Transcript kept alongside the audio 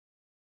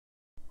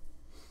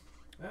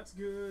That's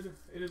good.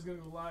 It is going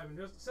to go live in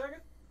just a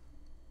second.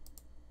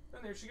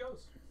 And there she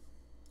goes.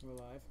 We're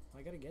live.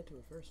 I gotta get to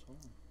it first. Hold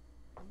on.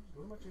 Just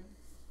go to my channel.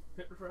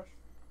 Hit refresh.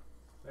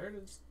 There it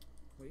is.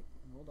 Wait,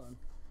 hold on.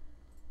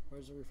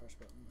 Where's the refresh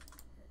button?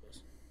 There it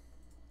is.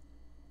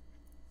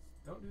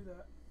 Don't do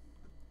that.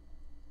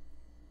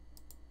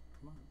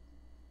 Come on.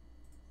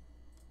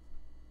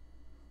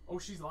 Oh,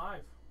 she's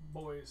live,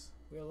 boys.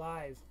 We're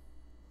live.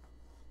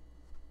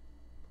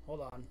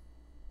 Hold on.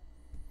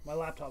 My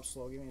laptop's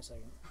slow. Give me a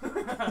second.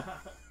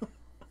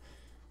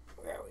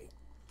 Where are we?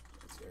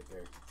 It's right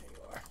there. There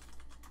you are.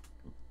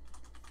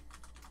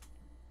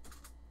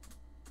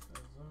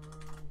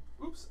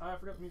 Oops, I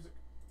forgot the music.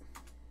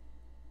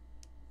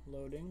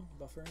 Loading,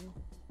 buffering.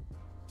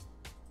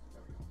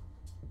 There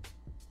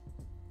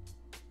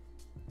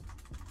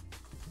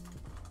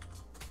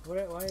we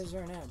go. Why is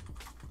there an ad?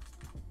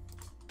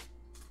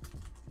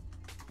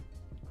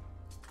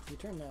 You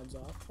turn the ads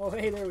off. Oh,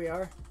 hey, there we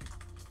are.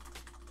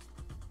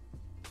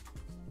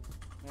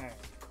 Alright,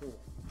 cool.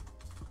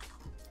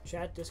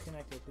 Chat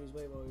disconnected. Please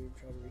wait while we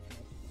try to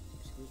reconnect.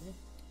 Excuse me?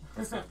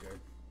 That's not good.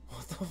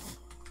 What the f?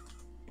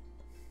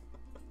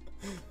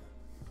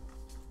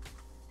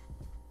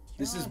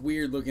 This is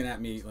weird looking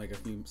at me like a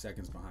few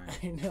seconds behind.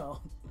 I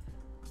know.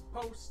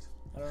 Post.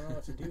 I don't know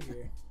what to do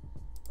here.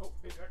 Oh,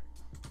 hey, there.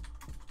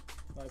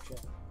 Live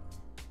chat.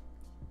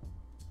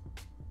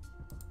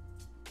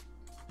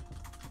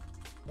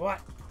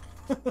 What?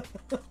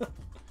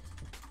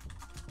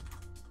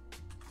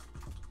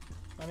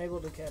 Unable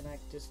to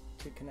connect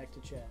to connect to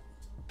chat.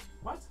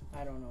 What?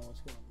 I don't know what's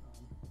going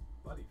on.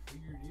 Buddy,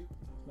 figured you.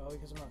 No,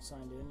 because I'm not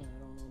signed in and I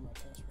don't know my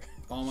password.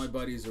 All my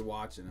buddies are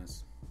watching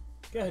us.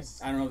 Good.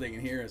 I don't know if they can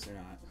hear us or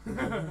not.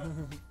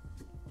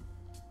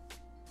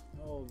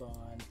 Hold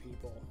on,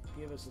 people.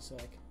 Give us a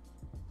sec.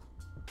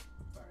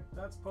 Alright,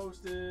 that's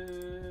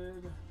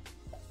posted.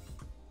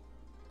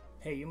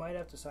 Hey, you might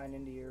have to sign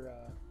into your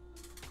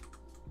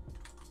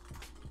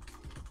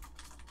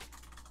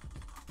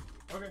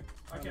Okay,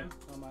 I can.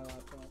 On my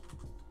laptop.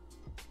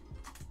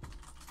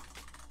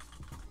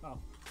 Oh.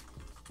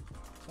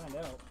 Signed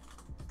out.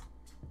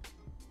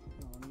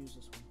 No, let me use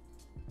this one.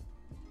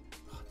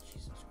 Oh,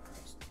 Jesus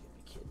Christ. You gotta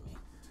be kidding me.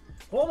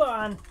 Hold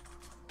on!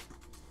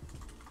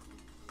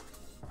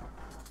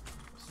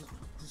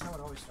 This is how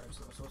it always starts,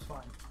 though, so it's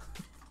fine.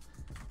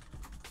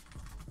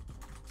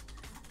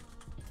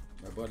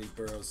 My buddy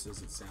Burrows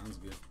says it sounds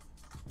good.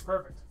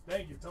 Perfect.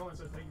 Thank you. Tell him I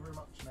said thank you very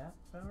much. Matt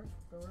Bowers?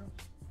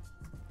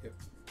 Yep.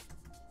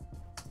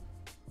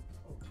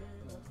 Okay,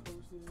 that's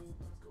posted.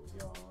 Let's go,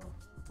 y'all.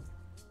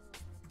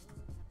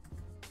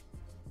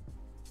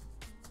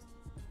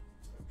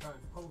 I'm trying to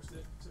post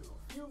it to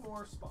a few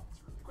more spots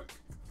really quick.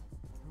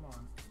 Come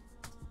on.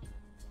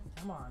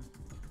 Come on.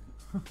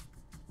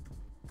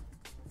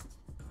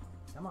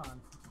 Come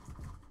on.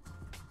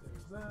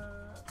 There's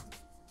that.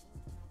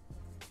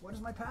 What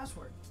is my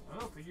password? I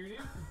don't know, figured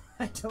you.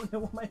 I don't know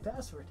what my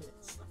password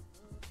is.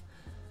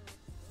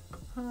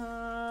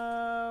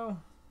 Oh.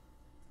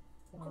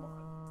 Come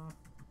on.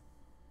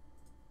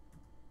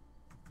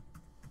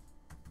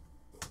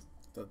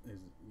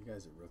 You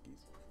guys are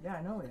rookies. Yeah,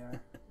 I know we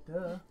are.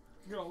 Duh.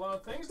 You got a lot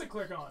of things to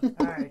click on.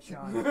 Alright,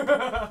 Sean.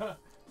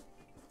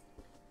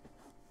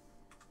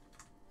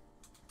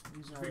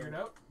 Figured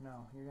out?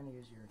 No, you're going to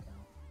use your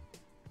account.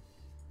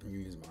 You can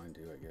use mine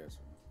too, I guess.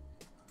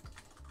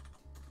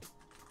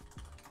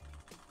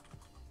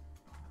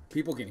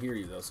 People can hear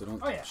you though, so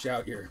don't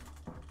shout your.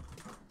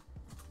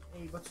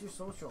 Hey, what's your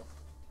social?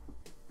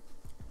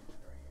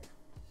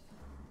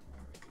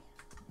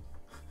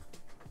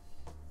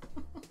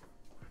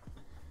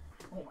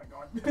 Oh my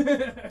god.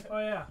 Oh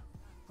yeah.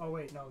 Oh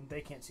wait, no,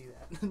 they can't see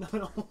that.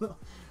 No.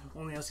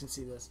 Only us can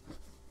see this.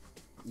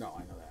 No,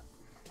 I know that.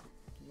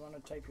 You want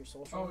to type your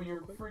social? Oh, real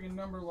your quick? friggin'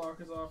 number lock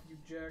is off, you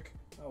jack.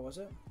 Oh, was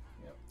it?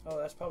 Yep. Oh,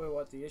 that's probably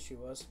what the issue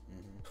was.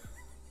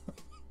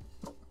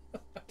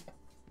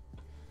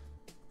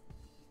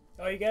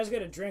 Oh, you guys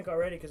got a drink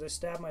already because I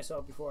stabbed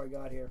myself before I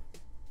got here.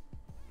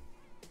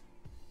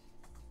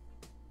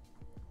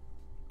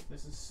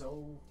 This is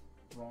so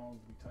wrong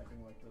to be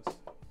typing like this.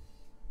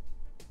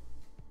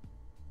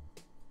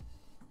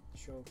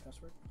 Show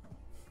password?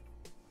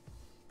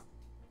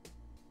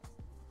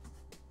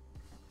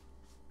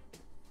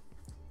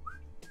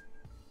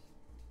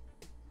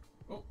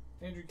 Oh,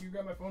 Andrew, can you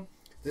grab my phone?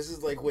 This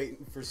is like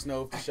waiting for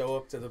Snow to show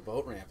up to the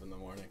boat ramp in the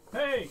morning.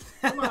 Hey,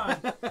 come on.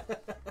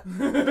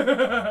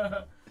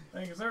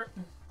 Thank you, sir.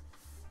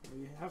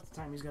 Well, half the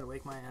time he's got to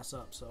wake my ass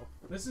up, so.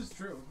 This is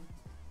true.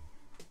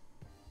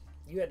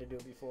 You had to do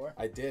it before.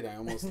 I did. I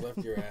almost left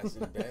your ass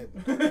in bed.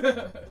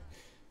 It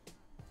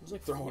was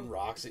like Throwing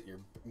rocks at your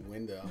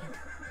window.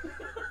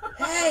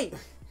 Hey!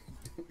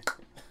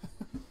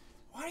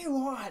 What do you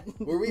want?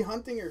 Were we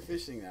hunting or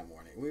fishing that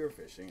morning? We were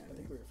fishing, I I think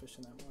think. we were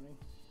fishing that morning.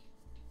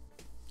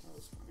 That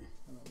was funny.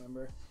 I don't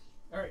remember.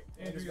 Alright,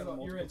 Andrew,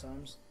 you're in.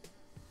 Times.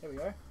 There we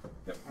are.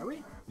 Yep. Are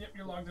we? Yep,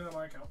 you're logged into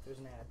my account. There's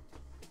an ad.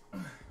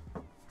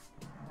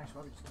 Actually,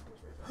 I'll just do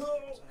this right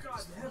Oh,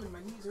 God, heaven, my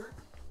knees hurt.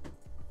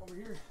 Over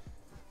here.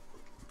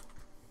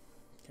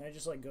 Can I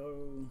just like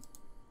go?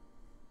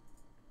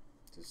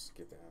 Just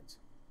skip ads.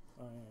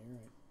 Oh yeah, you're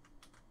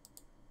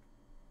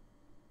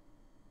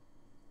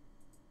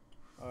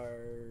right.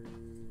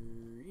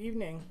 Our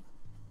evening.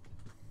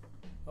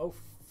 Oh.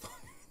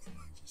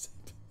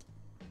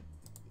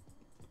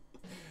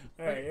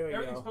 All right, here we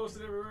Everything's go.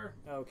 posted everywhere.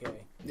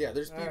 Okay. Yeah,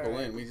 there's people All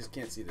right. in. We just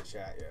can't see the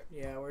chat yet.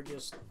 Yeah, we're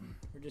just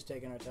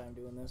taking our time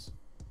doing this.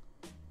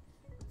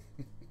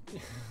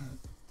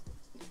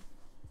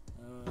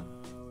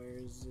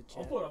 Where's the chat?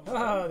 I'll put up.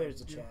 Oh,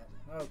 there's the chat.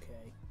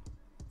 Okay.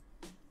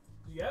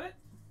 You get it?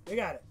 We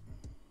got it.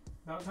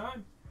 About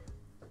time.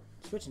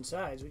 Switching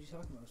sides. What are you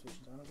talking about?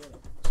 Switching sides? I don't get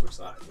it. Switch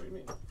sides. What do you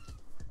mean?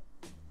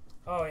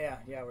 Oh yeah,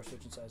 we're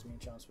switching sides. Me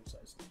and Sean switch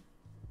sides.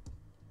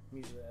 I'm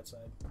usually that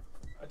side.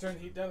 I turned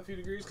the heat down a few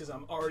degrees because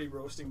I'm already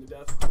roasting to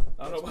death.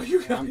 I don't know about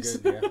you guys. I'm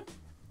good, yeah.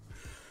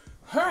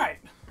 All right.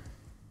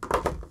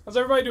 How's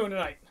everybody doing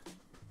tonight?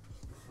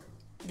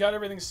 Got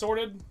everything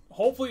sorted.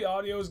 Hopefully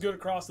audio is good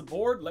across the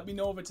board. Let me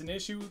know if it's an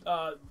issue.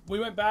 We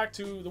went back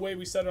to the way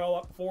we set it all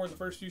up before in the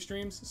first few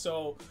streams.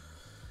 So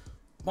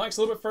mic's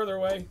a little bit further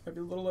away.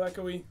 Maybe a little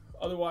echoey.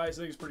 Otherwise,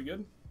 I think it's pretty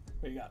good.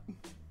 What you got?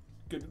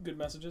 Good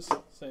messages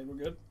saying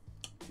we're good?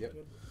 Yep.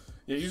 Good.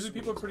 Yeah, usually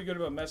people are pretty good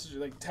about messages.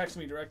 Like, text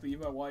me directly,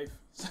 even my wife.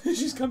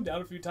 She's come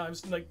down a few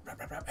times and like,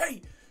 rap,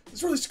 hey,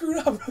 it's really screwed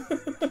up.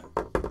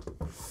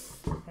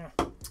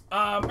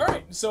 All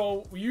right,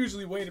 so we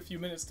usually wait a few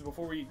minutes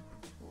before we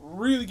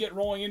really get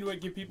rolling into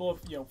it, give people a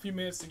few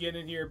minutes to get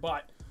in here,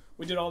 but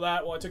we did all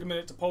that. Well, I took a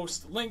minute to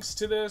post links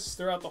to this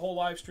throughout the whole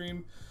live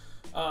stream,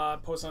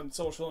 post on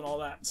social and all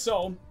that.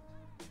 So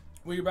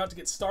we're about to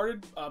get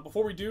started.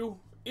 Before we do,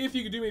 if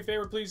you could do me a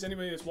favor, please,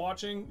 anybody that's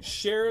watching,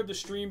 share the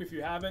stream if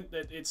you haven't.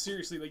 That it's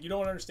seriously, like, you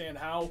don't understand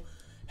how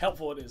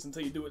helpful it is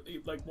until you do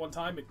it like one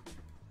time.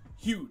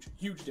 Huge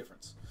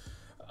difference.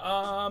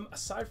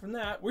 Aside from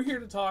that, we're here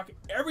to talk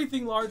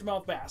everything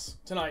largemouth bass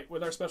tonight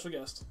with our special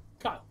guest,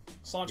 Kyle,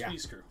 Slaunch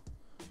Beast Crew,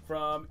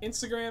 from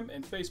Instagram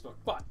and Facebook.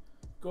 But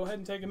go ahead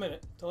and take a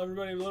minute. Tell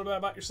everybody a little bit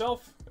about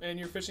yourself and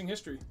your fishing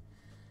history.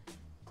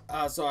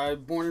 So I was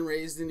born and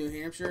raised in New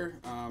Hampshire.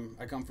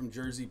 I come from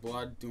Jersey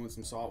blood, doing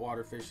some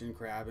saltwater fishing,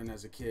 crabbing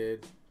as a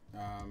kid.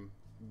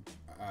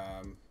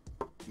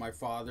 My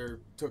father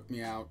took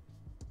me out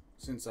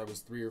since I was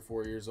 3 or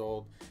 4 years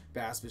old,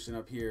 bass fishing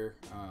up here.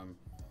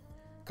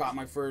 Caught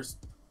my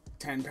first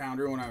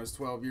 10-pounder when I was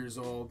 12 years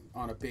old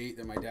on a bait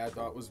that my dad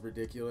thought was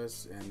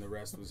ridiculous, and the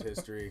rest was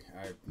history.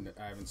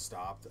 I haven't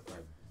stopped.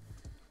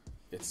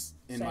 It's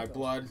in my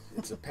blood.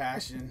 It's a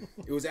passion.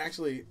 It was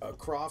actually a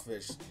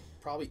crawfish,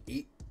 probably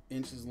 8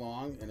 inches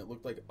long, and it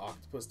looked like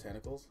octopus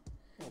tentacles.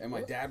 And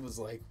my dad was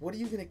like, "What are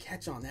you gonna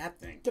catch on that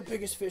thing?" The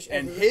biggest fish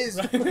and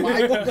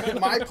ever.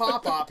 my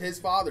pop-op, his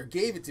father,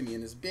 gave it to me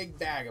in this big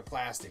bag of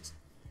plastics.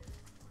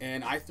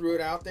 And I threw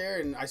it out there,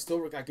 and I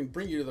can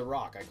bring you to the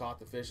rock I caught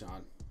the fish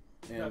on.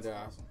 And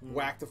awesome.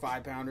 whacked the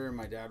 5-pounder, and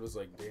my dad was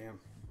like,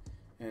 "Damn."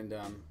 And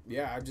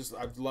yeah,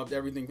 I've loved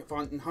everything,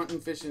 hunting,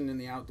 fishing in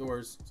the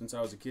outdoors since I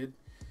was a kid.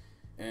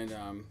 And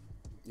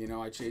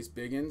I chase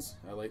biggins.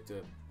 I like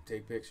to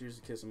take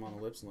pictures, kiss them on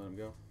the lips, and let them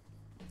go.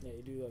 Yeah,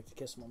 you do like to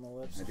kiss them on the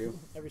lips. I do.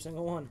 Every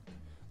single one.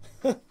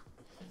 Ain't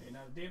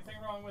not a damn thing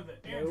wrong with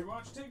it. Andrew, why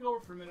don't you take over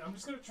for a minute? I'm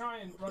just going to try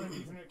and run an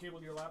Ethernet cable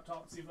to your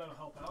laptop and see if that'll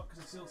help out,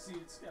 because I still see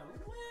it's got a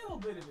little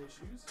bit of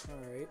issues. All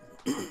right.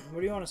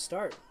 Where do you want to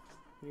start?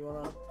 Do you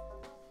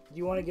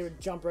want to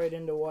jump right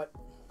into what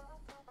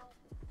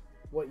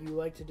you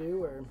like to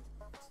do, or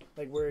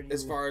like where do you...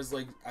 As far as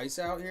like ice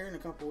out here in a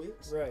couple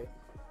weeks? Right.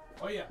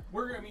 Oh yeah,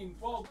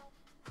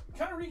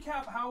 kind of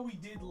recap how we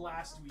did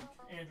last week,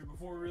 Andrew,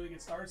 before we really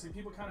get started, so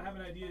people kind of have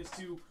an idea as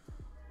to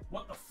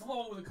what the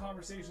flow of the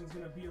conversation is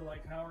going to be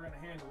like, how we're going to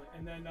handle it,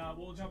 and then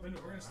we'll jump into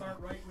it. We're going to start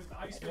right with the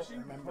ice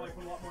fishing. We'll probably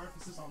put a lot more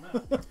emphasis on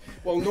that.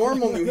 Well,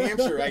 normal New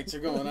Hampshireites are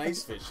going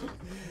ice fishing.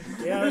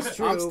 Yeah, that's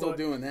true. I'm still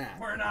doing that.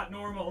 We're not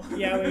normal.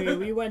 Yeah,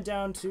 we went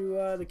down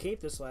to the Cape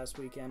this last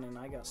weekend, and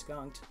I got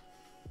skunked.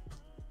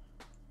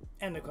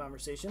 End of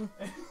conversation.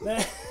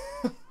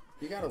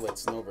 You gotta let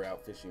Snover out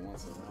fishing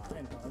once in a while.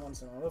 I know,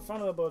 once in a while. The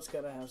front of the boat's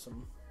gotta have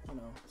some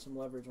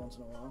leverage once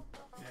in a while.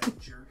 Yeah,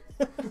 jerk.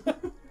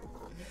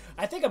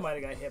 I think I might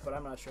have got hit, but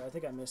I'm not sure. I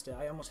think I missed it.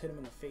 I almost hit him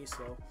in the face,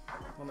 though,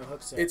 on the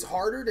hook set. It's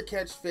harder to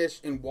catch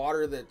fish in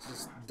water that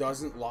just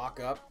doesn't lock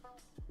up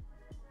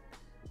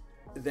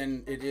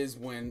than it is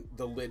when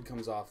the lid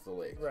comes off the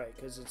lake. Right,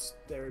 because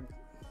they're...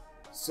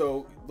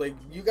 So, like,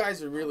 you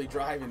guys are really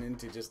driving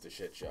into just a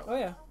shit show. Oh,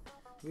 yeah.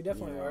 We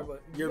definitely are,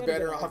 but... You're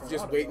better off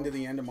just waiting to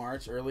the end of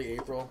March, early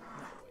April.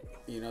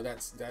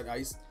 That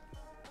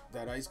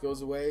ice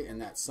goes away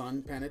and that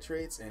sun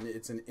penetrates, and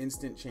it's an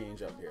instant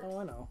change up here. Oh,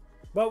 I know.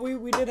 But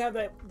we did have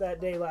that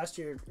day last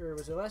year, or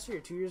was it last year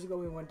or 2 years ago?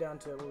 We went down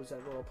to, what was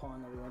that little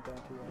pond that we went down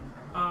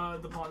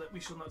to? The pond that we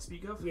shall not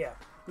speak of? Yeah,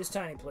 this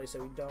tiny place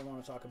that we don't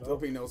want to talk about. There'll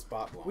be no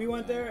spot block. We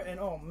went there, and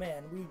oh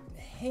man, we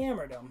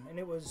hammered them, and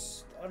it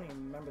was, I don't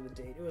even remember the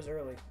date. It was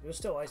early. It was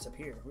still ice up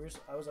here.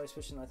 I was ice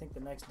fishing, I think,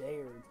 the next day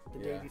or the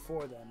day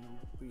before then, and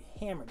we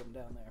hammered them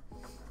down there.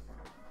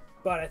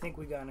 But I think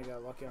we kind of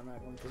got lucky on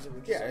that one because it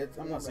would just. Yeah,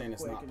 I'm not saying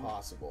it's not and,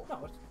 possible.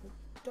 No,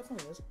 it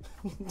definitely is.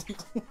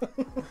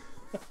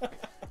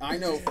 I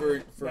know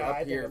for No, up I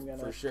think here I'm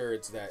gonna- for sure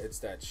it's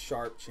that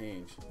sharp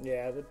change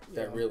Yeah,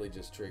 that really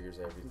just triggers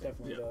everything.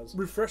 definitely does.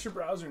 Refresh your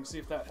browser and see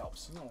if that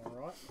helps. All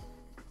right.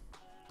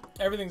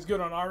 Everything's good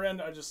on our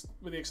end. I just,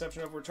 with the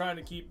exception of we're trying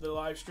to keep the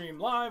live stream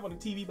live on the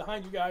TV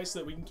behind you guys so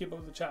that we can keep up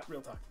with the chat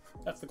real time.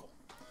 That's the goal.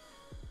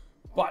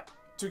 But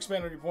to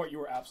expand on your point, you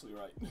were absolutely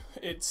right.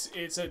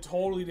 It's a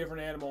totally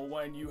different animal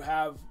when you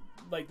have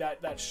like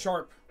that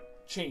sharp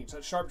change,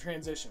 that sharp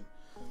transition.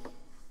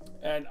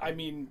 And I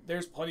mean,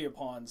 there's plenty of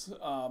ponds,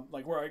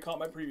 like where I caught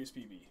my previous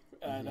PB,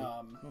 and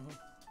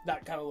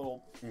that kind of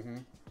little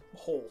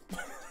hole.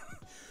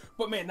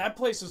 But man, that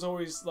place is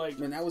always like.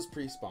 And that was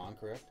pre-spawn,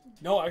 correct?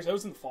 No, actually, that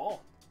was in the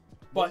fall.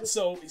 But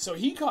so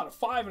he caught a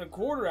 5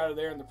 1/4 out of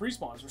there in the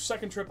pre-spawns. Our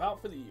second trip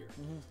out for the year.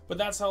 But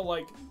that's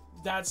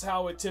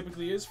how it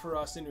typically is for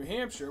us in New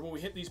Hampshire when we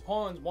hit these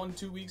ponds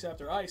 1-2 weeks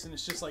after ice, and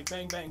it's just like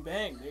bang, bang,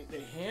 bang.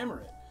 They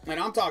hammer it. And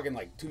I'm talking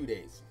like 2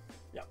 days.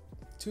 Yep.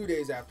 2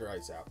 days after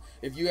ice out.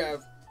 If you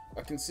have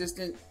a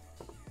consistent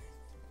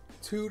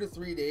 2 to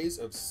 3 days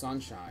of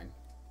sunshine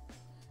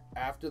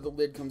after the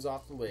lid comes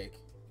off the lake,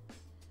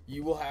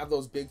 you will have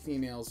those big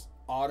females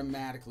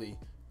automatically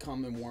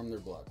come and warm their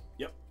blood.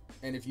 Yep.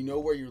 And if you know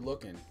where you're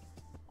looking,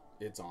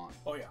 it's on.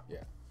 Oh yeah.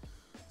 Yeah.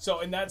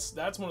 So, and that's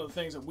one of the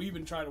things that we've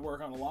been trying to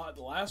work on a lot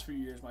the last few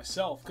years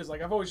myself, because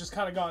like I've always just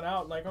kind of gone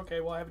out and like, okay,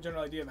 well I have a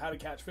general idea of how to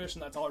catch fish,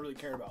 and that's all I really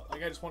care about.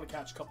 Like I just want to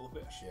catch a couple of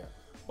fish. Yeah.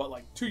 But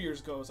like 2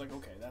 years ago, it's like,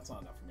 okay, that's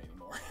not enough for me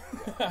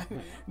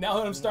anymore. Now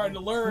that I'm starting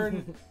to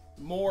learn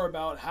more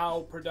about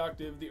how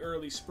productive the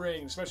early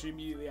spring, especially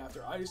immediately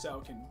after ice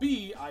out, can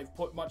be, I've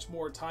put much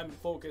more time and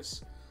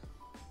focus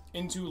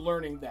into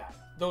learning that.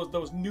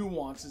 Those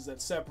nuances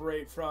that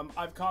separate from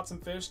I've caught some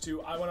fish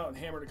to I went out and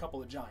hammered a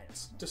couple of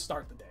giants to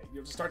start the day,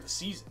 to start the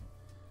season.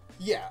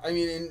 Yeah, I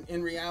mean,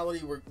 in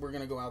reality, we're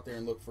going to go out there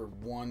and look for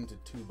 1 to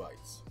 2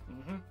 bites.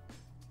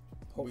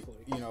 Hopefully.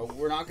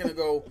 We're not going to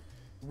go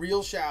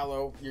real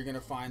shallow. You're going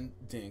to find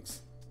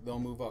dinks. They'll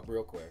move up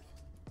real quick.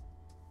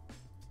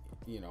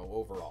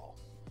 Overall.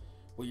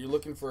 Well, you're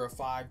looking for a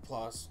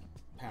 5+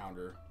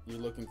 pounder. You're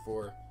looking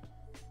for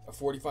a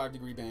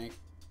 45-degree bank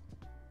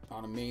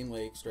on a main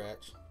lake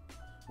stretch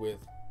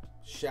with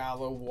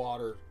shallow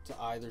water to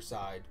either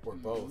side or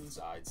both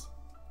sides.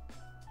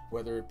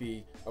 Whether it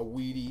be a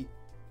weedy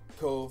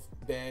cove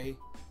bay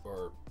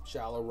or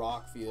shallow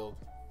rock field,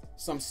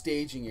 some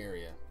staging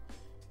area.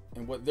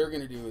 And what they're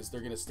going to do is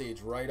they're going to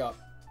stage right up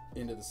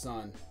into the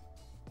sun.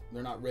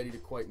 They're not ready to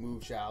quite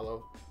move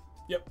shallow.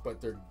 Yep.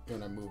 But they're going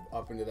to move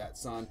up into that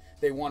sun.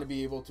 They want to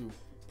be able to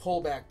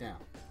pull back down.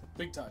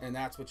 Big time. And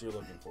that's what you're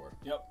looking for.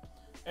 Yep.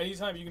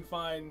 Anytime you can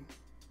find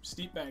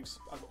steep banks,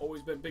 I've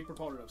always been a big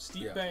proponent of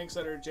steep banks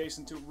that are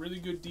adjacent to really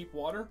good deep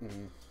water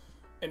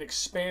and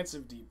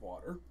expansive deep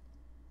water.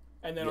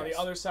 And then on the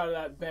other side of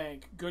that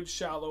bank, good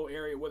shallow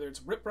area, whether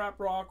it's riprap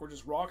rock or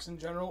just rocks in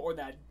general, or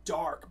that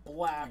dark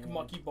black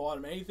mucky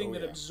bottom, anything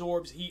that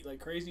absorbs heat like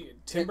crazy.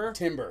 Timber.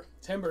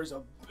 Timber is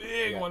a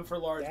big one for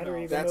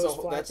largemouth.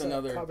 That's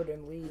another covered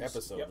in leaves.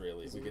 episode,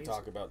 really. We could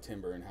talk about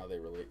timber and how they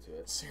relate to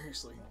it.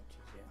 Seriously.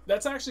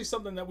 That's actually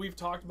something that we've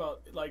talked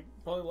about, like,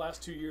 probably the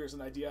last 2 years,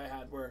 an idea I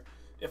had where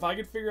if I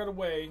could figure out a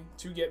way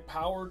to get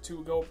power to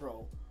a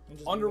GoPro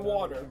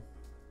underwater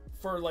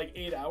for like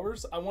 8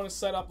 hours, I want to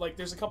set up, like,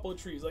 there's a couple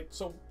of trees, like,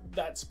 so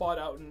that spot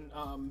out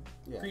in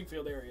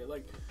Greenfield area,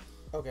 like,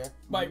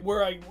 by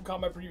where I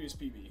caught my previous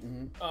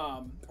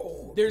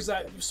PB. There's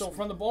that, so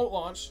from the boat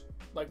launch,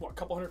 like, what, a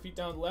couple hundred feet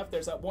down the left,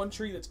 there's that one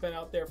tree that's been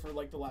out there for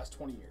like the last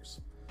 20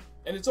 years.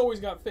 And it's always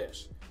got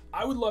fish.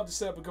 I would love to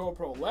set up a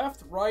GoPro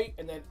left, right,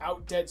 and then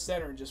out dead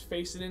center and just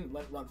face it in and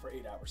let it run for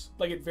 8 hours.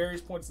 Like at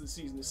various points of the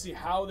season to see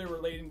how they're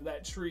relating to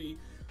that tree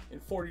in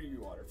 40-degree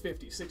water,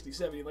 50, 60,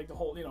 70, like the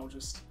whole,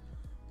 just...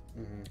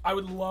 I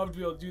would love to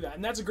be able to do that.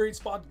 And that's a great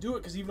spot to do it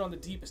because even on the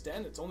deepest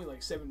end, it's only like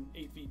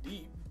 7-8 feet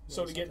deep.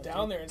 So to get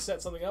down there and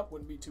set something up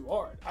wouldn't be too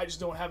hard. I just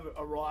don't have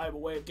a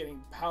reliable way of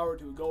getting power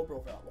to a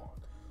GoPro for that long.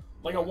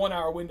 Like a 1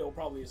 hour window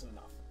probably isn't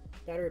enough.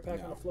 Battery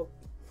pack on the float.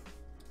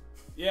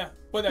 Yeah,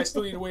 but I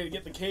still need a way to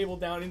get the cable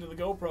down into the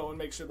GoPro and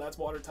make sure that's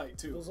watertight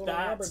too. Those little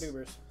rubber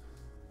dubers.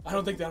 I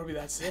don't think that'll be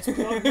that safe.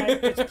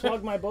 It's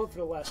plugged my boat for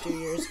the last 2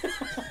 years.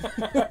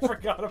 I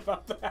forgot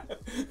about that.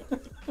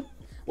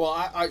 Well,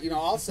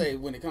 I'll say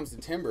when it comes to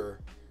timber,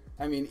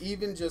 I mean,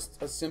 even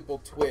just a simple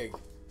twig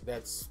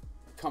that's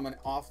coming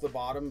off the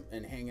bottom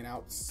and hanging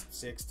out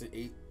 6 to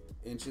 8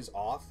 inches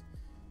off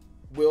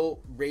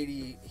will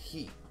radiate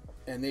heat,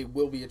 and they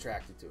will be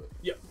attracted to it.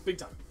 Yep, big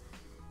time.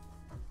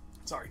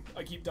 Sorry,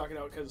 I keep talking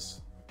out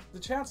because the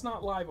chat's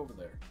not live over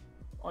there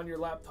on your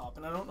laptop,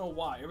 and I don't know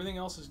why. Everything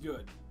else is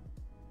good.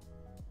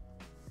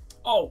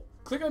 Oh,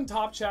 click on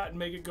top chat and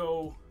make it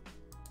go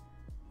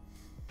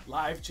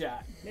live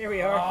chat. There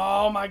we are.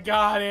 Oh my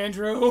God,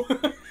 Andrew.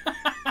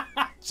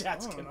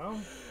 Chat's I don't gonna...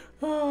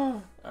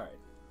 know. All right,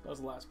 that was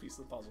the last piece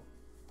of the puzzle.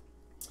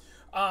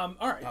 All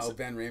right. Oh,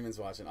 Ben Raymond's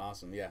watching.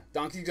 Awesome. Yeah.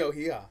 Donkey Joe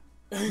here.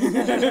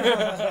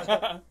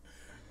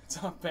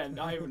 What's up, Ben?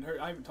 I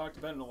haven't talked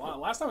to Ben in a while.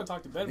 Last time I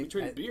talked to Ben, we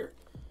traded beer.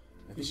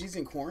 I think he's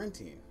in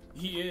quarantine.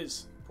 He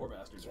is. Poor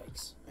bastard.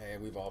 Yikes. Hey,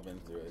 we've all been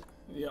through it.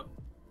 Yep.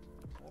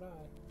 Not I.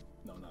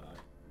 No, not I.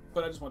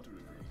 But I just want to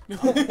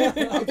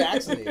agree. I'm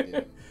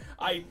vaccinated.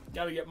 I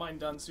gotta get mine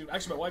done soon.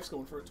 Actually, my wife's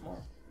going for it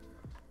tomorrow.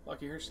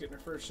 Lucky her, she's getting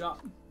her first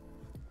shot.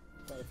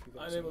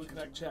 Unable to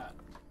connect chat.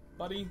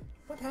 Buddy.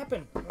 What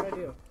happened? What did I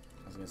do?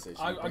 I was gonna say,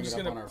 I'm just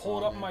gonna pull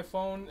it up on my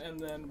phone and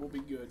then we'll be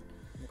good.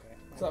 Okay.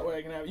 So that way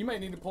I can have. You might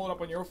need to pull it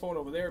up on your phone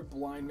over there,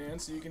 blind man,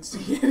 so you can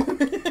see it.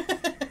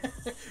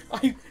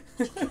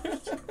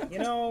 You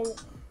know.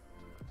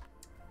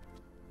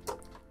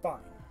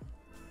 Fine.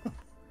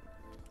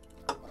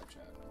 Live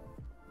chat.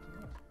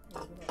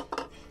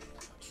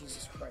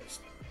 Jesus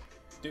Christ.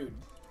 Dude,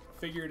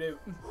 figure it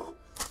out.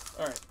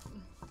 Alright.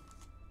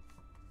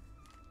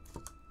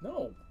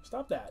 No,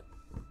 stop that.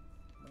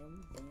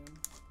 Boom, boom.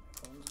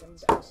 My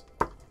phone's going down.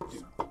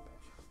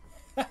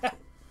 Dude.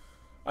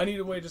 I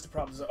need a way just to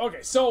prop this up.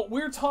 Okay, so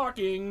we're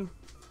talking.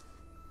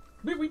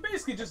 We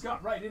basically just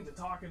got right into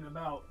talking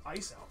about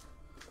ice out.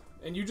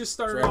 And you just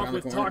started Right off around the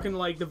with corner. talking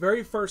like the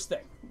very first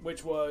thing,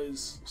 which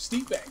was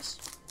steep banks.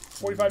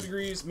 45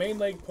 degrees, main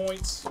leg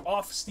points,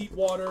 off steep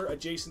water,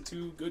 adjacent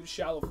to good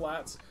shallow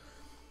flats.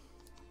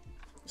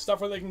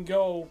 Stuff where they can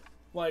go,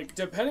 like,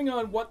 depending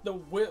on what the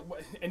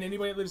and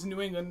anybody that lives in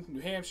New England,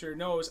 New Hampshire,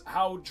 knows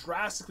how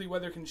drastically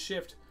weather can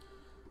shift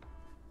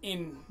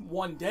in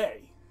one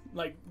day.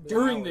 Like,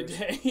 during the hours.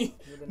 day,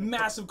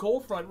 massive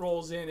cold front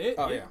rolls in, it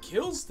yeah.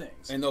 kills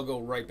things. And they'll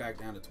go right back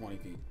down to 20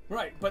 feet.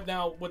 Right, but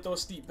now with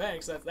those steep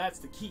banks, that's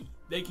the key.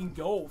 They can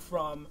go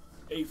from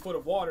 8 foot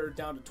of water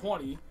down to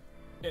 20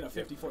 in a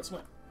 50-foot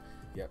swim.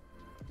 Yep.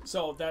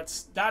 So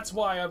that's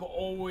why I've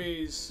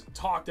always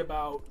talked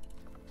about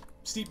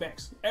steep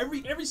banks.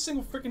 Every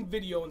single freaking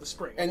video in the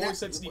spring. I've always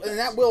said steep banks. And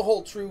that will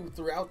hold true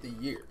throughout the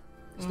year.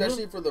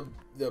 Especially for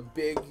the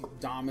big,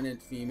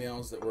 dominant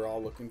females that we're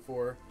all looking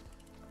for.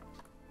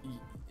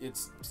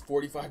 It's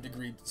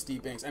 45-degree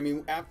steep banks. I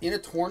mean, in a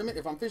tournament,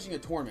 if I'm fishing a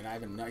tournament, I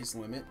have a nice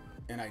limit,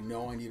 and I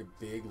know I need a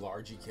big,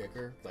 largy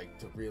kicker, like,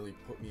 to really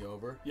put me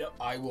over. Yep.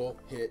 I will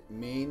hit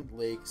main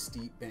lake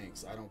steep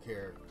banks. I don't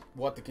care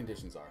what the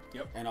conditions are.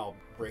 Yep. And I'll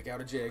break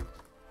out a jig,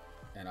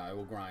 and I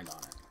will grind on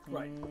it.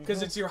 Right,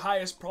 because it's your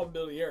highest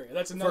probability area.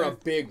 That's another For a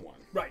big one.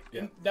 right,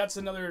 Yeah. and that's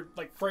another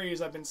like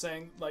phrase I've been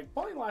saying like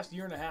probably the last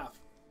year and a half,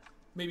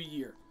 maybe a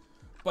year.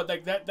 But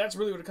like that's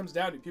really what it comes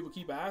down to. People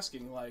keep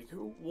asking like,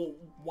 well,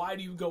 why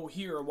do you go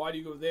here or why do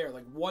you go there?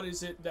 Like, what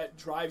is it that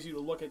drives you to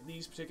look at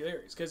these particular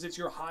areas? Because it's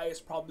your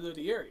highest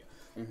probability area.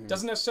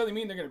 Doesn't necessarily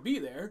mean they're going to be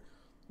there,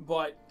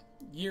 but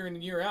year in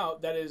and year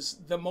out, that is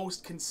the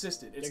most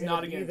consistent. It's They're not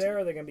gonna a be guarantee. there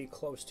or they're going to be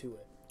close to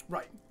it.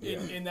 Right, Yeah.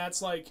 and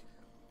that's like.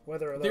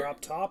 Whether they're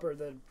up top or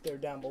they're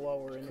down below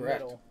or in Correct.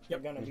 the middle, they're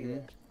going to be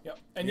there. Yep.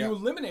 And Yep. you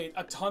eliminate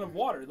a ton of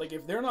water. Like,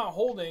 if they're not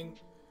holding,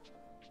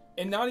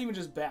 and not even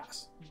just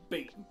bass,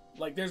 bait.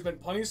 Like, there's been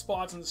plenty of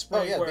spots in the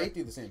spring Oh, yeah, where... they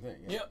do the same thing.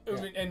 Yeah,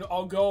 Yeah. and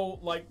I'll go,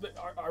 like,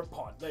 our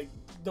pond, like,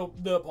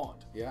 the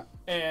pond. Yeah.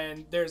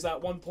 And there's that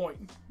one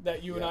point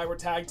that you and Yeah. I were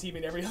tag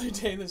teaming every other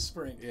day this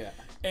spring. Yeah.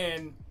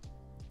 And,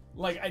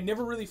 like, I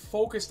never really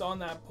focused on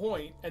that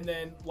point. And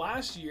then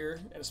last year,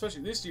 and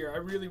especially this year, I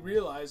really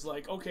realized,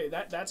 like, okay,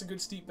 that's a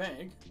good steep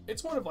bank.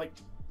 It's one of, like,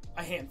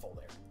 a handful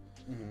there.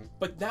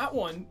 But that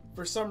one,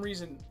 for some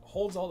reason,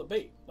 holds all the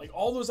bait. Like,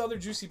 all those other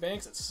juicy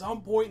banks, at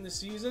some point in the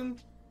season,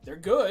 they're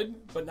good,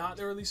 but not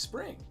the early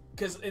spring.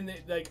 Because,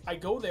 like, I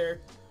go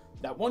there,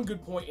 that one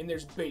good point, and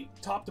there's bait,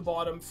 top to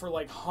bottom, for,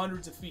 like,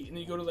 hundreds of feet. And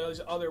then you go to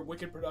those other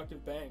wicked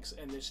productive banks,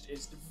 and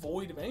it's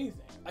void of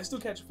anything. I still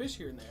catch a fish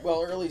here and there.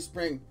 Well, early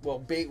spring,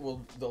 bait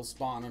they'll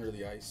spawn under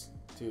the ice,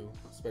 too.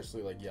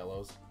 Especially, like,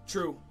 yellows.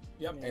 True.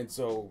 Yep. And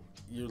so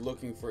you're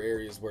looking for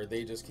areas where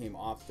they just came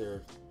off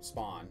their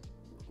spawn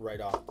right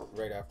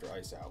after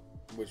ice out,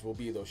 which will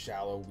be those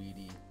shallow,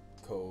 weedy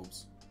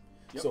coves.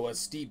 Yep. So a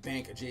steep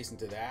bank adjacent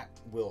to that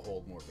will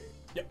hold more bait.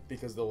 Yep.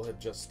 Because they'll have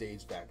just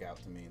staged back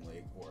out to main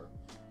lake, or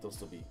they'll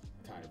still be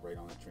kind of right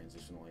on that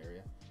transitional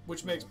area.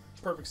 Which makes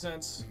perfect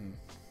sense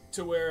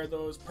to where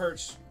those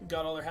perch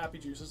got all their happy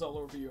juices all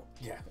over you.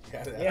 Yeah.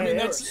 Yeah, I mean, they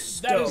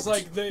that were is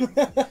like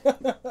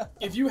the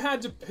if you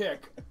had to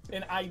pick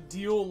an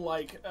ideal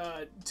like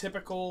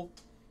typical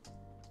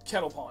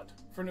kettle pond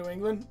for New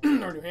England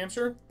or New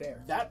Hampshire,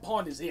 There. that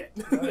pond is it.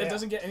 Oh, It yeah.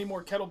 doesn't get any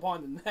more kettle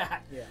pond than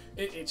that. Yeah.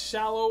 It's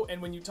shallow,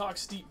 and when you talk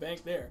steep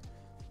bank there,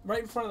 right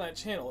in front of that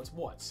channel, it's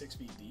what 6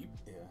 feet deep,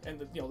 Yeah. and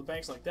the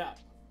banks like that.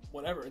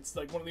 Whatever, it's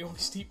like one of the only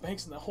steep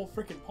banks in the whole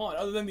freaking pond,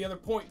 other than the other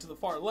point to the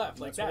far left.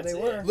 Like That's that's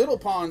where they it. were. Little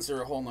ponds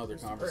are a whole nother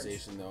the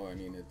conversation, though. I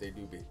mean, they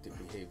do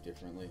behave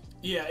differently.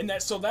 Yeah, and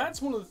that's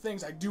one of the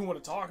things I do want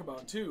to talk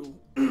about too,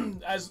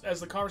 as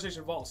the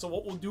conversation evolves. So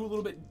what we'll do a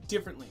little bit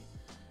differently,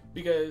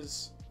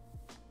 because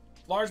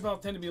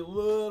largemouth tend to be a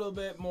little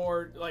bit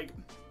more like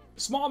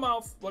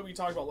smallmouth. What we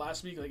talked about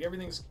last week, like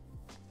everything's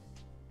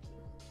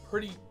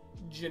pretty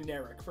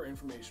generic for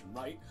information,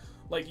 right?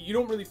 Like you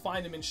don't really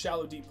find them in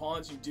shallow, deep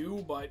ponds. You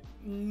do, but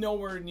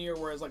nowhere near.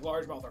 Whereas like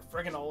largemouth are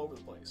freaking all over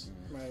the place.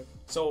 Right.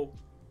 So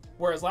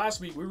Whereas last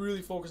week we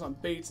really focused on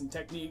baits and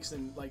techniques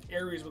and like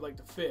areas we'd like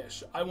to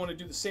fish. I want to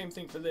do the same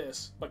thing for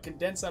this, but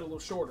condense that a little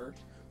shorter,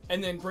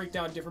 and then break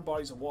down different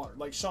bodies of water.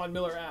 Like Sean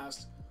Miller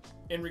asked,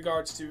 in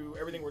regards to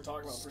everything we're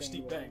talking about for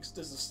steep banks,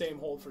 does the same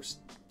hold for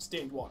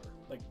stained water?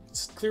 Like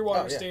clear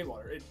water or stained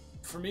water?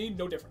 For me,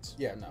 no difference.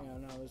 Yeah, no.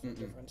 Yeah, no, there's no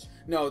difference.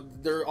 No,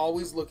 they're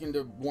always looking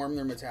to warm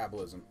their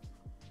metabolism.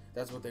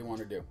 That's what they want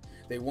to do.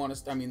 They want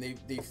to, I mean,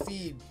 they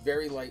feed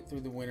very light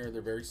through the winter.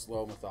 They're very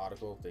slow,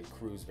 methodical. They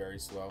cruise very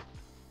slow.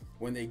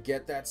 When they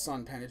get that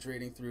sun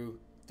penetrating through,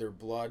 their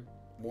blood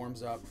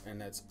warms up, and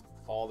that's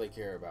all they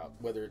care about,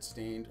 whether it's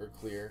stained or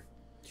clear.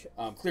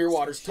 Clear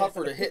water's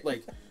tougher to hit,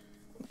 like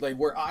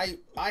where I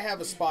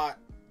have a spot,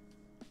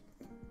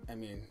 I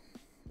mean,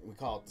 we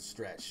call it the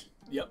stretch.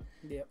 Yep.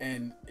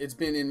 And it's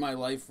been in my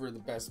life for the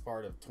best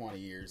part of 20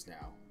 years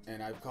now.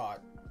 And I've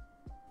caught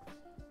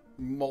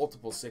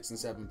multiple 6 and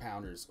 7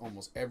 pounders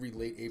almost every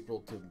late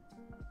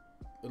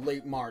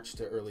March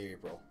to early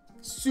April,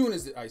 as soon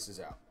as the ice is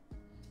out.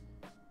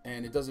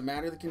 And it doesn't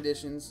matter the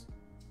conditions.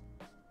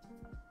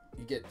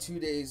 You get 2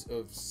 days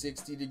of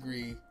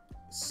 60-degree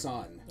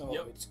sun. Oh,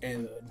 it's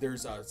and good.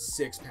 there's a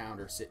 6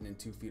 pounder sitting in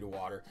 2 feet of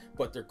water,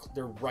 but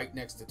they're right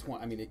next to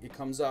 20. I mean, it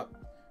comes up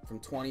from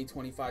 20,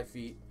 25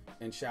 feet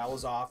and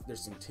shallows off.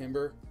 There's some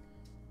timber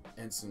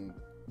and some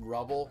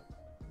rubble.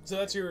 So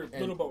that's your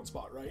little boat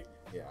spot, right?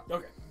 Yeah.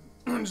 Okay.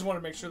 I just wanted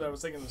to make sure that I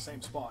was thinking of the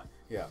same spot.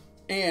 Yeah.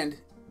 And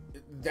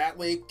that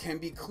lake can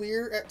be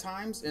clear at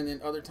times and then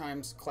other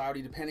times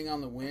cloudy depending on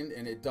the wind,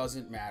 and it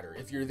doesn't matter.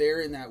 If you're there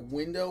in that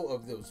window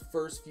of those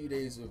first few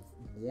days of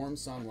warm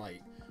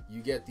sunlight,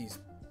 you get these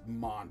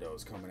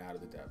mondos coming out of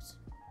the depths.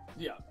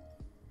 Yeah.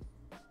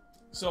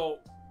 So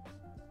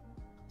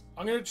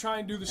I'm gonna try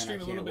and do the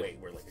stream a little bit.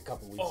 We're like a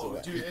couple weeks away.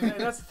 Oh, dude, and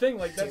that's the thing.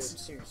 Like that's Dude,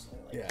 seriously.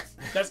 Like, yeah.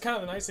 that's kind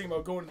of the nice thing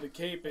about going to the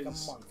Cape like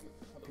is a month.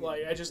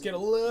 like I just get a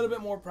little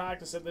bit more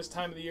practice at this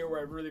time of the year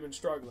where I've really been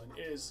struggling.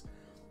 Is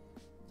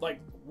like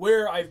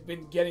where I've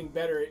been getting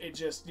better. It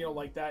just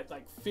like that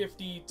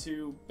 50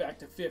 to back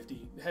to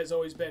 50 has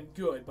always been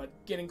good, but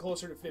getting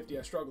closer to 50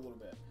 I struggle a little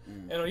bit.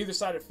 And on either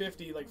side of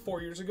 50, like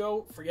 4 years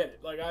ago, forget it.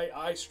 Like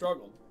I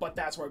struggled, but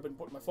that's where I've been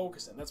putting my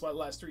focus in. That's why the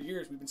last 3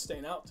 years we've been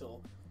staying out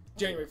till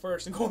January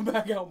 1st and going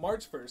back out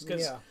March 1st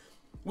because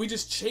we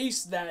just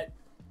chase that,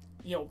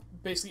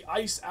 basically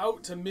ice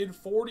out to mid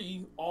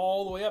 40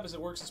 all the way up as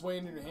it works its way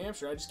into New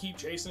Hampshire. I just keep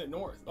chasing it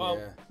north.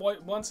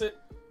 Once it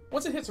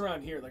hits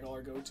around here, like all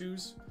our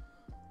go-tos,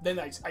 then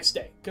I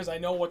stay because I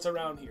know what's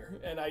around here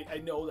and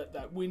I know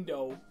that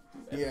window.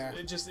 Yeah.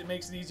 It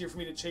makes it easier for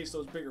me to chase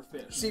those bigger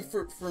fish. See,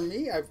 for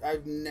me,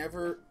 I've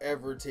never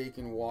ever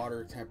taken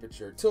water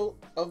temperature till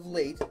of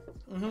late.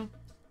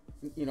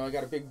 I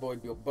got a big boy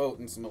boat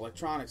and some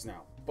electronics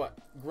now. But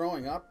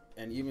growing up,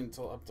 and even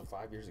till up to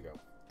 5 years ago,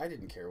 I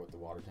didn't care what the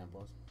water temp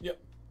was. Yep.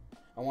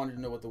 I wanted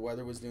to know what the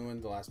weather was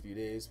doing the last few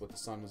days, what the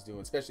sun was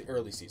doing, especially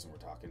early season we're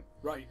talking.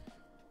 Right.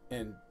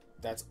 And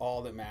that's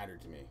all that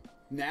mattered to me.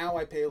 Now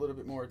I pay a little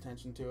bit more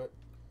attention to it.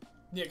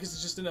 Yeah, because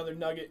it's just another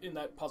nugget in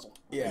that puzzle.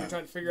 Yeah. You're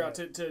trying to figure out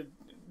to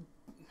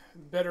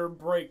better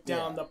break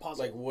down the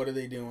puzzle. Like, what are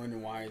they doing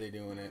and why are they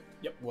doing it?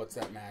 Yep. What's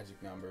that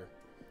magic number?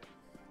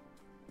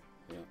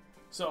 Yeah.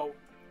 So,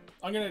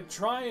 I'm going to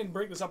try and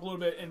break this up a little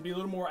bit and be a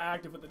little more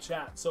active with the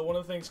chat. So, one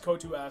of the things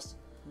Kotu asked,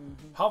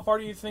 how far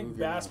do you think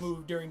bass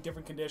move during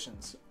different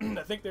conditions?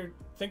 I think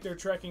they're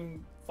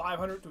trekking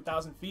 500 to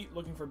 1,000 feet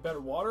looking for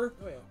better water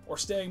or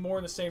staying more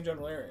in the same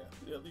general area.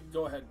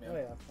 Go ahead, man. Oh,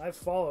 yeah. I've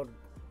followed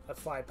a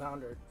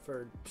 5-pounder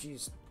for,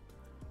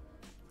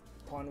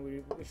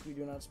 pond which we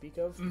do not speak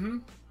of.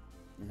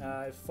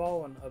 I've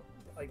fallen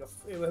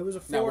it was a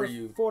 4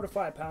 to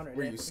 5 pounder.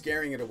 Were you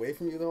scaring it away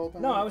from you the whole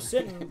time? No, I was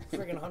sitting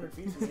freaking 100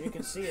 feet from you. You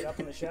can see it up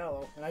in the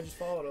shallow, and I just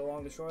followed it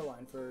along the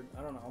shoreline for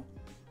I don't know.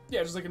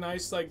 Yeah, just like a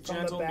nice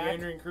gentle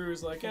meandering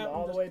cruise,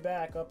 all the way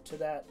back up to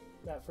that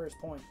first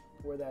point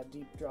where that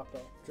deep drop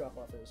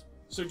off is.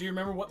 So do you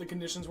remember what the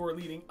conditions were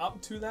leading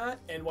up to that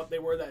and what they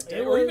were that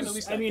day, or even at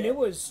least that day? it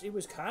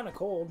was kind of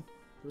cold.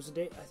 It was a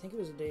day. I think it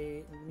was a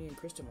day me and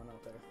Kristen went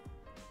out there.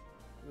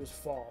 It was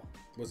fall.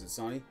 Was it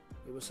sunny?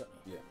 It was sunny.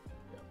 Yeah.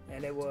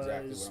 And it was,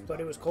 exactly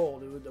but it was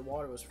cold. The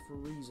water was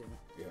freezing.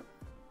 Yeah.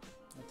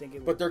 I think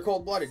it was. But they're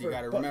cold-blooded. You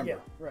got to remember. Yeah,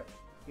 right.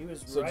 He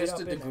was so right just up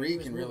a in there. degree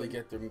can really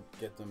get them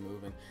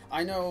moving.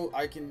 I know.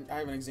 I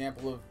have an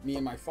example of me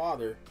and my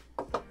father.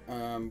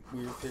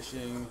 We were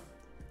fishing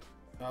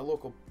a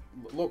local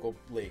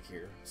lake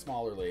here,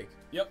 smaller lake.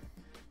 Yep.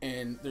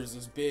 And there's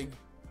this big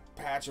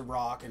patch of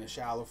rock and a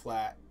shallow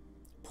flat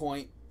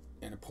point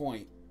and a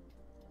point,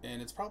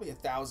 and it's probably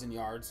 1,000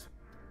 yards,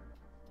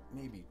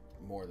 maybe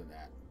more than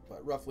that,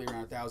 but roughly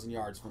around 1,000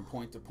 yards from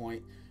point to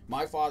point.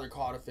 My father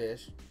caught a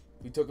fish.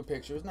 We took a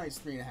picture. It was a nice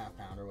 3.5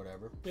 pounder or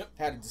whatever. Yep.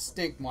 Had a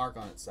distinct mark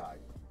on its side.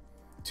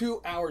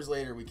 2 hours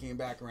later, we came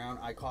back around.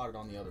 I caught it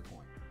on the other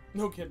point.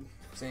 No kidding.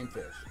 Same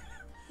fish.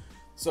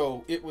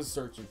 So it was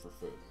searching for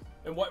food.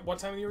 And what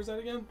time of the year was that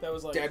again? That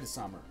was like dead of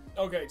summer.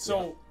 Okay,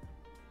 so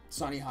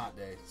sunny, hot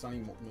day,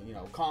 sunny,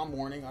 calm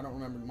morning. I don't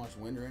remember much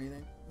wind or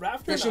anything.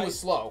 Rafter Fishing and was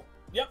slow.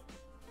 Yep.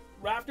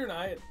 Rafter and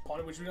I, at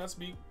Pond in which we do not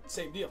speak,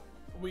 same deal.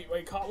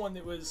 I caught one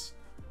that was,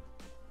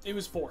 it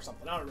was 4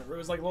 something. I don't remember. It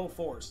was like low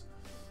 4s.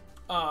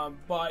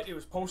 But it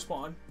was post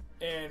spawn,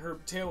 and her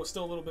tail was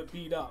still a little bit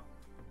beat up.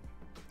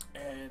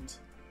 And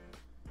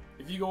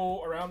if you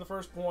go around the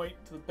first point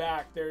to the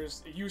back,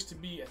 it used to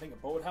be, I think, a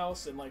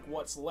boathouse, and like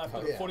what's left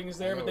of the footing is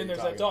there, but then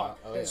there's that dock.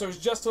 So it's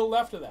just to the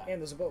left of that.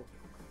 And there's a boat.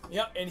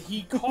 Yeah, and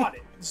he caught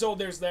it. So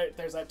there's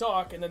that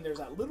dock, and then there's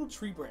that little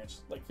tree branch,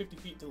 like 50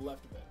 feet to the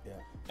left of it. Yeah.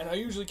 And I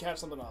usually catch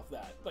something off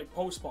that, like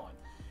post spawn.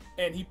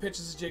 And he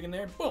pitches his jig in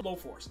there, boom, low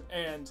force.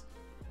 And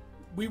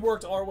we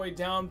worked our way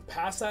down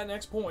past that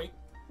next point,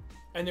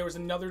 and there was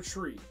another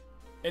tree.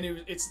 And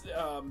it's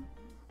that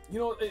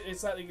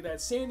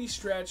sandy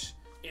stretch.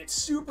 It's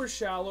super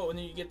shallow, and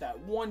then you get that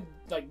one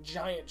like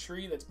giant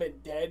tree that's been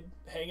dead,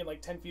 hanging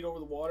like 10 feet over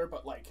the water,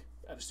 but like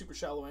at a super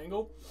shallow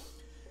angle.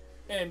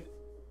 And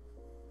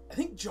I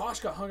think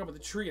Josh got hung up at the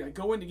tree, and I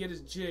go in to get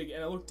his jig,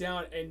 and I look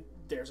down, and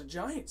there's a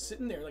giant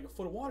sitting there like a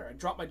foot of water. I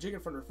dropped my jig in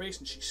front of her face,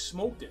 and she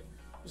smoked it.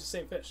 It was the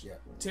same fish. Yeah.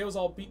 Tail's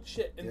all beat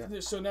shit,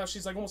 and so now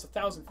she's like almost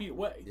 1,000 feet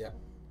away. Yeah.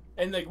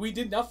 And like we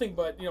did nothing,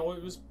 but it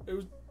was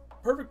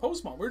perfect post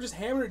spawn. We were just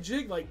hammering a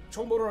jig, like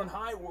trolling motor on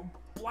high, we're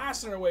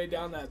blasting our way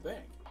down that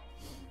bank.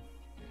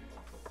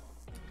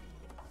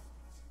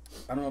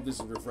 I don't know if this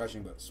is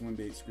refreshing, but swim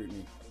bait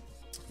scrutiny.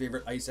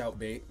 Favorite ice out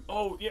bait?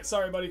 Oh yeah,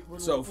 sorry buddy, we're a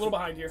little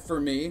behind here. For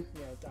me,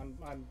 Yeah,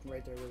 I'm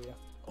right there with you.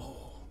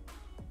 Oh,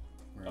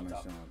 where am I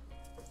showing?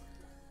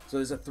 So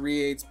there's a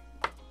 3/8.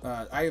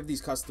 I have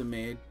these custom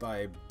made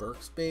by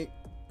Burke's Bait,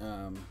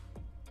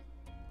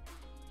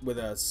 with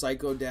a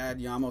Psycho Dad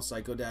Yamo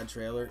Psycho Dad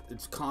trailer.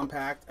 It's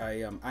compact.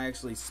 I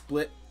actually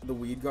split the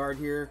weed guard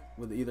here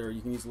with either,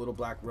 you can use a little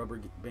black rubber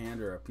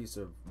band or a piece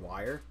of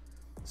wire.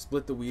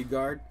 Split the weed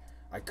guard.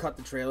 I cut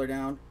the trailer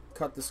down,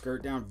 cut the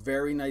skirt down,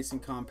 very nice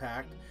and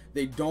compact.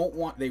 They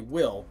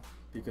will,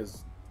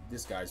 because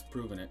this guy's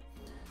proven it,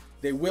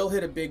 they will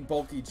hit a big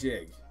bulky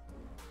jig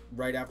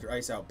right after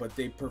ice out, but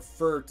they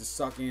prefer to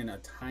suck in a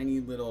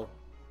tiny little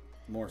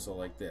morsel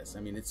like this.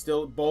 I mean, it's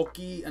still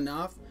bulky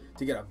enough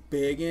to get a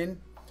big in,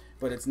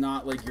 but it's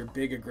not like your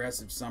big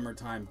aggressive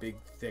summertime, big,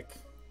 thick,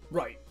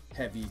 right,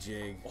 heavy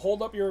jig.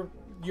 Hold up your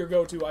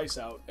go-to ice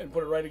out and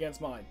put it right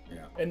against mine.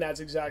 Yeah. And that's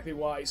exactly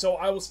why. So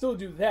I will still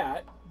do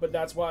that, but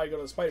that's why I go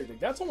to the spider jig.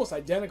 That's almost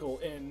identical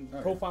in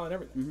profile and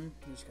everything.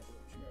 Mm-hmm. You just got to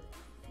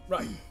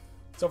Right.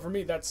 So for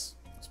me, that's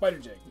spider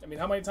jig. I mean,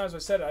 how many times have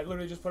I said it? I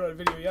literally just put out a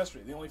video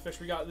yesterday. The only fish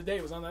we got of the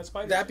day was on that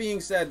spider That jig. being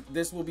said,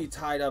 this will be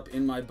tied up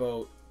in my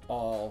boat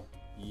all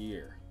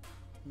year.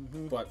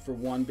 Mm-hmm. But for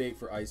one bait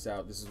for ice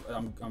out, this is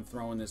I'm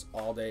throwing this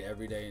all day,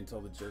 every day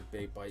until the jerk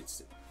bait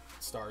bite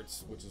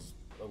starts, which is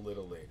a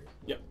little later.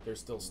 Yep. They're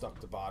still stuck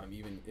to bottom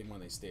even when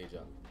they stage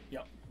up.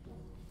 Yep.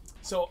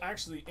 So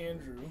actually,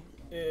 Andrew,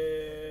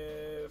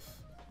 if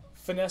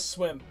finesse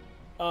swim,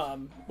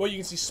 well, you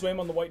can see swim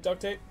on the white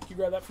duct tape. Can you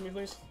grab that for me,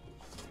 please?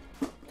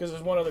 Because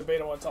there's one other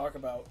bait I want to talk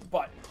about.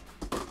 But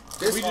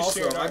This we just also,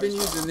 shared I've been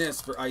ours. using this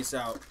for ice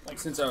out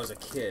since I was a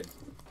kid,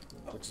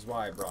 which is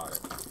why I brought it.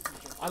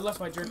 I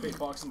left my jerkbait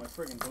box in my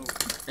friggin'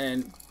 boat.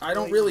 And I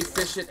don't really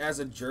fish it as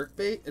a jerk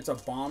bait. It's a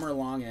bomber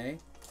long A.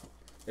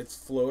 It's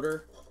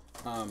floater.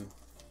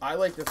 I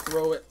like to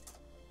throw it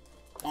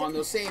on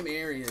those same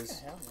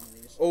areas,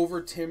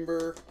 over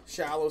timber,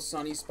 shallow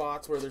sunny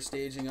spots where they're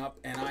staging up.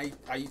 And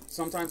I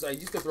sometimes I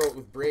used to throw it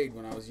with braid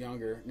when I was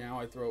younger. Now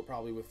I throw it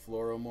probably with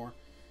fluoro more.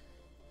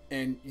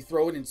 And you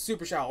throw it in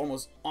super shallow,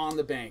 almost on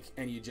the bank,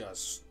 and you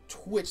just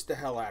twitch the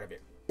hell out of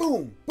it.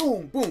 Boom,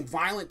 boom, boom,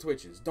 violent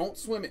twitches. Don't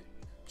swim it.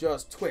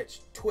 Just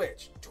twitch,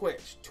 twitch,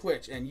 twitch,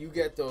 twitch, and you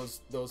get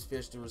those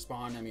fish to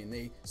respond. I mean,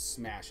 they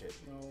smash it.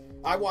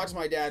 I watched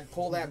my dad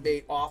pull that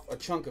bait off a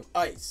chunk of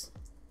ice.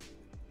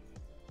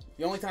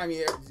 The only time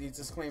it's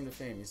his claim to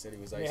fame, he said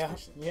he was ice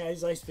fishing. Yeah,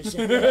 he's ice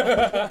fishing. He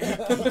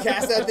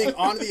cast that thing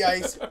onto the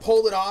ice,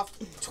 pulled it off,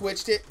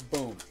 twitched it,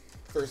 boom,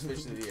 first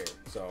fish of the year.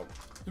 So,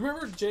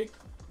 Remember Jake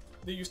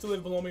that used to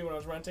live below me when I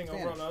was renting over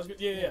Yeah. on Osgood?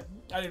 Yeah.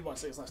 I didn't want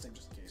to say his last name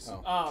just in case.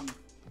 Oh.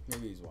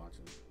 maybe he's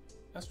watching.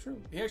 That's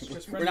true. He actually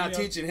just We're not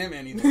teaching him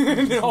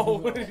anything. No,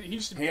 he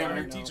should be down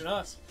here No. teaching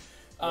us.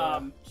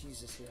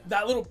 Jesus, yeah.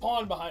 That little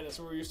pond behind us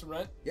where we used to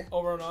rent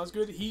over on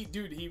Osgood, he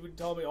would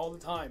tell me all the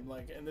time,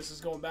 like, and this is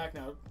going back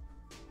now,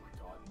 oh my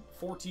God,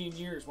 14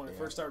 years when I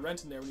first started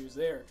renting there when he was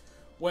there,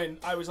 when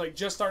I was like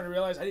just starting to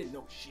realize I didn't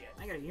know shit.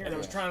 I got to hear And I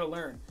was that. trying to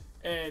learn.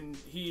 And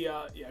he,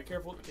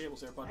 careful with the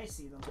cables there, bud. I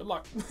see them. Good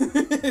luck.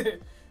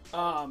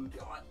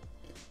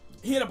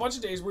 He had a bunch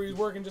of days where he was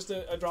working just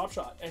a drop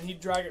shot, and he'd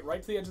drag it right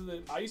to the edge of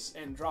the ice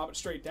and drop it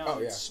straight down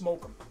and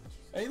smoke them.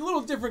 And a little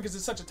different because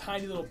it's such a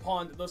tiny little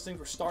pond that those things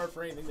were starved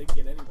for anything they could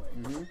get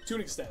anyway, to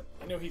an extent.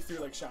 I know he threw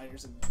like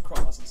shiners and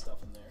crawls and stuff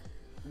in there.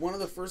 One of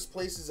the first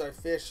places I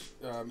fish,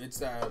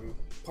 it's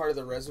part of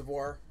the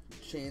reservoir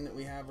chain that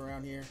we have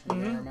around here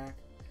in Merrimack.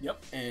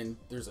 Yep. And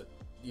there's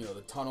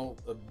the tunnel,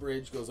 the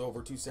bridge goes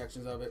over 2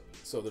 sections of it,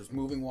 so there's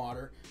moving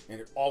water,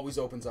 and it always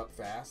opens up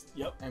fast.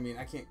 Yep. I mean,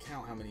 I can't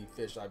count how many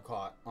fish I've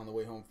caught on the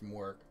way home from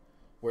work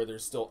where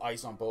there's still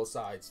ice on both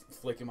sides,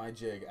 flicking my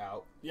jig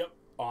out. Yep.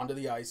 onto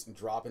the ice and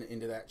dropping it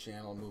into that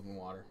channel and moving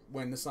water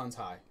when the sun's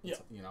high. Yeah.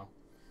 You know?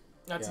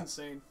 That's Yeah.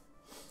 insane.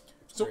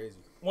 It's So, crazy.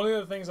 one of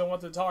the things I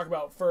wanted to talk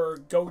about for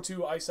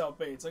go-to ice out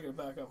baits, I gotta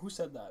back up. Who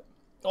said that?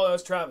 Oh, that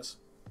was Travis.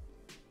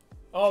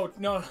 Oh,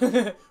 no.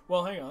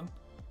 Well, hang on.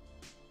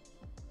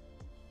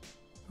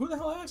 Who the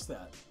hell asked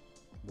that?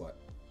 What?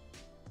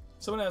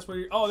 Someone asked what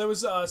your... Oh, that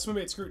was swim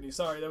bait scrutiny.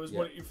 Sorry, that was Yeah.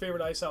 what your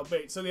favorite ice out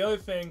bait. So the other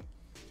thing,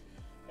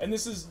 and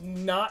this is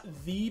not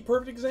the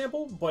perfect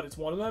example, but it's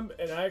one of them,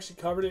 and I actually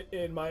covered it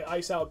in my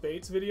ice out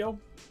baits video.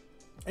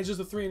 It's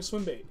just a 3-inch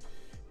swim bait.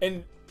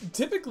 And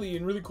typically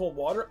in really cold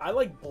water, I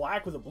like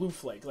black with a blue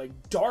flake. Like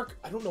dark,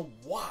 I don't know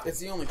why. It's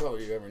the only color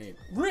you ever need.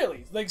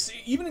 Really? Like,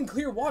 see, even in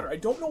clear water, I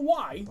don't know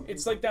why.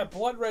 It's like that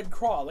blood red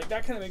craw. Like,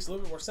 that kind of makes a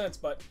little bit more sense,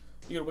 but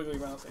you gotta wiggle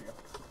your mouse. There you go.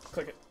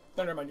 Click it.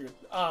 No, never mind, you're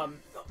good.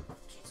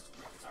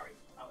 Sorry.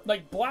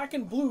 Like, black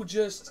and blue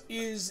just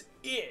is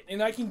it.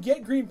 And I can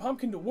get green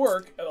pumpkin to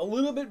work a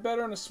little bit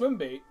better on a swim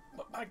bait.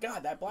 But my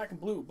god, that black and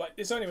blue. But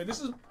so anyway,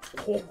 this is...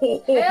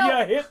 Oh,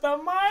 yeah, hit the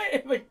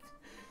mic! Like,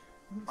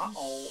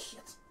 uh-oh.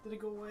 Shit. Did it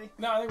go away?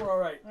 No, I think we're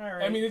alright.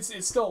 Alright. I mean, it's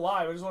still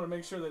live. I just want to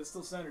make sure that it's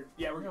still centered.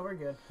 Yeah, we're No, good. we're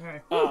good.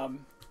 Alright.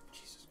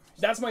 Jesus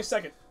Christ. That's my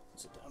second.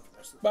 Sit down for the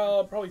rest of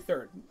the Probably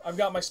third. I've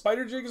got my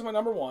spider jig as my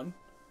number 1.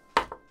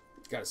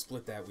 Gotta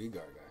split that weed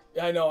guard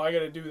guy. I know, I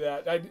gotta do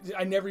that.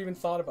 I never even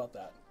thought about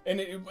that.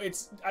 And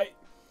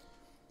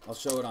I'll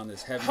show it on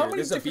this heavier. How many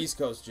This is a different- Beast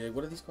Coast jig.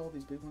 What are these called?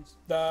 These big ones?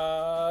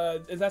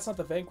 that's not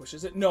the Vanquish,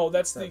 is it? No,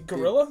 that's the That big-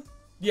 Gorilla?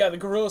 Yeah, the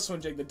Gorilla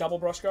swim jig, the double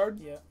brush guard.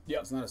 Yeah.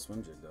 Yep. It's not a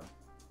swim jig though.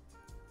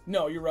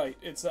 No, you're right.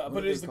 It's but are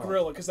it is they the called?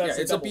 Gorilla because that's Yeah,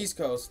 the it's double. a Beast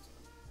Coast.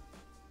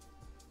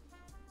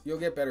 You'll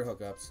get better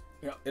hookups.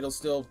 Yeah. It'll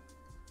still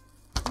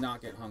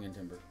not get hung in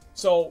timber.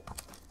 So,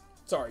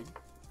 sorry.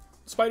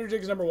 Spider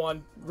jig is number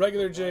 1,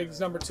 regular jig is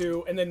number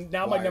 2, and then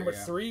now my Wire, number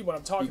yeah. 3 when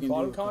I'm talking can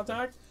bottom do a couple.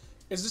 contact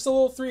is just a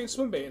little 3-inch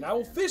swim bait, and I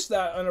will fish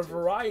that on a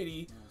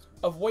variety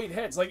of weight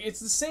heads. Like, it's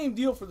the same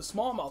deal for the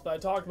smallmouth that I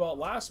talked about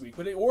last week,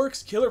 but it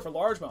works killer for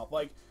largemouth.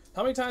 Like,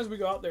 how many times did we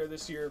go out there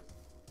this year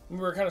when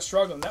we were kind of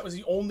struggling? That was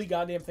the only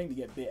goddamn thing to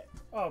get bit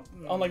Oh,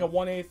 on like a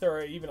 1/8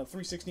 or even a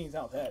 3/16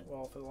 ounce head.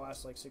 well, for the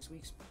last like 6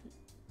 weeks.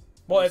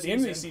 Well, at the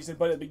end of the season,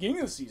 but at the beginning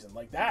of the season,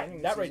 like that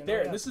Beginning of the right season, there. oh,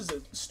 yeah. And this is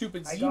a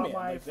stupid I Z-man. got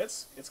my- Like,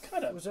 it's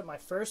kind of Was it my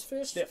first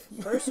fish? stiff.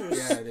 First it was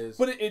Yeah, it is.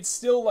 But it's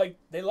still like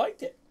they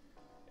liked it.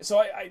 So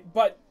I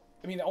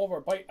mean, all of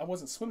our bite, I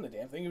wasn't swimming the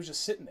damn thing. It was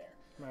just sitting there.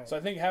 Right. So I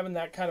think having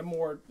that kind of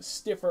more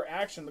stiffer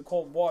action in the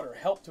cold water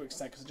helped to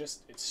extent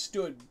because it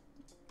stood.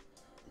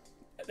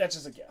 That's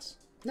just a guess.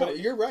 No,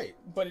 you're right.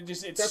 But it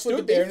That's stood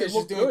what the there big and it fish is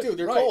looked doing good. too.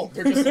 They're Right. cold.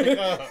 They're just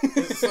like,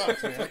 this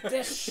sucks, man.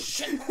 this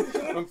shit.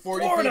 I'm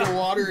 40 feet of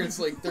water. It's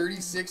like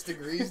 36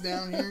 degrees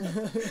down here.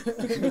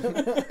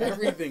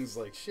 Everything's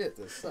like, shit,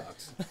 this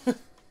sucks.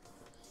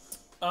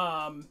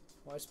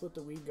 Why split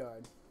the weed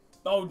guard?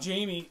 Oh,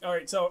 Jamie. All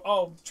right.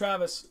 So,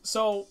 Travis.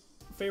 So,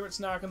 favorite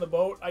snack on the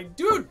boat.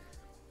 Dude,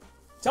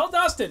 tell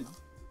Dustin.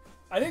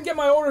 I didn't get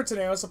my order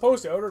today. I was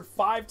supposed to. I ordered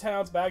 5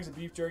 10-ounce bags of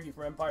beef jerky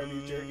from Empire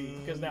Beef Jerky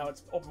because now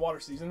it's open water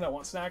season and I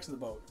want snacks in the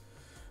boat.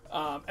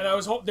 And I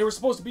was they were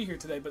supposed to be here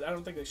today, but I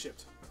don't think they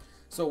shipped.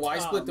 So why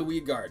split the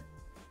weed guard?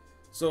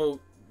 So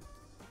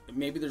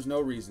maybe there's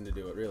no reason to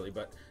do it really,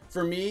 but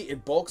for me,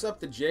 it bulks up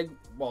the jig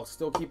while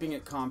still keeping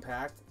it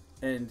compact,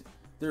 and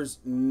there's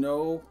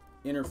no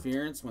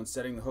interference when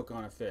setting the hook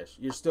on a fish.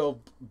 You're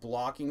still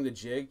blocking the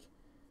jig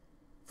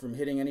from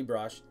hitting any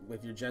brush.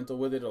 If you're gentle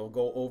with it, it'll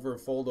go over,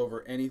 fold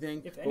over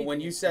anything. If But when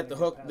anything, you it's set gonna the get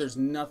hook, past there's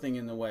nothing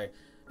in the way.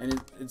 And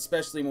it's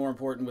especially more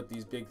important with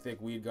these big,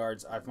 thick weed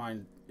guards. I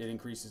find it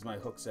increases my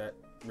hook set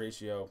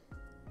ratio.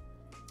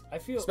 I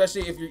feel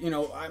Especially if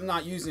you're, I'm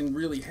not using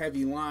really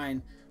heavy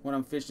line when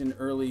I'm fishing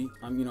early.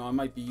 I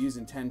might be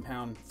using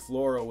 10-pound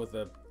fluoro with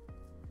a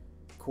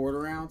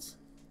 1/4 ounce,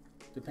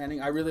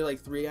 depending. I really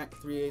like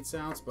 3/8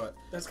 ounce, but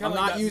That's I'm kinda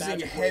like not that using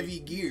magic heavy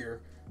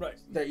gear Right.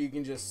 that you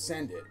can just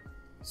send it.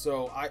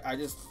 So I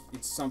just,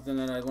 it's something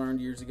that I learned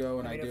years ago,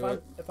 and I, mean, do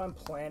it. if I'm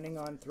planning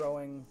on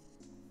throwing,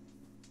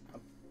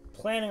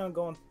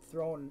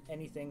 throwing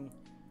anything,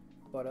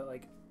 but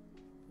like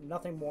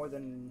nothing more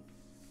than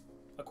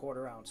a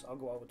 1/4 ounce, I'll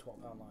go out with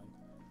 12-pound line,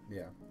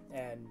 Yeah.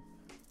 and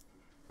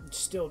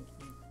still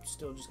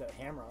just got to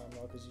hammer on them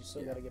though, because you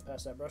still got to get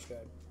past that brush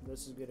guard.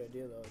 This is a good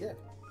idea though. Yeah.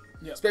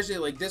 Yeah. Especially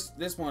like this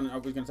one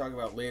we're gonna talk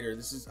about later.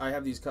 I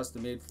have these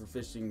custom made for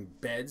fishing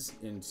beds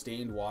in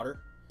stained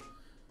water,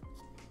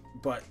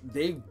 but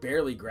they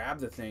barely grab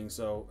the thing.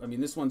 So I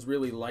mean, this one's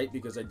really light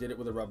because I did it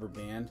with a rubber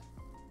band.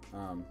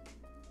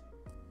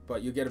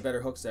 But you get a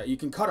better hook set. You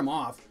can cut them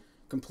off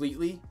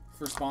completely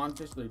for spawn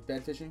fish, like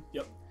bed fishing.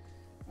 Yep.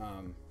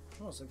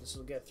 Almost like this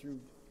will get through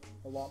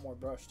a lot more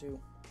brush too.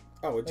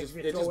 Oh, it Like just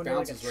if you throw into, like,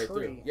 bounces a right through.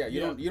 tree. Yeah,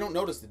 you don't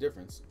notice the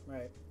difference.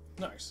 Right.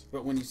 Nice.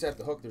 But when you set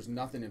the hook, there's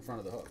nothing in front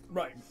of the hook.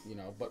 Right.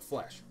 But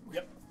flesh.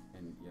 Yep.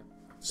 And yeah.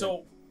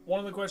 So, one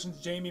of the questions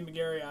Jamie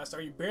McGarry asked,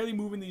 are you barely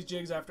moving these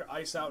jigs after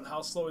ice out, and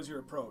how slow is your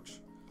approach?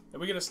 And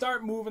we're going to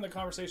start moving the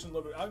conversation a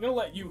little bit. I'm going to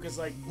let you, because,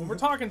 like, when we're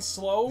talking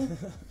slow,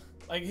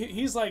 Like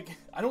he's like,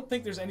 I don't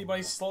think there's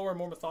anybody slower or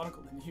more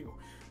methodical than you.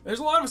 There's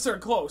a lot of us that are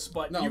close,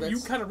 but No, you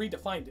kind of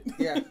redefined it.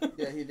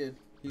 Yeah, he did.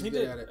 He's good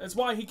at it. That's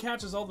why he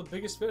catches all the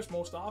biggest fish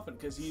most often,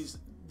 because he's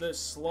the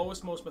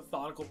slowest, most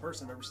methodical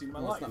person I've ever seen in my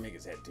life. Let's not make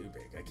his head too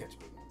big. I catch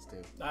big ones too.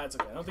 That's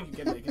okay. I don't think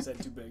you can make his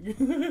head too big.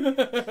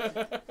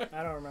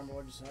 I don't remember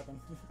what just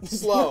happened.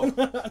 Slow.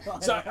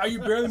 So are you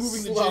barely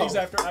moving the Slow. jigs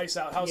after ice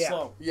out? How Yeah.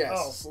 slow? Yes,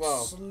 Oh,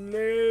 slow.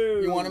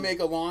 Slow. You want to make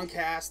a long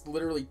cast,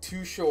 literally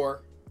to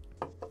shore,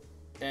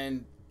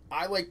 and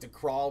I like to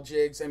crawl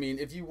jigs. I mean,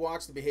 if you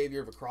watch the behavior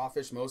of a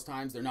crawfish, most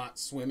times they're not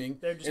swimming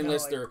They're just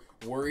unless kinda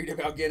they're worried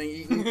about getting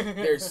eaten.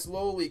 They're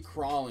slowly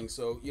crawling,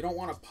 so you don't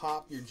want to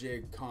pop your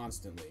jig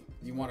constantly.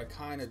 You want to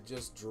kind of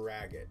just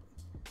drag it.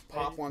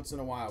 Pop once in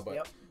a while, but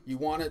Yep. you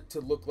want it to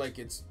look like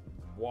it's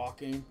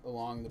walking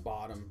along the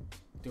bottom,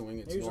 doing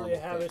its Usually normal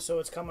I have thing. it so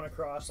it's coming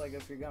across, like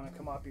if you're gonna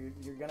come up,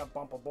 you're gonna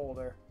bump a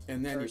boulder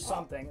And then or you pop.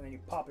 something, and then you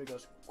pop it,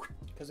 goes,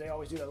 because they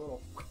always do that little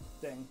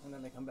thing, and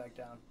then they come back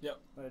down. Yep.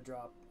 Let it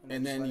drop. And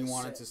just then let you it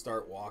want it sit. to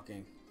start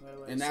walking. Let it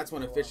And that's sit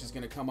when a for fish while. is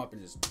going to come up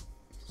and just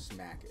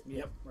smack it.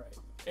 Yep. Right.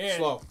 And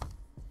Slow.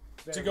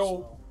 to Very go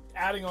slow.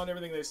 adding on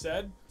everything they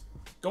said,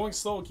 going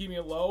slow and keeping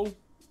it low,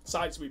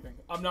 side sweeping.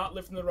 I'm not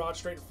lifting the rod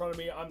straight in front of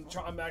me.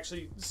 I'm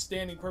actually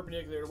standing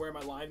perpendicular to where my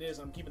line is.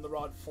 I'm keeping the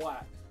rod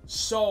flat,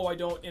 so I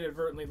don't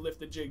inadvertently lift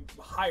the jig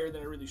higher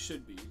than it really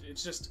should be.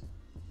 It's just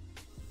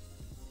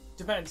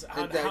depends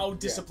on how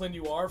disciplined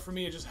you are. For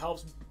me, it just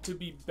helps to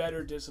be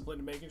better disciplined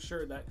and making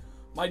sure that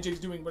my jig's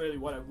doing really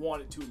what I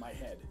want it to in my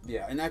head.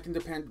 Yeah, and that can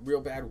depend real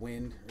bad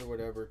wind or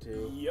whatever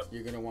too. Yep.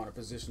 You're gonna want to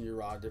position your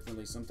rod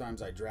differently.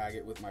 Sometimes I drag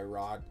it with my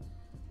rod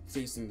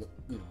facing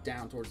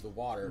down towards the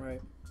water,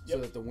 Right. so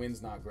Yep. that the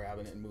wind's not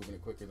grabbing it and moving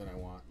it quicker than I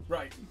want.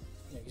 Right.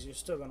 Yeah, because you're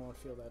still gonna want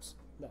to feel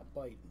that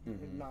bite,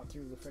 not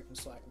through the freaking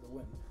slack of the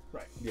wind.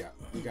 Right. Yeah,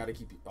 you got to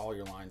keep all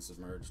your lines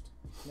submerged.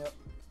 Yep.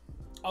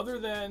 Other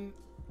than,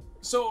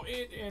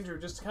 Andrew,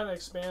 just to kind of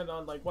expand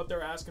on like what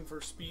they're asking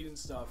for speed and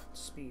stuff.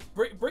 Speed.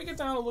 Break it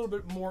down a little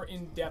bit more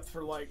in depth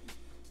for like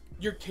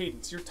your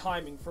cadence, your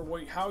timing for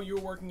how you're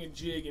working a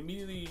jig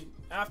immediately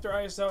after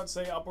ice out,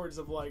 say upwards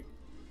of like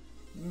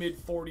mid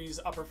 40s,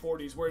 upper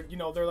 40s, where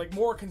they're like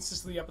more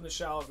consistently up in the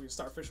shallows. We can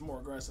start fishing more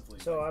aggressively.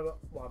 So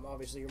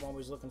obviously you're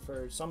always looking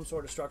for some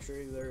sort of structure.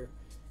 Either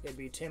it'd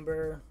be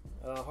timber,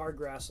 hard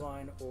grass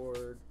line,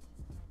 or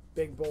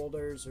big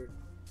boulders, or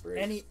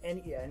Breaks.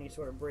 any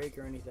sort of break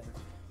or anything.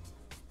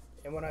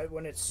 And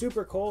when it's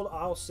super cold,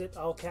 I'll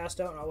cast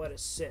out and I'll let it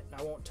sit.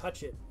 And I won't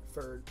touch it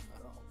for, I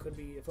don't know, could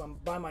be if I'm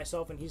by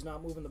myself and he's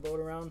not moving the boat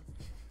around.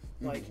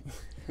 Like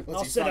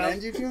I'll sit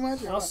out. You too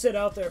much? I'll sit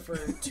out there for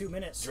 2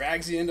 minutes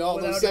Drags you into all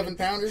Without those even-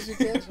 7-pounders you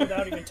catch.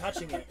 without even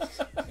touching it.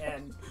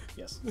 And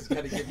yes. It's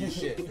got to give you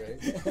shit,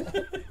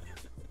 right?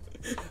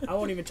 I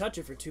won't even touch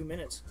it for 2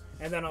 minutes.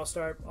 And then I'll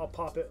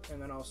pop it, and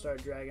then I'll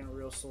start dragging it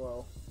real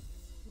slow.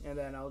 And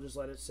then I'll just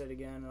let it sit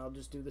again, and I'll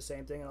just do the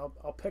same thing, and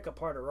I'll pick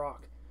apart a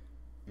rock.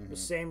 The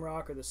same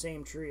rock or the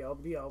same tree. I'll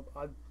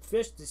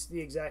fish the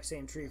exact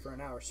same tree for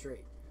an hour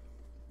straight.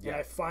 And Yeah.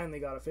 I finally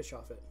got a fish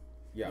off it.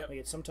 Yeah.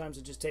 Like sometimes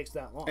it just takes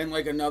that long. And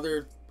like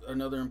another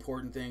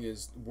important thing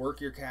is work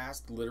your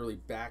cast literally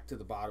back to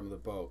the bottom of the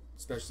boat,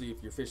 especially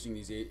if you're fishing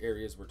these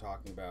areas we're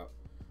talking about,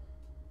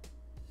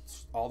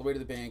 all the way to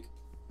the bank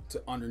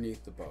to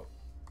underneath the boat.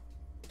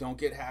 Don't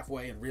get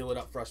halfway and reel it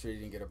up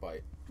frustrated and get a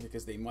bite,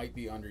 because they might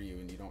be under you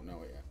and you don't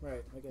know it yet.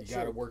 Right. Like a You shoe.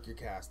 got to work your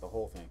cast, the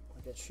whole thing.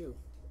 Like a shoe.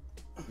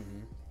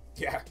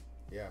 Yeah.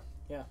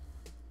 Yeah.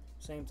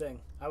 Same thing.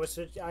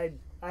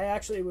 I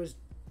actually was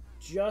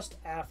just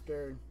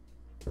after,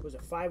 was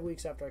it 5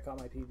 weeks after I caught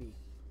my PB?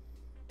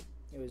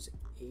 It was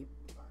April.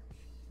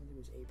 I think it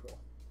was April.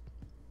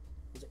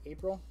 Was it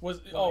April?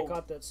 Was When I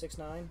caught that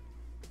 6'9"?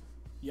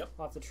 Yep.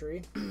 Off the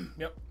tree.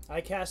 Yep.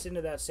 I cast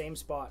into that same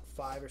spot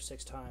 5 or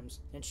 6 times,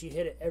 and she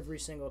hit it every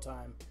single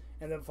time.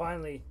 And then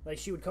finally, like,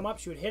 she would come up,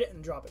 she would hit it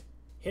and drop it.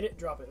 Hit it,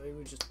 drop it. It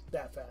was just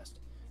that fast.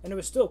 And it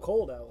was still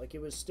cold out. Like,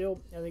 it was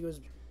still, I think it was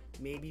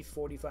maybe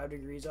 45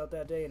 degrees out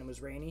that day, and it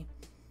was rainy.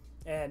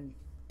 And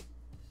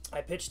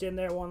I pitched in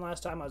there one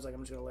last time. I was like,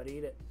 I'm just going to let it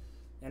eat it.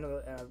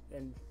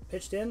 And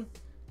pitched in,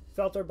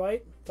 felt her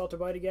bite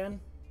again,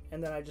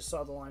 and then I just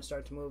saw the line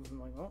start to move. I'm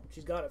like, oh,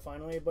 she's got it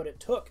finally. But it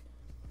took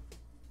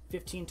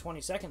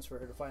 15-20 seconds for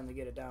her to finally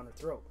get it down her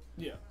throat.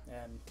 Yeah.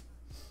 And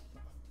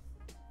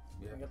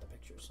Yeah. I got the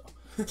picture, so.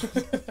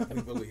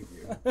 We believe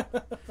you.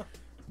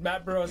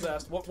 Matt Burrows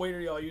asked, what weight are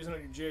y'all using on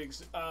your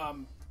jigs?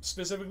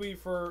 Specifically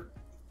for,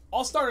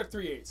 I'll start at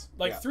 3/8.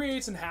 Like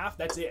 3/8 and half,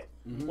 that's it.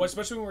 Well,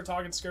 especially when we're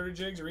talking skirted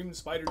jigs or even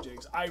spider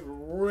jigs. I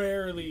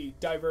rarely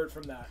divert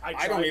from that.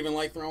 I don't even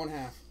like throwing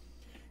half.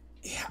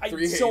 Yeah,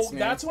 3/8, so man.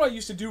 that's what I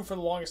used to do for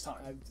the longest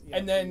time. Yeah,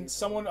 And then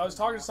 3/8. I was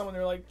talking to someone,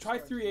 they're like, try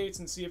 3/8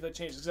 and see if that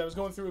changes. Because I was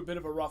going through a bit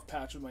of a rough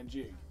patch with my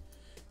jig.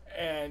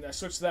 And I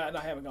switched to that and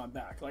I haven't gone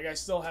back. Like, I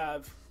still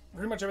have,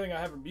 pretty much everything I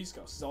have from Beast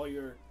Coast is all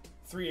either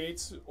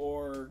 3/8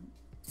 or,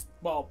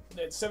 well,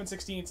 it's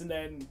 7/16 and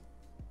then,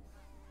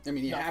 I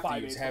mean, you Not have to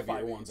 5/8, use but heavier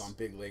 5/8. ones on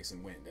big lakes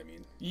and wind. I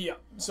mean, yeah.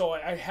 So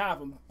I have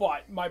them,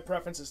 but my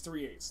preference is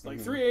 3/8. Like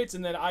 3/8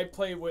 and then I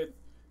play with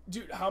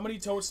Dude, how many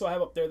totes do I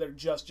have up there that are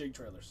just jig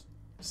trailers?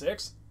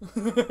 6?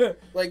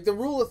 Like the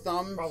rule of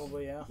thumb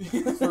Probably, yeah.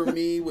 for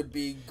me would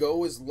be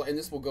go as and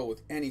this will go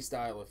with any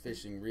style of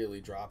fishing, really,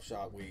 drop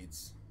shot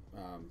weights.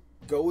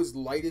 Go as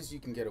light as you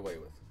can get away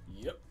with.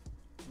 Yep.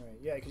 Right.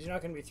 Yeah, because you're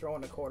not going to be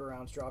throwing a 1/4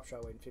 ounce drop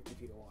shot weight in 50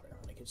 feet of water.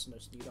 Like it's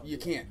just You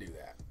can't do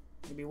that.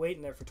 You'd be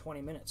waiting there for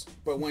 20 minutes.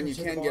 But when you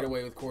can get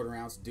away with 1/4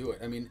 ounce, do it.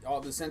 I mean, all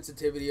the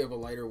sensitivity of a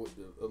lighter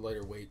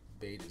weight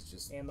bait is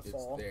just And the it's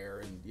fall. there,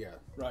 and yeah,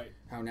 Right.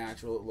 how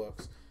natural it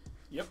looks.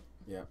 Yep.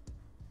 Yeah.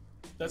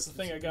 That's the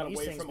thing I got These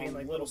away things from a being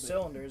like little little bit.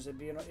 cylinders, it'd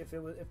be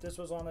if this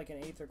was on like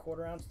an 1/8 or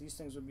 1/4 ounce, these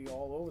things would be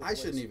all over the I place.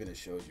 shouldn't even have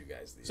showed you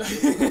guys these.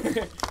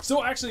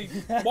 So actually,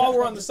 while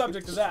we're on the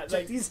subject of that, Check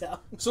like, these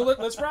out. so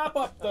let's wrap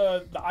up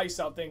the ice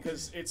out thing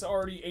because it's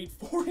already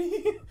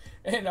 8:40,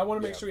 and I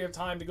want to make Yeah. sure we have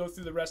time to go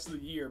through the rest of the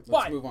year. Let's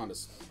But move on to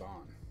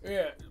spawn.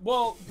 yeah,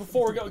 well,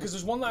 before we go, because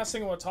there's one last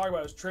thing I want to talk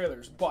about is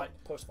trailers. But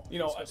Post-spawn. you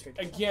know, Let's go straight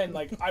to again,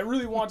 like I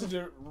really wanted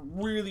to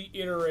really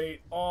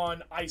iterate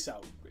on ice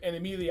out and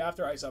immediately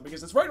after ice out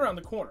because it's right around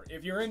the corner.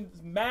 If you're in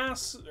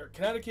Mass or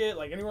Connecticut,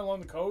 like anywhere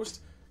along the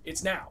coast,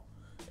 it's now.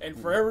 And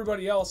for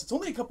everybody else, it's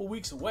only a couple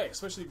weeks away,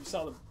 especially if you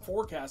saw the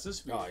forecast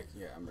this week. Oh,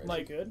 yeah, I'm ready.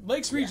 Like good?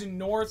 Lakes Region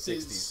North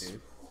 60s, is,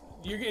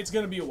 dude. it's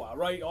going to be a while,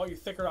 right? All your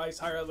thicker ice,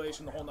 higher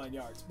elevation, the whole 9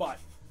 yards. But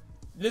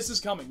this is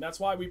coming.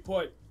 That's why we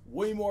put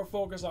way more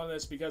focus on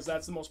this because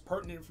that's the most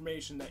pertinent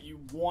information that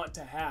you want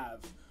to have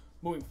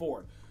moving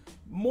forward.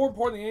 More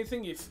important than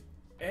anything, if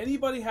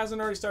anybody hasn't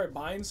already started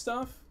buying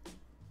stuff,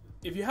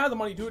 if you have the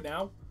money, do it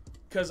now.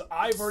 Because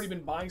I've already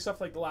been buying stuff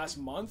like the last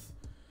month,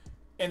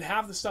 and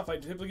half the stuff I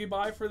typically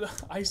buy for the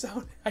ice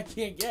out, I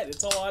can't get.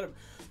 It's all out of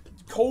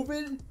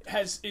COVID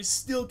is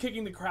still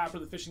kicking the crap out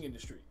of the fishing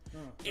industry.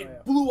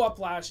 It blew up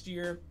last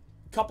year.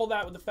 Couple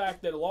that with the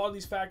fact that a lot of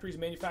these factories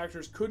and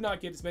manufacturers could not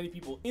get as many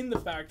people in the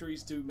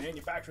factories to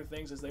manufacture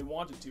things as they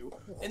wanted to.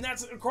 And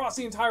that's across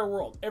the entire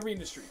world, every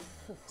industry.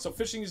 So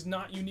fishing is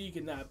not unique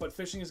in that, but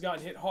fishing has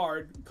gotten hit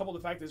hard. Couple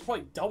with the fact that it's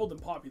probably doubled in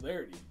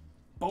popularity.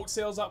 Boat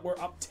sales were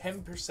up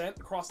 10%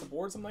 across the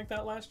board, something like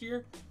that last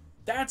year.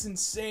 That's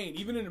insane.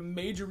 Even in a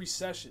major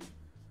recession,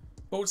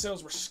 boat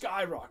sales were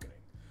skyrocketing.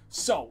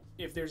 So,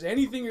 if there's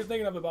anything you're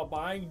thinking of about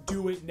buying,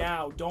 do it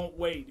now. Don't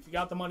wait. If you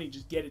got the money,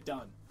 just get it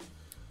done.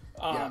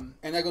 Yeah,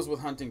 and that goes with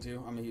hunting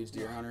too. I'm a huge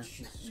deer hunter.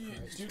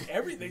 Dude,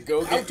 everything.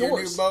 Go get your new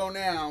outdoors. bow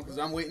now, because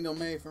I'm waiting till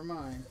May for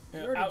mine.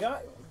 You already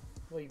got one.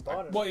 Well, you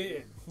bought it.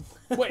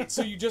 Well, wait,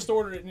 so you just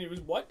ordered it and it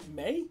was what?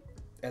 May?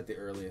 At the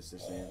earliest, they're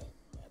saying.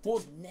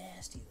 Well,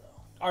 Nasty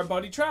though. our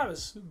buddy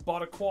Travis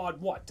bought a quad,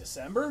 what,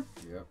 December?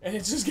 Yep. And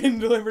it's just getting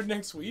delivered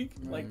next week?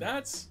 Like,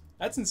 that's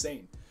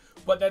insane.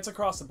 But that's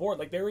across the board.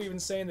 Like, they were even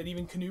saying that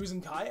even canoes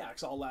and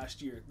kayaks all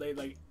last year, they,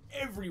 like,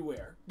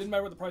 everywhere. Didn't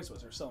matter what the price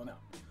was, they're selling out.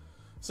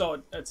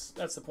 So, that's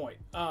the point.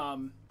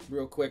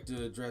 Real quick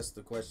to address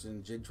the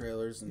question, jig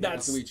trailers, and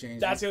That's do we change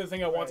the them? other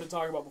thing I wanted to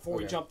talk about before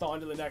we Okay. jumped on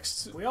to the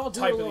next We all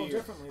do type it a of the little year.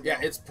 differently. Yeah,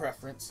 though. it's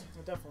preference.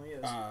 It definitely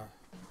is.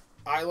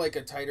 I like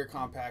a tighter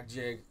compact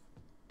jig,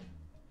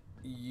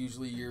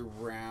 usually year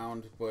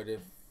round, but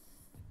if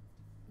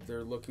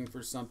they're looking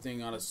for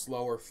something on a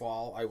slower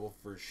fall, I will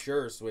for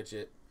sure switch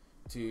it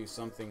to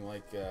something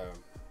like a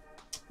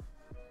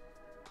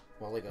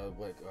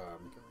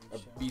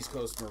Beast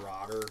Coast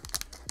Marauder.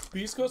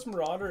 Beast Coast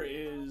Marauder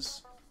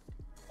is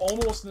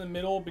almost in the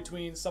middle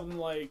between something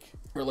like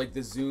Or like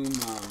the Zoom,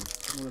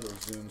 what are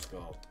those Zooms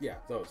called? Yeah,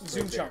 those.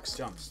 Zoom right there, chunks.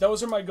 Jumps.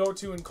 Those are my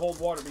go-to in cold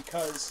water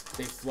because,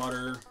 They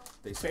flutter,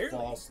 they Barely.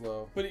 fall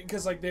slow. but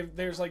because like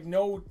there's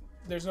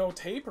no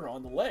taper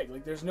on the leg,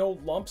 like there's no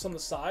lumps on the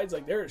sides,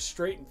 like they're as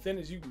straight and thin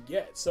as you can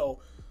get. So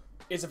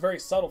it's a very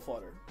subtle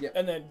flutter. Yep.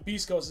 And then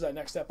Beast Coast is that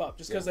next step up,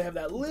 just because Yeah. they have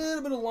that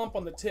little bit of lump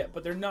on the tip,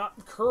 but they're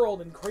not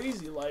curled and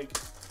crazy like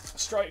a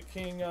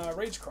striking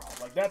Rage Crawl.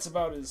 Like that's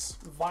about as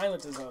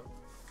violent as a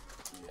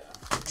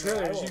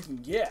trailer as you can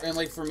get. And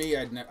like for me,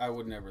 I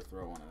would never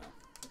throw one of them.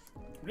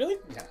 Really?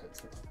 Yeah,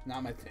 it's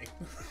not my thing.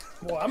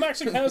 Well, I'm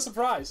actually kind of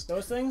surprised.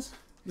 Those things?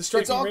 The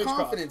striking It's all Rage Crawl.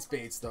 confidence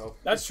baits, though.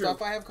 That's It's true.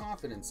 Stuff I have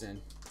confidence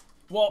in.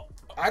 Well,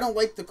 I don't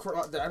like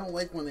I don't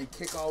like when they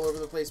kick all over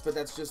the place, but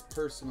that's just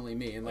personally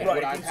me and like Right.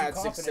 what It I've gives you had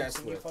confidence success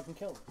and you with. fucking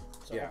kill it.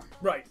 So, Yeah,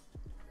 right.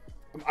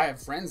 I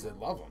have friends that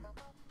love them.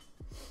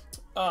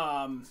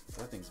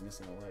 That thing's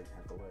missing a leg,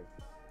 half a leg.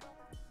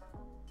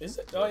 Is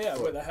it? Oh yeah,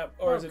 wait, I have,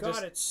 or Oh is it god,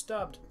 just it's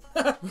stubbed.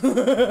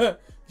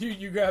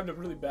 you grabbed a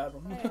really bad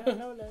one?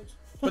 No legs.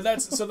 But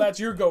that's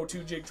your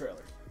go-to jig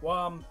trailer.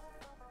 Well,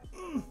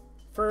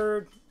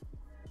 for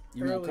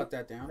You won't Early- cut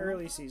that down.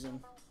 early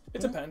season, It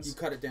depends. You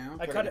cut it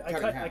down. I cut it. in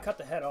I half. cut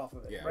the head off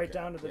of it, Yeah, right okay,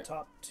 down to the yeah.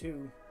 top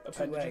two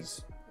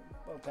Appendages.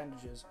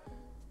 appendages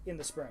in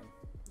the spring,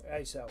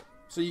 ice out.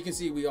 So you can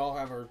see we all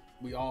have our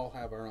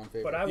own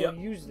favorite. But I will Yep.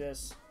 use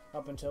this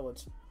up until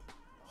it's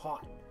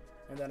hot,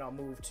 and then I'll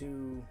move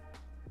to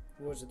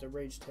what was it, the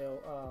Rage Tail?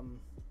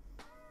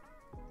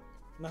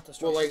 Not the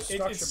structure. Well, like,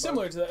 structure It's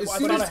similar to that. As Well, I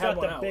soon thought as I It's had got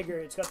one the out. bigger.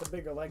 It's got the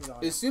bigger legs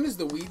on it. As soon as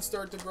the weeds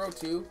start to grow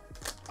too,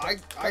 I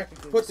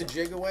Practically put the the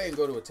same. jig away and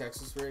go to a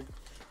Texas rig.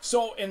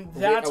 So, and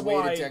that's a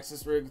why. weighted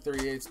Texas rig,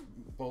 3/8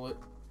 bullet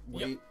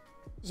weight.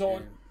 So,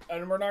 and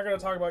and we're not going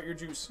to talk about your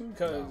juice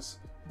because.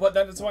 No. But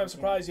that's why I'm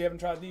surprised you haven't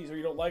tried these or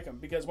you don't like them,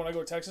 because when I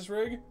go Texas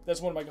rig, that's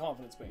one of my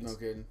confidence baits. No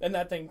kidding. And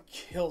that thing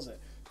kills it.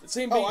 The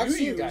same bait I've you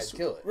seen use, guys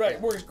kill it. Right, Yeah.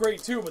 Works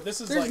great too. But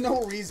this is There's like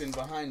no reason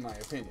behind my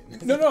opinion.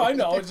 No, I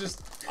know. It's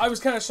just I was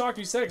kind of shocked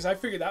you said it because I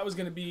figured that was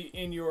going to be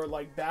in your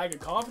like bag of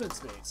confidence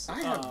baits.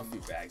 I have a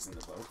few bags in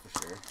the boat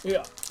for sure.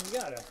 Yeah, You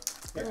gotta.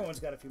 Everyone's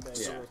got a few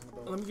bags Yeah. in the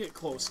boat. let me get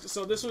close.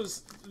 So this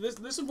is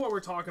what we're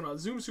talking about.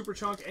 Zoom Super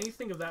Chunk,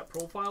 anything of that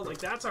profile, like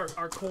that's our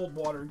cold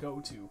water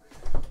go-to.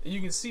 And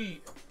you can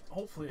see.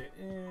 Hopefully,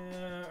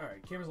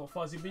 alright, camera's a little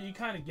fuzzy, but you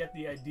kind of get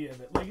the idea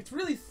of it. Like, it's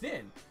really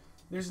thin.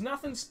 There's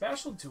nothing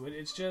special to it.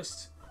 It's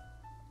just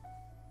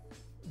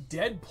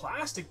dead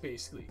plastic,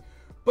 basically.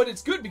 But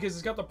it's good because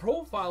it's got the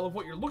profile of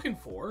what you're looking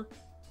for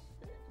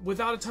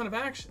without a ton of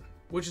action,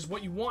 which is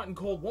what you want in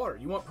cold water.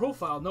 You want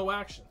profile, no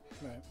action.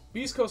 Right.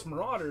 Beast Coast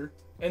Marauder,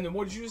 and then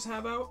what did you just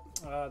have out?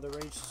 The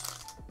Rage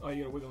Oh,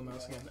 you gotta wiggle the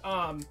mouse again.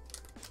 Come down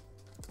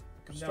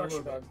a Structure little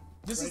bit. Bug.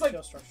 This Rage is like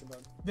Tail Structure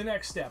Bug. the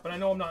next step, and I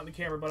know I'm not in the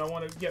camera, but I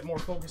want to get more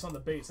focus on the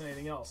baits than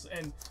anything else.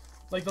 And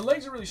like the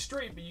legs are really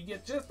straight, but you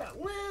get just that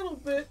little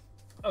bit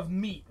of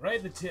meat right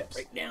at the tips,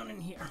 Right down in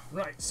here.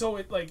 right? So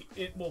it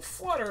will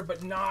flutter,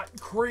 but not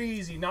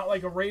crazy, not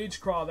like a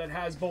rage craw that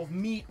has both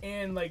meat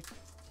and like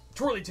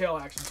twirly tail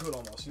action to it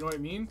almost. You know what I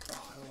mean?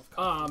 Oh,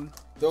 I love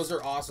Those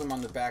are awesome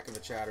on the back of a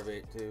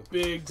chatterbait too.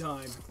 Big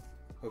time.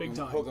 Hook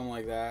time. Hook them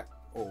like that.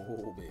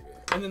 Oh, baby.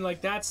 And then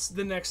like that's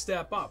the next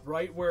step up,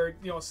 right? Where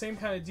same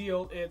kind of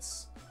deal.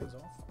 It's well,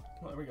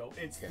 there we go.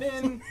 It's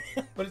thin,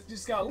 but it's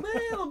just got a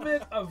little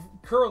bit of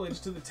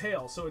curlage to the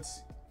tail, so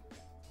it's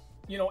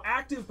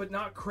active but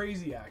not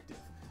crazy active.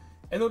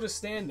 And they'll just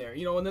stand there,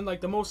 And then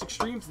like the most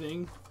extreme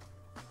thing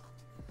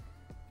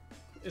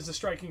is the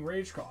striking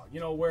rage craw,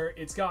 where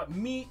it's got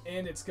meat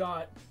and it's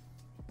got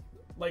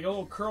like a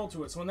little curl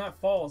to it. So when that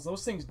falls,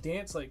 those things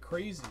dance like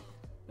crazy,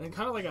 and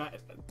kind of like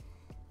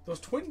those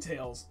twin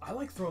tails, I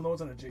like throwing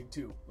those on a jig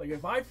too. Like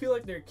if I feel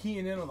like they're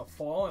keying in on the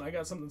fall and I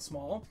got something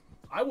small,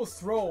 I will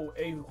throw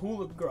a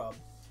hula grub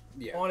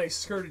on a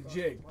skirted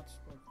jig,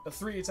 a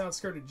 3/8 ounce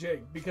skirted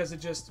jig, because it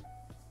just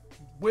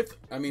with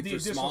the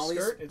additional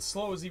skirt, it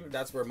slows even.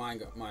 That's where my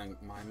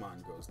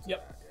mind goes to.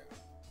 Yep. That,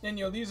 yeah.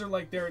 And these are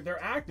like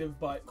they're active,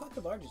 but Caught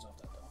the larges off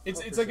that though.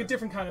 it's like a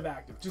different kind of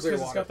active, just Clear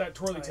because it's got water. that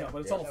twirly tail,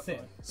 but it's all definitely.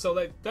 thin.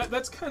 So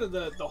that's kind of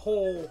the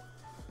whole.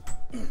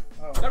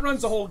 Oh, That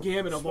runs the whole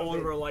gamut of all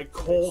Swim of our bait. like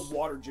cold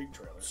water jig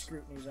trailers.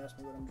 Scrutiny's asked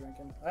me what I'm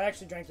drinking. I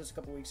actually drank this a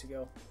couple weeks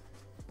ago.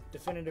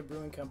 Definitive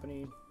Brewing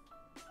Company.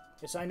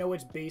 I know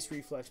it's Bass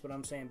Reflex, but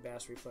I'm saying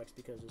Bass Reflex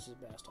because this is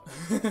Bass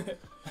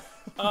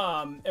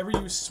talk. Ever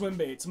use swim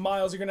baits?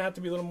 Miles, you're gonna have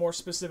to be a little more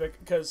specific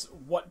because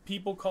what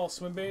people call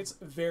swim baits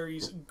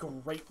varies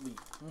greatly.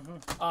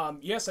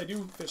 Yes, I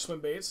do fish swim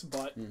baits,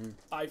 but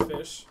I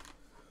fish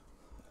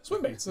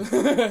swim baits.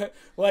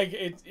 Like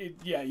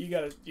yeah, you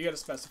gotta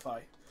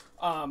specify.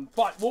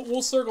 But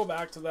we'll circle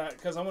back to that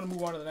because I'm gonna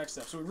move on to the next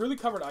step. So we really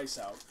covered ice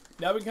out.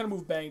 Now we can kind of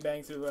move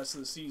bang through the rest of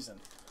the season.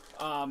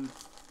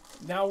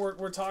 Now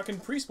we're talking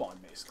pre-spawn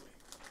basically.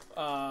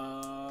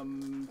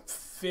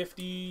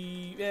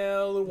 50,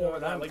 yeah, a little more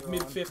than that, like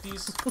mid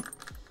 50s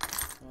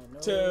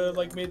to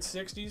like mid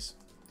 60s.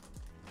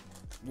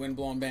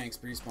 Windblown banks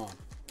pre-spawn.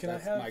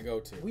 That's I have my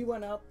go-to. We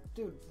went out,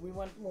 dude. We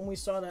went when we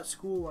saw that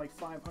school like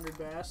 500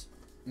 bass.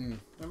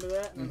 Remember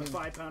that? And the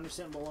 5-pounder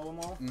sitting below them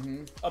all.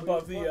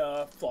 Above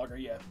the flogger,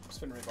 yeah.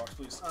 Spin rate box,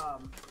 please.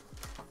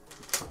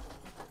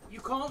 You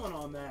calling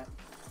on that?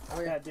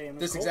 That day.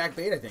 This exact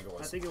bait, I think it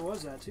was. I think it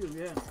was that too.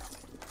 Yeah.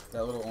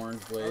 That little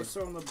orange I blade. was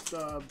throwing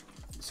the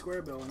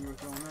square bill and you were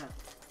throwing that.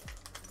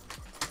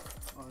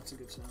 Oh, that's a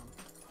good sound.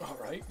 All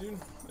right, dude.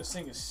 This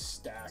thing is That's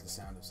stacked. the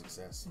sound of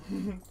success.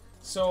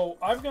 So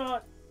I've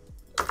got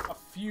a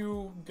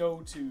few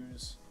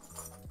go-tos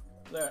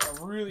that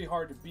are really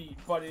hard to beat,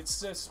 but it's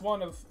just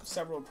one of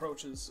several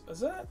approaches. Is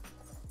that?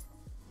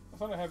 I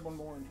thought I had one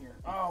more in here.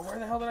 Oh, where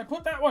the hell did I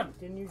put that one?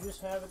 Didn't you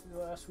just have it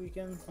last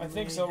weekend? I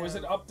think so. Is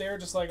it up there,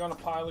 just like on a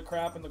pile of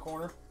crap in the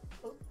corner?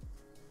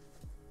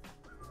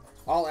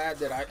 I'll add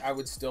that I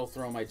would still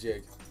throw my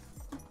jig.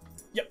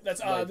 Yep,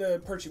 that's Like-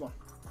 the perchy one.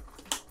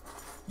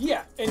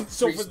 Yeah, and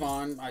so for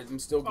Pre-spawn, I'm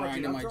still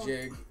grinding I'm my throwing-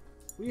 jig.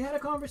 We had a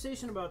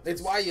conversation about this.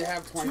 It's why you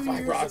have 25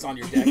 years rods ago. on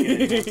your deck. At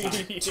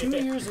any time. 2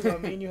 years ago,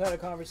 me and you had a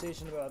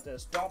conversation about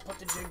this. Don't put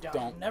the jig down.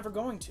 Don't. I'm never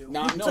going to.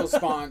 Not until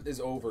spawn is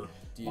over.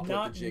 Do you put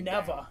Not the jig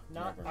never. down.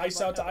 Not Never.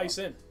 ice out to never. ice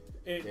in.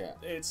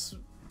 It's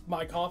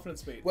my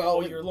confidence bait Well,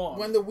 all year long.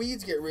 when the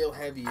weeds get real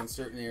heavy in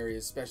certain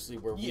areas, especially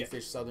where we Yeah.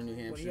 fish southern New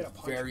Hampshire, gotta it's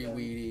punch very them.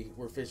 weedy.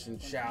 We're fishing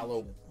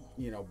shallow,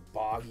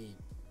 boggy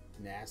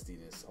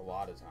nastiness a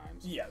lot of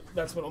times. Yeah,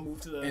 that's when I'll move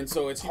to the. And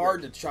so it's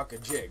hard to chuck a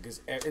jig,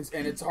 and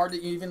it's hard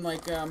to even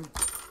like a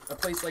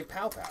place like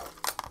Pow Pow.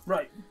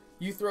 Right.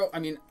 You throw. I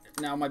mean,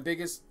 now my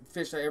biggest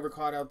fish I ever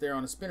caught out there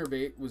on a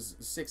spinnerbait was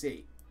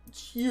 6'8",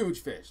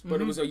 huge fish.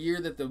 But it was a year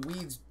that the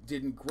weeds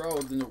didn't grow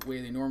the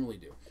way they normally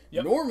do.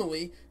 Yep.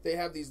 Normally, they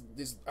have these,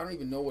 I don't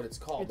even know what it's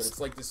called, but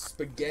it's like this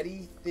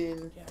spaghetti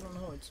thin. Yeah, I don't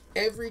know. It's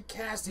Every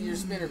cast of your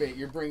spinnerbait,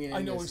 you're bringing in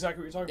I know this,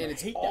 exactly what you're talking and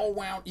about. it's all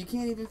wound. You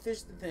can't even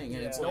fish the thing,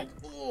 and it's Yeah. like,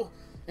 oh,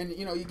 and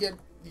you know, you can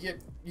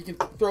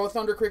throw a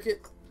thunder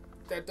cricket.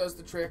 That does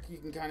the trick. You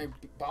can kind of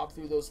bob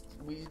through those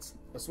weeds.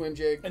 A swim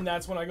jig. And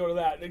that's when I go to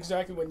that.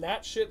 Exactly when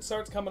that shit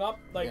starts coming up,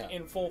 like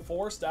in full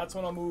force, that's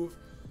when I'll move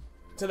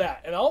to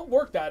that. And I'll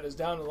work that as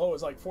down and low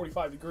as like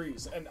 45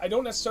 degrees. And I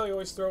don't necessarily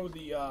always throw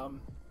the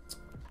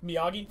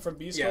Miyagi from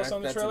Beast Coast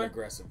on the trailer. That's an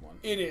aggressive one.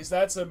 It is.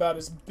 That's about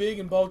as big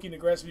and bulky and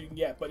aggressive you can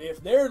get. But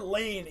if they're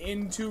laying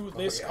into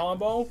this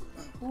combo,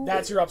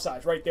 that's your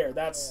upsize right there.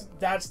 That's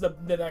the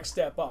next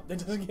step up. It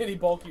doesn't get any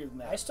bulkier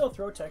than I that. still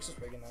throw Texas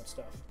rig in that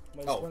stuff.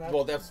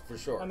 Well, that's for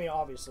sure. I mean,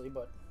 obviously,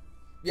 but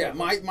yeah,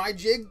 my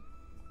jig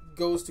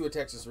goes to a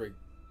Texas rig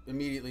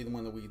immediately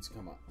when the weeds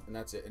come up, and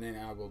that's it. And then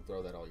I will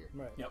throw that all year.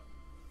 right. Yep.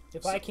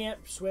 If I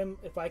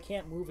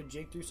can't move a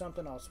jig through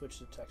something, I'll switch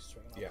to Texas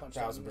rig. And I'll punch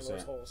out into those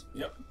 1000%. holes.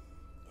 Yep.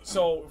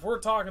 So if we're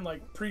talking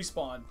like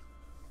pre-spawn,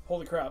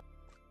 holy crap.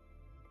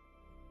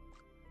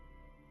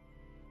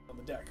 On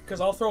the deck.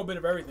 Because I'll throw a bit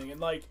of everything. And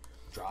like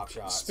Drop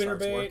shot, spinner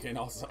starts bait. working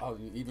also,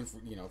 even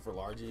for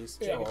largies.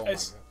 Yeah, Oh my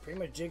it's- God. Pretty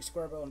much jig,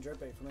 square bill, and jerk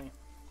bait for me.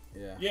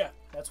 Yeah. Yeah.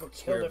 That's what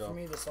Square killed it bill. for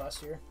me this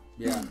last year.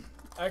 Yeah.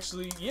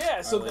 Actually,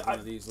 yeah. So I like one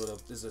of these little.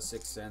 This is a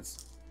 6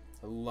 cents.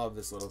 I love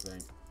this little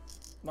thing.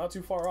 not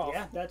too far off.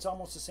 Yeah, that's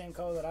almost the same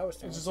color that I was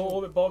throwing. It's just a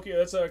little bit bulkier.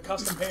 That's a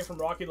custom paint from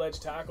Rocky Ledge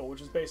Tackle,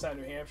 which is based out of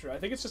New Hampshire. I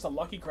think it's just a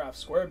Lucky Craft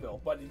square bill,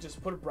 but you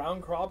just put a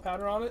brown crawl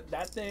pattern on it.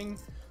 That thing,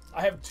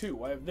 I have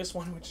two. I have this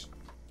one, which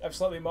I've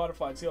slightly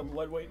modified. See all the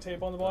lead weight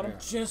tape on the bottom? Yeah.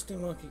 Just a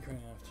Lucky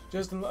Craft.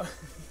 Just, I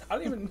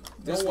don't even know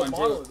This what one,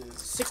 model too. it is.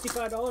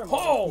 $65 model.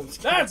 Oh,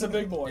 that's a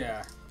big boy.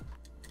 Yeah.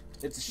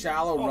 It's a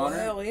shallow Oh, runner.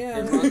 hell yeah.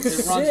 It runs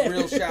Sick.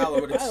 real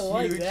shallow, but it's I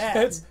like huge.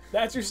 that.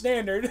 That's your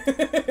standard.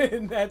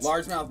 And that's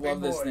Largemouth big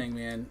love this boy. thing,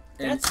 man.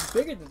 And That's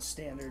bigger than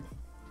standard.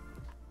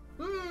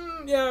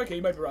 Yeah, okay,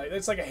 you might be right.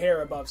 It's like a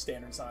hair above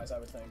standard size, I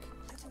would think.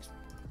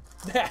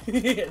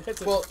 Yeah,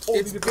 that's a well, totally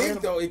it's different big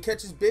animal. though. It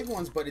catches big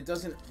ones, but it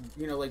doesn't.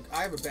 You know, like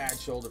I have a bad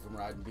shoulder from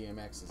riding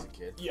BMX as a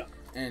kid. Yeah.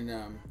 And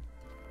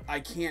I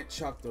can't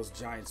chuck those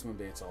giant swim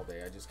baits all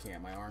day. I just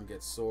can't. My arm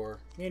gets sore.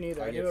 Me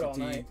neither. I get do it all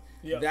fatigued. night.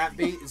 Yep. That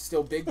bait is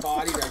still big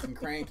bodied. I can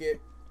crank it,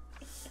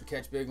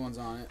 catch big ones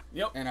on it.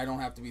 Yep. And I don't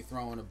have to be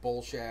throwing a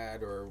bull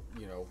shad or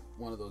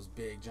one of those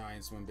big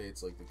giant swim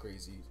baits like the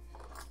crazy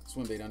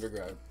swim bait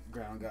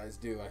underground guys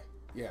do.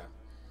 Yeah.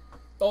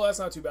 Oh, that's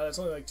not too bad. It's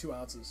only like 2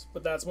 ounces,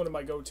 but that's one of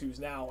my go-tos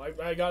now.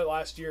 I got it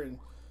last year, and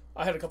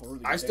I had a couple really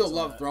good I still days on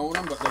love that. throwing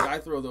them, but like I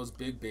throw those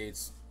big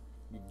baits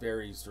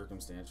very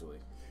circumstantially.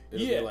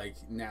 It'll Yeah. be like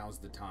now's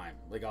the time.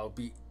 Like I'll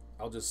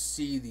just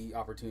see the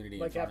opportunity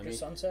Like in front after of me.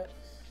 sunset.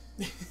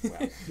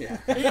 Well, yeah.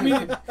 I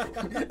mean,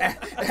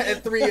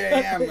 at 3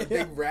 a.m. a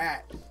big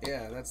rat.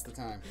 Yeah, that's the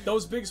time.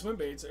 those big swim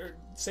baits are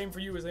same for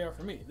you as they are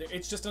for me.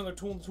 It's just another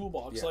tool in the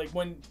toolbox. Yeah. Like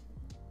when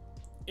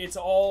it's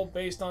all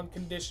based on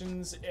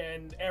conditions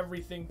and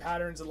everything,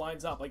 patterns, and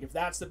lines up. Like if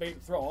that's the bait to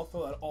throw, I'll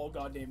throw that all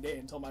goddamn day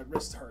until my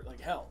wrists hurt like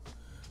hell.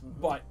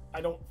 But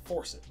I don't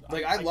force it.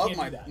 Like I love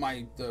can't do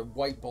that. the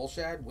white bull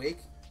shad wake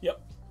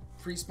Yep.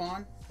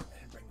 pre-spawn I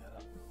didn't bring that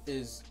up.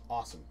 is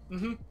awesome.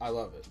 Mm-hmm. I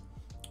love it.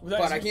 Well,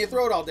 But I can't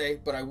throw it all day.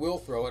 But I will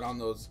throw it on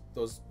those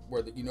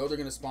where they're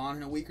going to spawn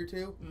in a week or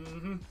two.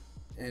 Mm-hmm.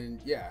 And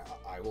yeah,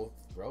 I will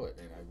throw it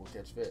and I will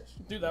catch fish.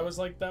 Dude, that was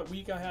like that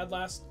week I had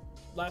last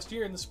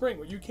year in the spring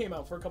where you came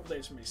out for a couple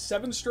days for me.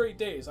 7 straight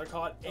days I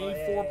caught a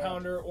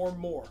 4-pounder or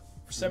more.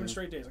 For 7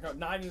 straight days. I caught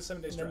 9 in a 7-day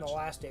And stretch. then the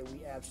last day,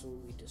 we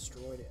absolutely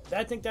destroyed it.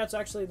 I think that's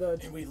actually the.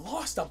 And we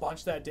lost a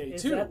bunch that day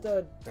Is too. that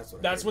the?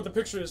 That's what the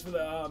picture is for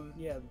the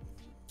Yeah.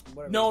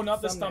 Whatever. No,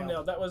 not this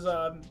thumbnail. That was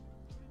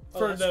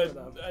for that's the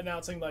for the-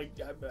 announcing like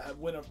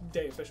win a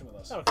day of fishing with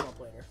us. That'll come up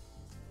later.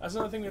 That's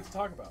another thing we have to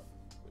talk about.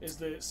 Is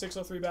the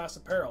 603 Bass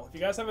Apparel. If you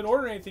guys haven't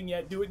ordered anything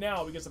yet, do it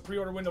now because the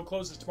pre-order window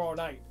closes tomorrow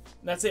night.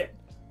 And that's it.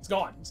 It's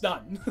gone. It's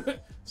done.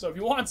 So if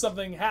you want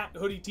something, hat,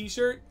 hoodie,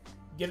 t-shirt,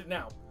 get it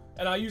now.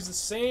 And I use the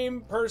same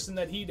person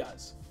that he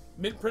does.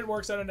 Mint Print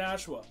Works out of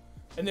Nashua.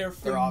 And they're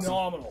awesome.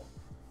 phenomenal.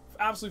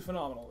 Absolutely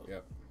phenomenal.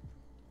 Yep.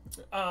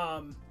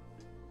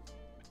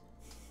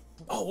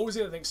 Oh, what was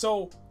the other thing?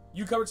 So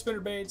you covered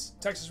spinnerbaits,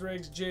 Texas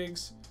rigs,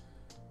 jigs,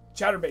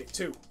 chatterbait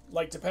too.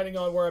 Like depending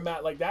on where I'm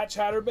at, like that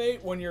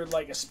chatterbait when you're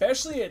like,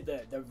 especially at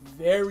the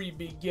very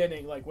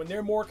beginning, like when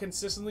they're more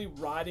consistently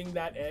riding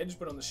that edge,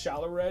 but on the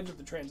shallower edge of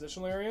the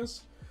transitional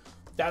areas,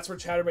 that's where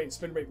chatterbait and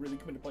spinnerbait really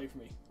come into play for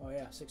me. Oh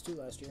yeah, 6'2"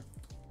 last year.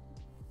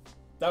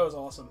 That was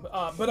awesome.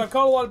 But I've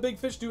caught a lot of big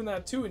fish doing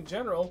that too in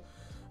general.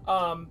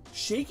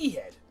 Shaky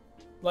head.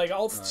 Like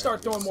I'll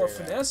start throwing more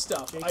finesse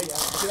stuff. Shaky Did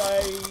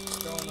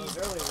Throwing I? those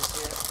earlier this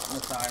year.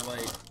 The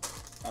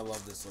Thylite. I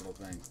love this little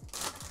thing.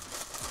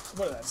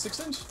 What is that? 6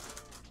 inch?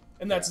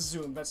 And that's a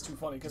zoom. That's too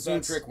funny because Zoom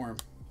that's trick worm.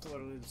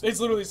 It's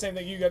literally the same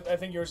thing. You got. I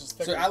think yours is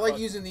thicker. So I like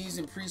but- using these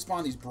in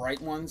pre-spawn, these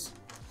bright ones,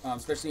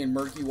 especially in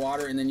murky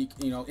water, and then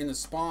you know in the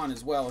spawn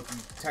as well. If you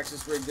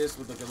Texas rig this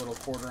with like a little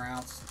 1/4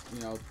 ounce,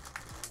 you know,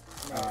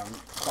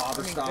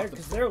 bobber stop,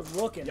 because they're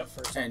looking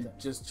for something. and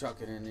just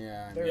chuck it in,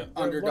 yeah. They're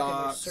Underdogs,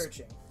 looking, they're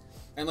searching.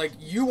 and like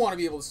you want to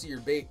be able to see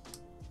your bait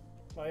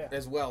Oh yeah.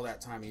 as well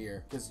that time of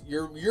year because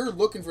you're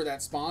looking for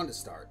that spawn to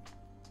start,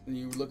 and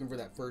you're looking for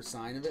that first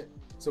sign of it.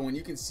 So when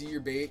you can see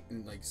your bait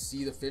and like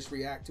see the fish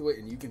react to it,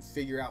 and you can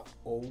figure out,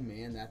 oh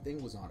man, that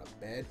thing was on a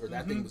bed, or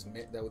that thing was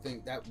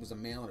that was a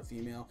male and a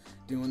female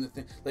doing the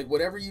thing. Like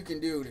whatever you can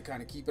do to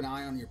kind of keep an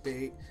eye on your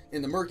bait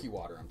in the murky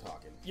water. I'm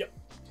talking. Yep.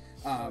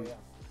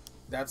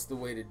 That's the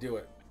way to do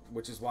it,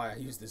 which is why I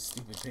use this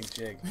stupid pink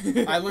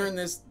jig. I learned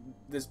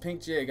this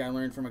pink jig. I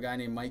learned from a guy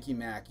named Mikey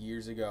Mack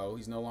years ago.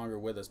 He's no longer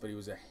with us, but he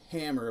was a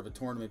hammer of a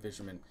tournament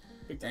fisherman,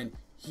 and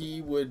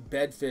he would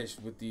bed fish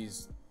with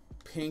these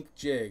pink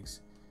jigs.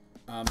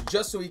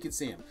 Just so he could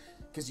see them,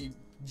 because you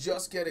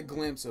just get a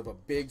glimpse of a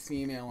big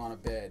female on a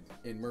bed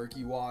in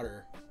murky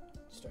water,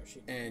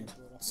 and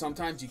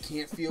sometimes you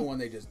can't feel when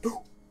they just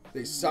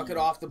they suck it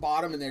off the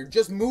bottom and they're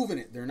just moving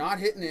it. They're not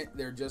hitting it.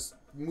 They're just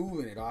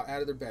moving it out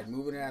of their bed,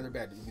 moving it out of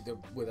their bed.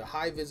 With a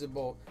high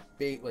visible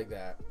bait like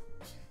that,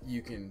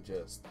 you can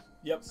just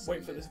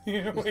wait for this.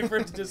 Wait for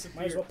it to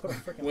disappear. Might as well put a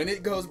freaking. When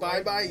it goes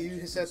bye,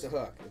 you set the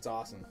hook. It's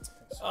awesome.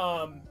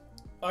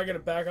 I gotta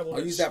back up a little I'll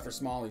bit. use that for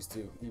smallies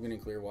too, even in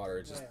clear water.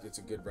 It's just it's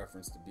a good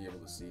reference to be able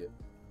to see it.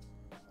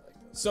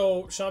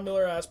 So Sean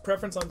Miller asked,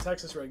 preference on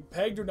Texas rig,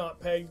 pegged or not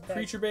pegged,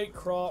 creature bait,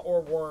 craw,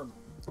 or worm.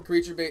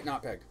 Creature bait,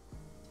 not pegged.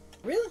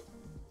 Really?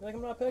 You like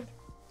them not pegged?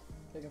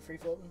 Like free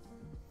floating?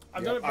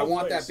 I've done it I both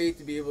want ways. that bait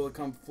to be able to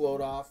come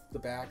float off the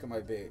back of my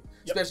bait,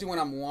 especially when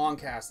I'm long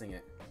casting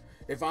it.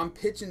 If I'm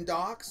pitching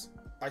docks,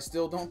 I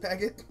still don't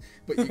peg it,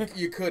 but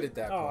you could at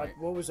that point.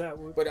 What was that?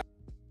 But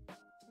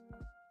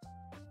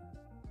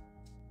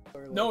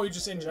No,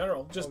 just in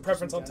general. Just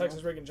preference on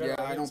Texas rig in general.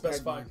 yeah, I don't peg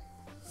specify.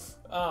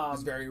 mine.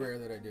 It's very rare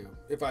that I do.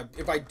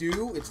 If I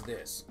do, it's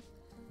this.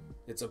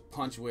 It's a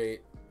punch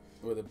weight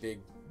with a big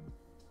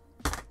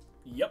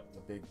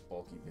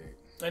bulky bait.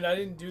 And I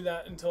didn't do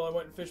that until I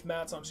went and fished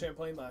mats on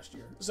Champlain last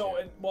year. So,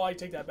 I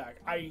take that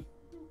back. I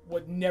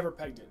would never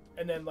pegged it.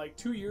 And then like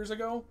 2 years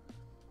ago,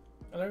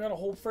 and I got a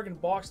whole friggin'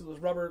 box of those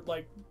rubber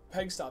like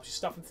peg stops. You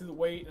stuff them through the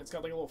weight, and it's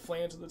got like a little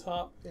flange at the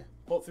top. Yeah.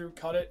 Pull it through,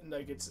 cut it, and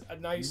like it's a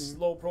nice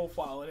low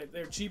profile, and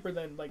they're cheaper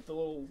than like the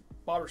little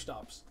bobber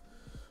stops.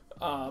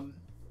 And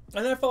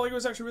I felt like it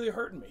was actually really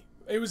hurting me.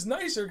 It was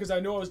nicer because I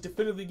know I was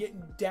definitively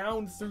getting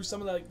down through some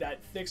of that, like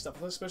that thick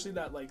stuff, especially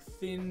that like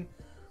thin,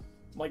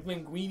 like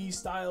linguine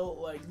style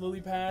like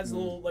lily pads,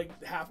 little like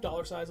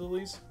 $50 size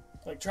lilies.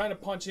 Like trying to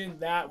punch in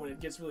that when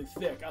it gets really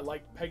thick, I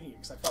like pegging it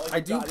because I felt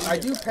like I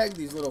do peg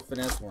these little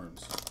finesse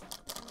worms.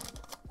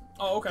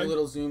 Oh, okay. The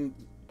little zoom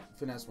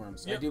finesse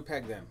worms. Yep. I do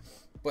peg them,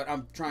 but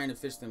I'm trying to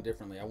fish them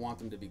differently. I want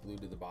them to be glued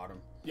to the bottom.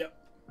 Yep.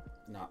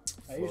 Not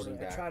I floating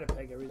back. try to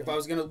peg everything. If I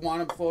was gonna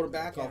want them floated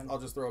back, I'll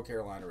just throw a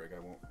Carolina rig. I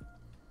won't.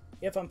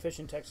 If I'm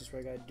fishing Texas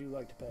rig, I do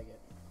like to peg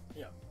it.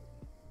 Yeah.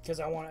 Because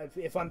I want,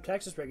 if I'm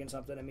Texas rigging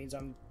something, it means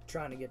I'm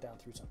trying to get down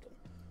through something.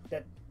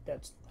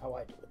 That's how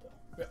I do it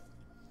though. Yeah.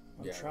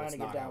 I'm trying to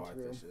get down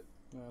through. I fish it.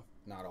 No.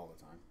 Not all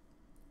the time.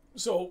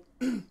 So,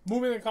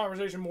 moving the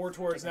conversation more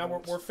towards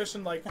now, we're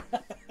fishing like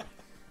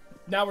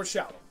now we're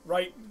shallow,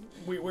 right?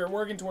 We're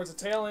working towards the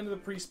tail end of the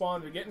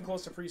pre-spawn. We're getting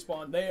close to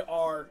pre-spawn. They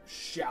are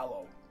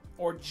shallow,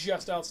 or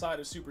just outside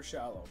of super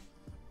shallow.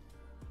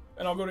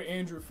 And I'll go to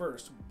Andrew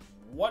first.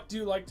 What do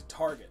you like to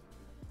target?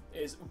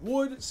 Is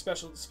wood,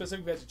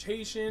 specific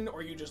vegetation, or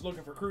are you just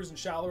looking for cruising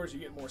shallowers? You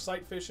get more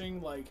sight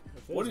fishing. Like,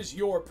 what is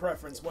your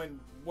preference when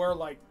we're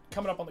like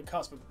coming up on the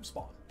cusp of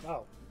spawn?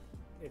 Oh,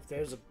 if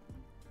there's a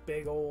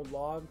big old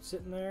log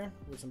sitting there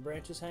with some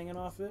branches hanging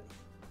off it,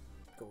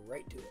 go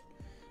right to it.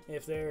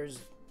 If there's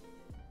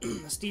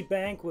a steep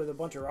bank with a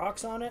bunch of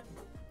rocks on it,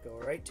 go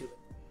right to it.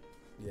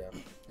 Yeah.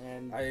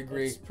 And I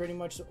agree. That's pretty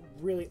much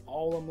really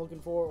all I'm looking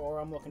for, or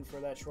I'm looking for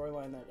that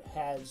shoreline that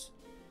has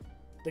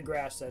the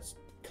grass that's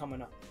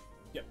coming up.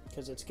 Yep.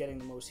 Because it's getting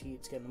the most heat,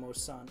 it's getting the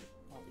most sun,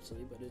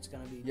 obviously, but it's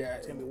gonna be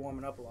it's gonna be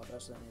warming up a lot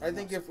faster than I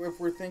think if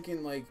we're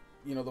thinking like,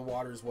 you know, the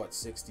water's what,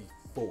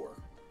 64,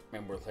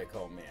 and we're like,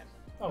 oh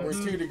man, we're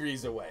 2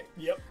 degrees away.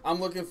 Yep. I'm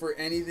looking for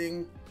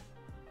anything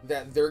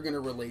that they're gonna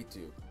relate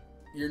to.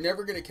 You're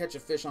never gonna catch a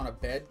fish on a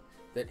bed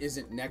that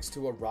isn't next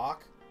to a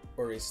rock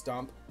or a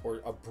stump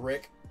or a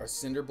brick or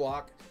cinder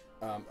block.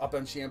 Up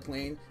on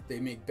Champlain, they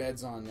make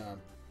beds on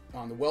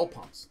the well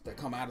pumps that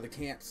come out of the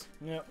camps.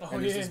 Yep.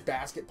 And there's this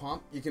basket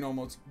pump. You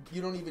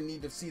don't even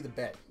need to see the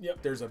bed.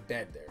 Yep. There's a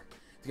bed there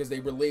because they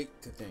relate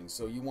to things.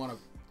 So you want to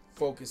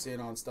focus in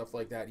on stuff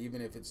like that,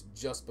 even if it's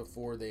just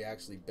before they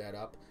actually bed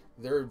up.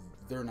 They're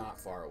not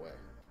far away.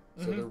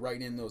 So they're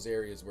right in those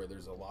areas where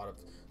there's a lot of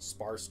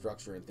sparse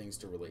structure and things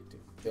to relate to.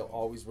 They'll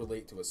always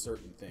relate to a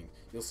certain thing.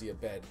 You'll see a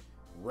bed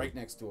right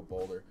next to a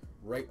boulder,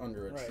 right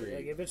under a tree.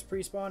 Like if it's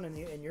pre-spawn and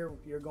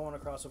you're going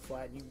across a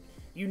flat,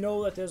 you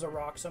know that there's a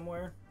rock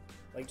somewhere,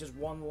 like just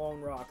one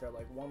lone rock or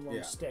like one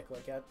lone stick,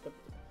 like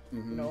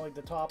You know, like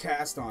the top.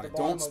 Cast on the it.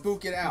 bottom Don't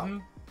spook it out.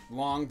 Mm-hmm.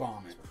 Long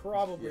bomb it.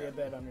 Probably a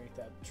bed underneath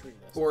that tree.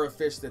 That's Or a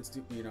fish that's,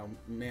 you know,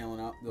 mailing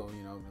up, though,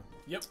 you know,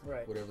 Yep.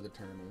 right. whatever the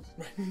term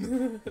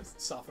is.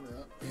 Soften her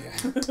up.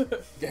 Yeah.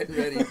 Getting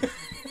ready.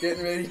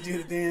 Getting ready to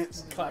do the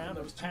dance. Clapping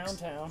those Pound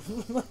town.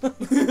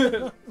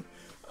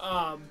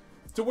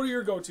 So what are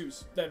your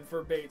go-tos then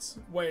for baits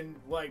when,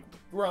 like,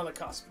 we're on the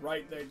cusp,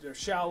 right? They're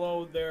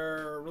shallow,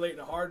 they're relating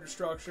to harder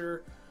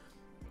structure.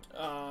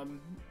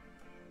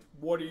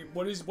 What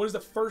is the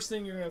first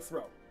thing you're gonna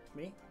throw?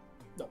 Me?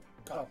 No,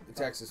 Kyle. The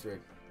Texas rig.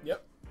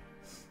 Yep.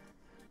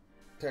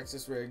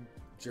 Texas rig,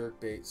 jerk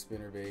bait,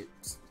 spinner bait.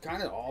 It's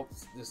kind of all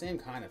the same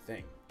kind of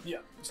thing. Yeah.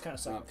 Just kind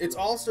of It's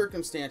all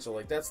circumstantial.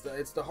 Like it's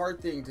the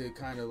hard thing to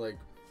kind of like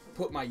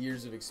put my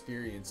years of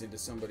experience into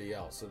somebody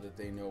else so that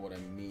they know what I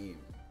mean.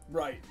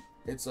 Right.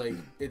 It's like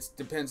it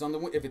depends on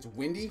if it's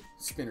windy,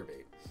 spinner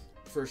bait,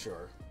 for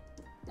sure.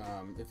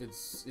 If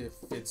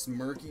it's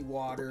murky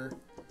water,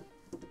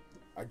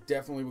 I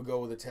definitely would go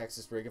with a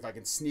Texas rig. If I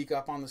can sneak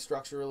up on the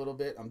structure a little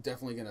bit, I'm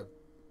definitely gonna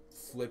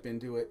flip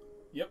into it.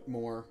 Yep.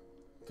 More,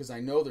 because I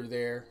know they're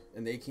there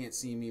and they can't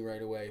see me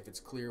right away. If it's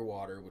clear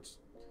water, which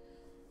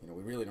you know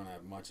we really don't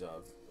have much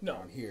of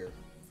around here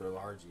for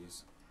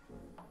largies.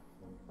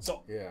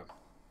 So Yeah.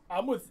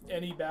 I'm with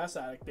any bass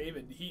addict,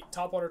 David. He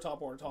top water,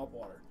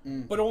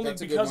 Mm, but only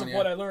that's a good because one, of yeah.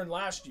 what I learned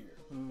last year.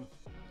 Yeah,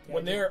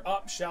 When they're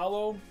up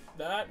shallow,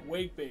 that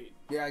wake bait,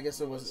 Yeah, I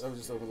guess I was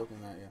just overlooking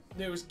that.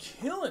 Yeah. it was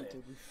killing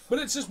it. But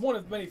it's just one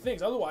of many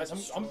things. Otherwise,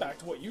 I'm back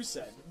to what you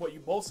said, what you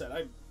both said.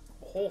 I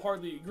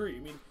wholeheartedly agree. I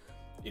mean,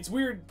 it's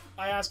weird.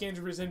 I ask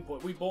Andrew for his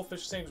input. We both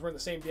fish the same because we're in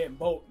the same damn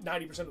boat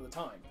 90% of the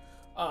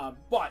time.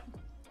 But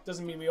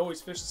doesn't mean we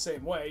always fish the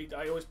same way.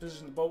 I always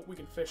position the boat. We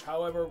can fish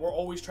however. We're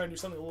always trying to do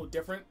something a little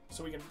different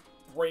so we can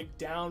break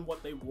down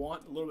what they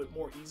want a little bit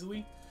more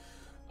easily.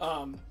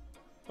 But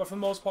for the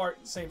most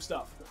part, same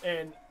stuff.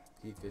 And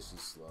He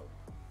fishes slow.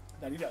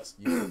 that he does.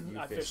 You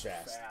I fish fish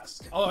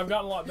fast. Although I've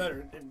gotten a lot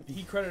better, and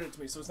he credited it to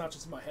me, so it's not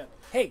just in my head.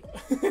 Hey,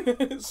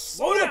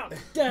 Slow down.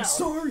 down.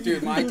 Sorry,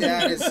 Dude, my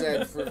dad has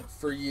said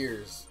for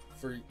years,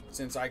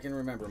 since I can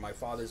remember, my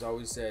father's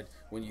always said,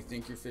 when you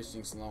think you're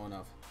fishing slow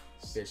enough,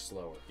 fish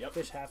slower. Yep.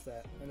 Fish half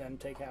that, and then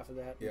take half of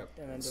that, Yep.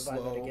 and then divide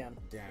Slow that again.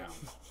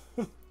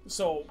 down.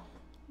 So,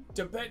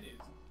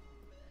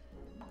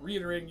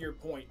 reiterating your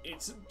point,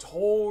 it's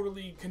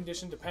totally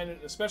condition dependent,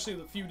 especially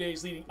the few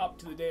days leading up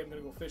to the day I'm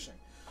going to go fishing.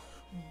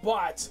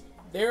 But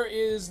there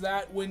is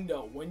that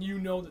window when you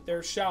know that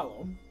they're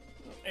shallow,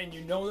 and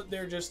you know that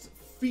they're just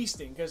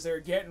feasting because they're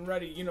getting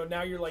ready. You know,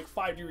 now you're like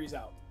 5 degrees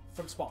out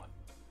from spawn,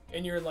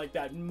 and you're in like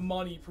that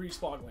money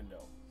pre-spawn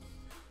window.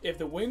 If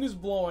the wind is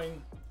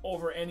blowing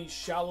over any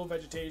shallow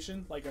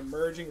vegetation, like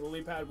emerging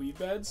lily pad weed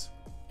beds,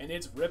 and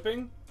it's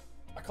ripping,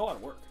 I call it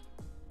work.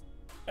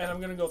 And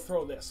I'm gonna go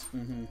throw this,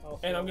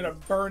 and I'm gonna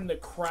burn the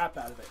crap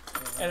out of it.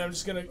 And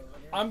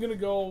I'm gonna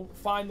go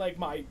find like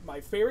my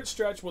favorite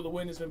stretch where the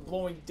wind has been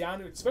blowing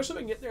down, especially if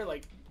I can get there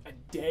like a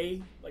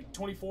day, like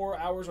 24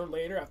 hours or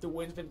later after the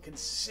wind's been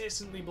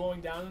consistently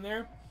blowing down in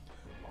there.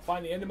 I'll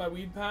find the end of my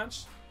weed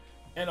patch,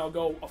 and I'll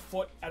go a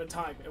foot at a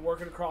time and work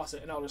it across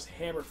it, and I'll just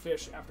hammer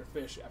fish after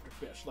fish after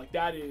fish. Like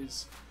that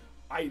is,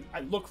 I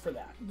look for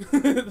that,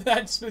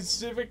 that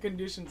specific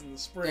conditions in the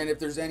spring. And if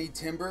there's any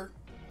timber,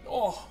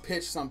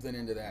 pitch something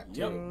into that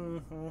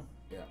too. Yep.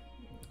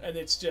 Yeah. And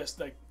it's just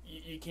like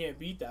you can't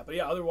beat that. But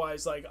yeah,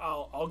 otherwise like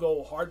I'll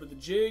go hard with the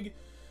jig.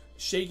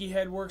 Shaky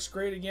head works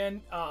great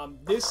again.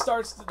 This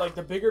starts like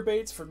the bigger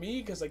baits for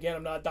me because again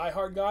I'm not a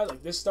diehard guy.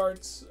 Like this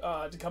starts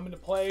to come into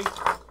play.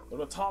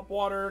 Little top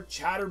water,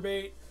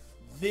 chatterbait.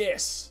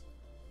 This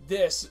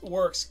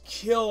works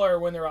killer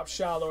when they're up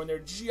shallow and they're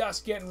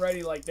just getting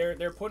ready. Like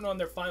they're putting on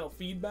their final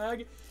feed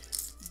bag.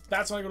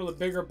 That's when I go to the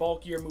bigger,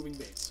 bulkier moving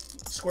baits.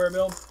 Square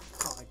bill.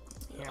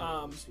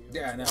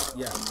 Yeah, no,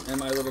 yeah. And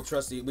my little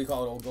trusty, we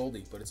call it Old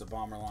Goldie, but it's a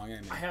bomber long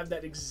end. I have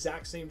that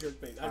exact same jerk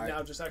bait. I'm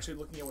now just actually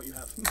looking at what you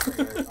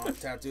have.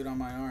 Tattooed on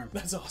my arm.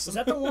 That's awesome. Is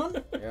that the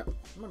one? Yeah. I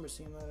remember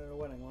seeing that at a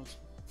wedding once.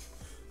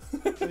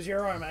 It was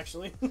your arm,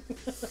 actually.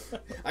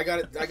 I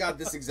got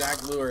this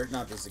exact lure,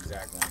 not this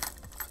exact one,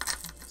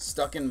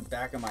 stuck in the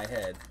back of my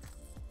head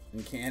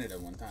in Canada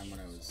one time when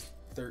I was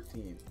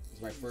 13. It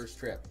was my first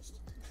trip.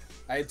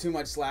 I had too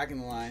much slack in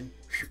the line,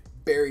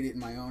 buried it in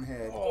my own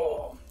head.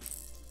 Oh.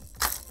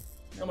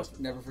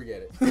 Never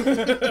forget it.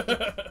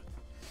 That's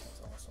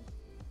awesome.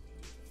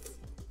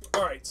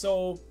 All right,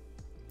 so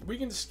we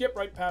can skip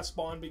right past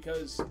spawn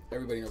because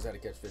Everybody knows how to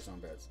catch fish on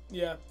beds.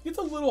 yeah, it's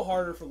a little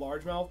harder for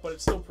largemouth, but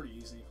it's still pretty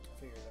easy.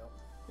 Figure it out.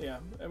 Yeah,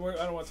 and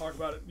I don't want to talk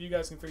about it. You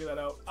guys can figure that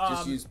out.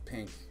 Just use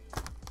pink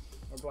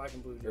Or black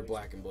and blue. or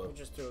black and blue. Or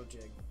just throw a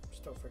jig.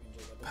 Just throw a freaking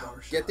jig at the power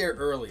bar. shot. Get there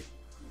early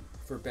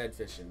for bed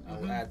fishing.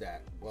 I'll add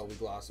that while we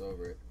gloss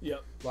over it.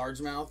 Yep.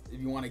 Largemouth, if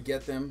you want to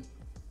get them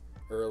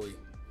early,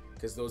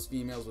 because those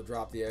females will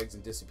drop the eggs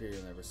and disappear.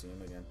 You'll never see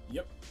them again.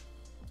 Yep.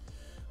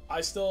 I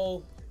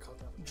still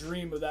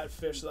dream of that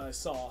fish that I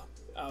saw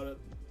out at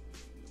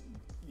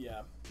with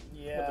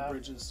the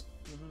bridges.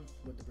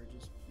 With the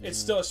bridges. It's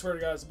still, I swear to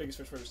God, it's the biggest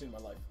fish I've ever seen in my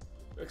life.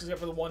 Except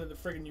for the one in the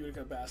friggin'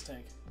 Utica bass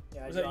tank.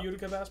 Yeah, Was that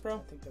Utica Bass Pro? I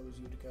think that was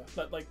Utica.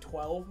 That like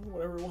 12,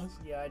 whatever it was.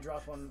 Yeah, I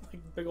dropped one. Like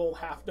big old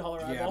 $50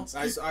 Yeah, eyeballs.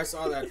 I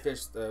saw that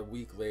fish a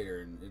week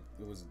later, and it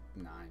was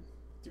 9.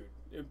 Dude,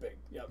 it was big.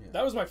 Yep. Yeah.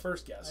 That was my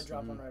first guess. I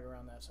dropped one right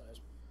around that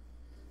size.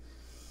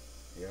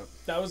 Yep.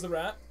 That was the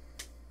rat.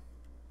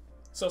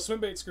 So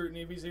swimbait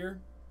scrutiny, if he's here,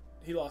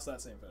 he lost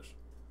that same fish.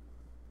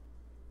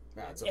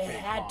 That's a It big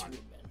had to pond.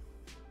 have been.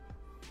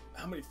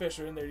 How many fish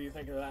are in there do you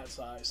think are that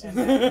size? And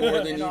More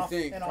than and you off,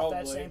 think, And off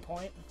that probably. same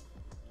point.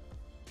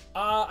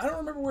 I don't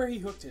remember where he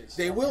hooked his.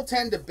 They will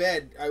tend to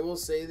bed. I will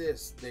say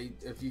this: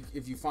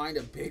 if you find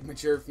a big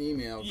mature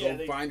female, Yeah, go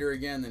they- find her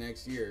again the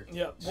next year.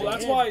 Yeah. Well, I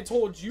that's did. why I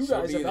told you She'll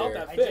guys be about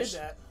there. that I did fish.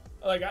 that.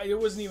 Like, it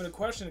wasn't even a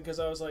question because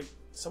I was like,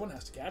 someone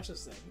has to catch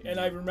this thing. And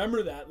I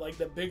remember that, like,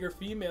 the bigger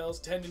females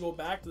tend to go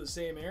back to the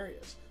same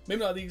areas.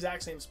 Maybe not the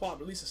exact same spot,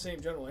 but at least the same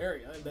general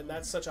area. And then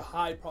that's such a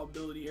high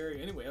probability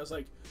area anyway. I was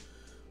like,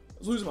 I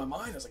was losing my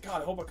mind. I was like,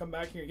 God, I hope I come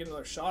back here and get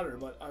another shot at her.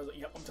 But I was like,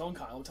 yep, I'm telling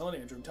Kyle, I'm telling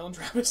Andrew, I'm telling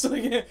Travis.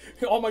 Like,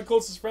 all my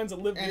closest friends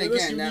that live And near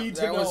this, again, you need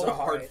to that know. was a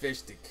hard Right.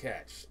 fish to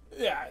catch.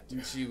 Yeah.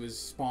 And she was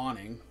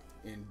spawning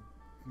in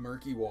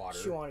murky water,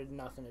 She wanted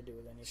nothing to do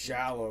with anything.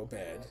 shallow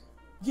bed.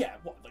 Yeah,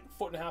 what, like a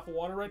foot and a half of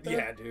water right there?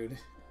 Yeah, dude.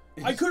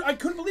 I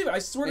couldn't believe it. I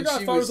swear to And God,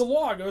 she I thought it was a was-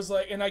 log. I was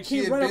like, and I She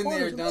came had right been up on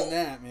there, her. done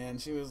that, man.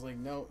 She was like,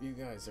 "No, you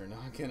guys are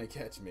not gonna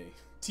catch me."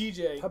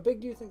 TJ. How big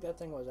do you think that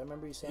thing was? I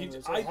remember you saying it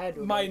was. It had to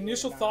have My been 8 or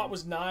initial 9. thought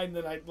was 9,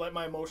 then I let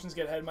my emotions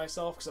get ahead of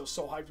myself because I was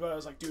so hyped about it. I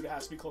was like, dude, it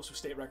has to be close to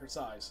state record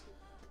size.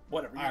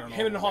 Whatever. I don't know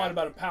Him and about Han that.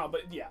 about a pound,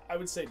 but yeah, I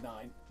would say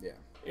 9. Yeah,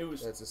 It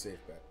was that's a safe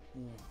bet.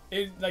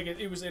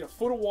 it was in a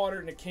foot of water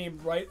and it came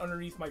right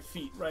underneath my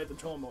feet, right at the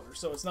trolling motor.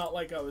 So it's not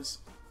like I was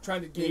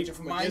trying to gauge it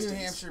from a My New distance.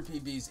 Hampshire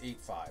PB's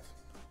 8.5,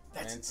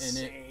 That's and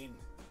insane.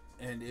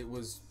 and it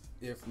was,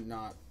 if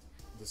not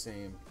the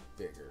same,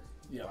 bigger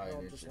Yeah. by Oh,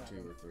 an inch just or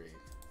 2 or 3.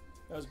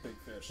 That was a big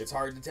fish. It's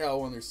hard to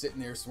tell when they're sitting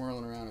there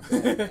swirling around a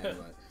bed, man,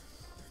 but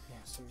Yeah,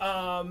 seriously.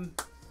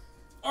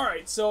 All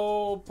right,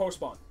 so post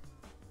spawn.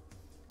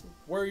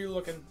 Where are you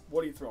looking?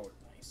 What are you throwing?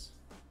 Nice.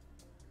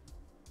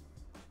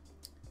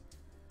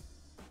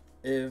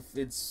 if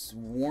it's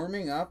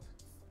warming up,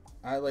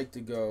 I like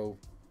to go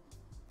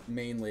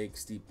main lake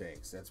steep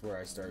banks. That's where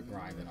I start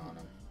grinding on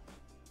them.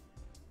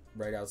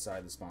 Right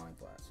outside the spawning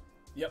flats.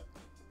 Yep.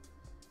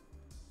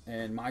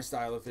 And my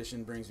style of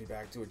fishing brings me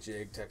back to a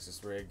jig,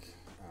 Texas rig.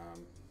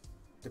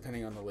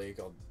 Depending on the lake,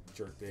 I'll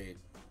jerk bait.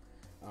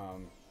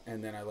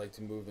 And then I like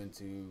to move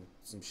into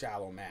some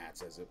shallow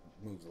mats as it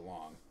moves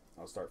along.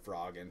 I'll start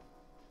frogging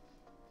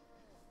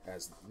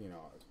as, you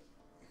know,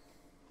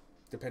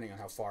 depending on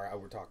how far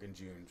out we're talking,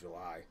 June,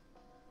 July,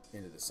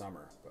 into the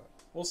summer. But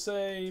We'll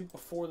say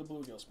before the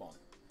bluegill spawn.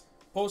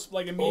 Post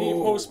like immediate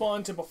post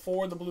spawn to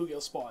before the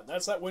bluegill spawn.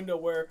 That's that window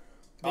where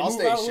they I'll move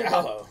stay out a little bit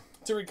shallow.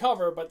 to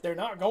recover, but they're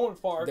not going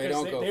far They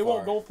because don't go they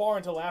won't far. go far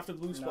until after the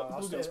No,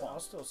 bluegill spawn. I'll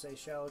still say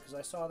shallow because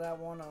I saw that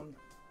one on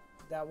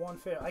that one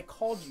fish. I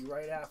called you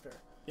right after.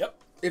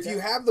 Yep. If you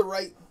have the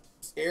right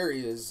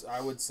areas,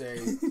 I would say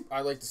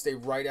I like to stay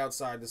right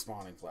outside the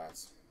spawning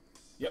flats.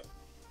 Yep.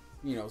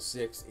 You know,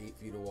 6-8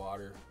 feet of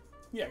water.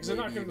 Yeah, because they're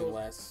not maybe going to even go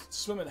less.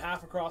 swimming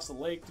half across the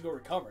lake to go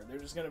recover. They're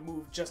just going to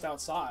move just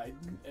outside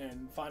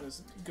and find a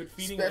good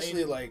feeding Especially,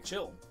 lane and like,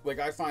 chill. Like,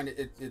 I find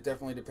it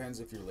definitely depends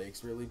if your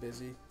lake's really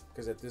busy.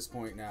 Because at this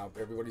point now,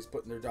 everybody's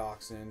putting their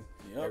docks in.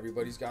 Yep.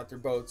 Everybody's got their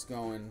boats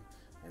going.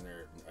 And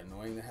they're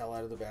annoying the hell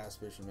out of the bass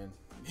fishermen.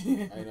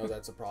 I know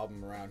that's a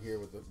problem around here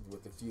with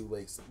the few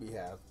lakes that we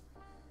have.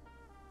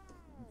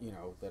 You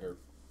know, that are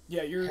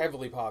Yeah,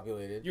 heavily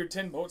populated. your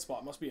 10 boat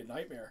spot must be a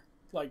nightmare.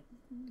 Like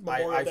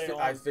Memorial Day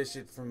I on. fish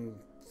it from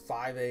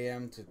 5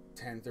 a.m. to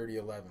 10:30,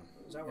 11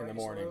 Is that in where the I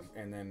morning, used to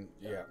live? and then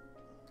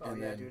Oh and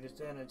yeah, then dude.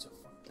 It's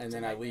and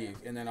then I leave,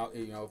 and then I'll,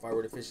 you know, if I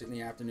were to fish it in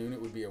the afternoon,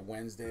 it would be a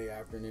Wednesday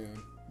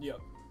afternoon. Yep.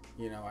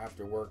 You know,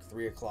 after work,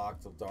 3 o'clock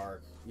till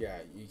dark. Yeah,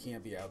 you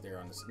can't be out there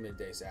on this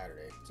midday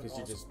Saturday because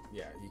you just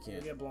you You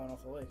can't. get blown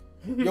off the lake.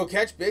 You'll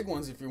catch big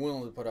ones if you're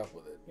willing to put up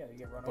with it, Yeah, you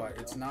get run over.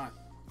 but it's though. not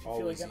You feel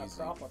like always getting a easy.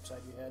 prop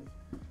upside your head.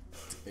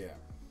 Yeah,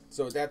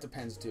 so that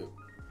depends too.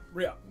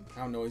 Yeah.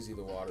 How noisy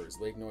the water is.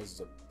 Lake noise is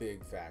a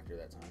big factor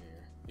that time of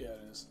year. Yeah,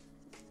 it is.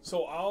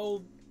 So I'll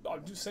do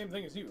the same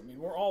thing as you. I mean,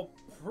 we're all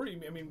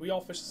we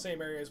all fish the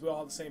same areas. We all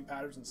have the same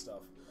patterns and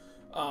stuff.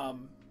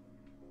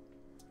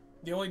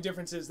 The only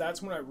difference is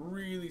that's when I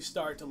really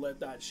start to let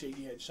that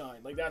shaky head shine.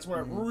 Like that's when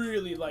I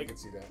really I like can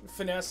see that.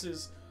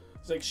 finesses.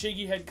 It's like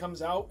shaky head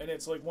comes out and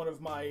it's like one of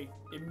my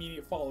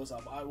immediate follows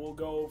up. I will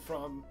go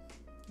from,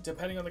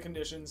 depending on the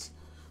conditions,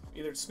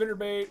 either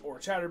spinnerbait or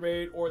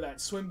chatterbait or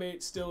that swim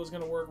bait still is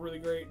going to work really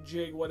great,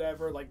 jig,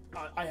 whatever. Like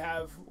I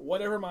have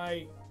whatever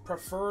my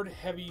preferred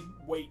heavy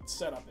weight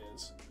setup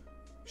is,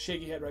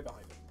 shaky head right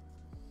behind it.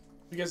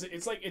 Because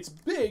it's like, it's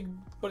big,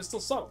 but it's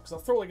still subtle. Because I'll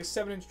throw like a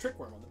 7-inch trick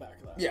worm on the back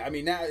of that. Yeah, I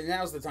mean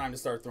now's the time to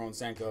start throwing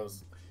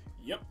Senkos.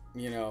 Yep.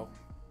 You know,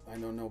 I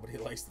know nobody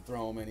likes to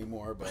throw them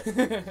anymore, but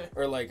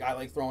or like I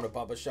like throwing a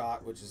Bubba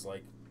shot, which is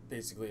like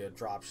basically a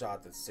drop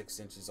shot that's 6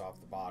 inches off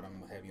the bottom,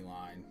 heavy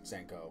line,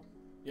 Senko.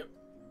 Yep.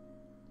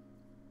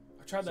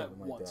 I tried that Something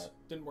like once. that.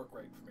 Didn't work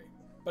great for me,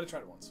 but I tried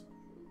it once.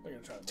 I'm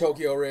gonna try them.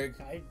 Tokyo rig.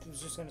 I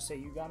was just gonna say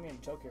you got me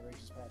into Tokyo rigs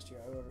this past year.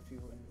 I ordered a few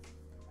and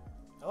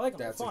I like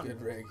them. That's They're a fun.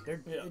 good rig.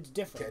 It's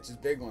different. Catches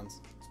big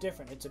ones. It's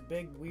different. It's a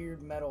big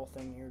weird metal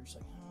thing. You're just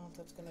like, oh, if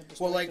that's gonna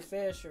distract the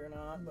fish or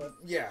not. But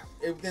yeah,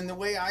 and the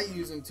way I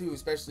use them too,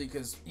 especially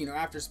because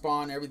after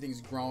spawn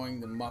everything's growing,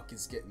 the muck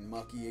is getting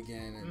mucky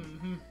again,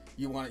 and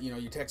you want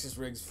your Texas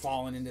rig's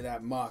falling into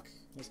that muck.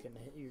 He's gonna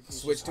hit you.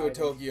 Switch to a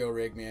Tokyo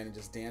rig, man, and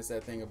just dance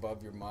that thing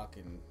above your muck,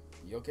 and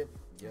you'll get.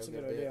 That's a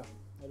good idea.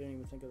 I didn't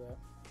even think of that.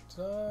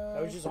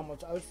 I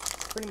was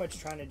pretty much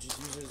trying to just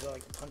use it as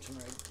like a punching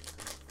rig.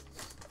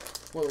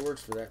 Well, it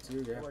works for that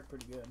too. Yeah. It worked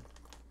pretty good.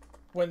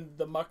 When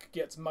the muck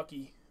gets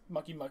mucky,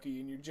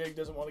 and your jig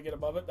doesn't want to get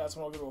above it, that's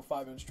when I'll go to a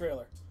 5-inch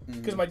trailer.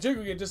 Because my jig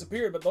will get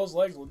disappeared, but those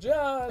legs will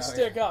just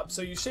stick up.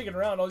 So you shake it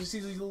around, all you see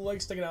is these little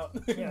legs sticking out,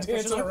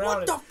 dancing around.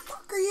 What the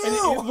fuck are you? And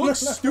it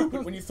looks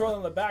stupid when you throw it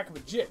on the back of a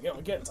jig.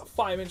 Again, it's a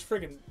 5-inch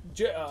friggin'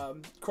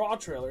 craw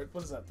trailer.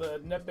 What is that? The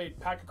Netbait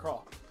Pack of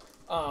Craw.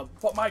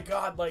 But my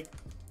God, like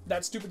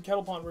that stupid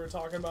kettle pond we were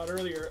talking about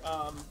earlier,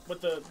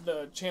 with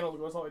the channel that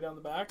goes all the way down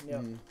the back.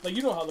 Yeah. Like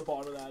you know how the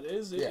bottom of that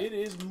is. It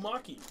is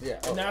mucky. Yeah.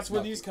 And that's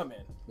where these come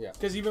in. Yeah.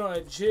 Because even on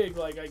a jig,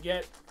 like I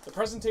get the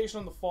presentation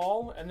on the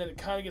fall, and then it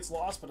kind of gets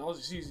lost, but all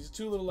you see is these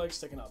two little legs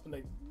sticking up, and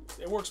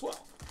it works well.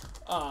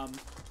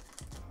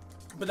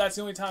 But that's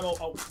the only time that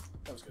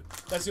was good.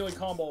 That's the only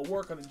combo I'll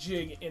work on a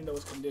jig in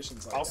those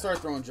conditions. Like I'll start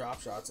throwing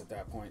drop shots at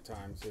that point in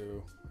time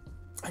too.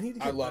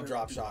 I love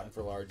drop shotting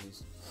for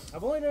largies.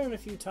 I've only done it a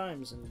few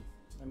times, and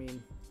I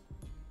mean,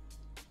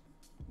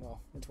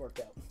 well, it's worked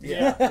out.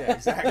 Yeah,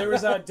 exactly. There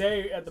was that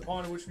day at the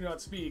pond in which we do not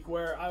speak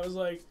where I was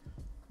like,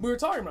 we were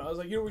talking about it. I was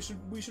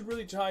like, we should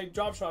really try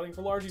drop shotting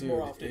for largies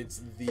more often.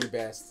 It's the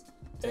best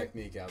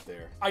technique out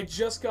there. I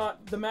just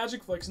got the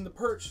Magic Flicks and the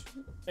perch,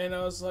 and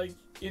I was like,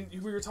 we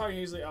were talking.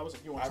 I was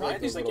like, you want to try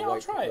it? He's like, yeah, I'll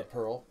try it.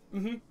 Pearl.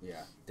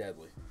 Yeah,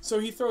 deadly. So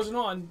he throws it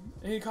on,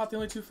 and he caught the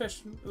only 2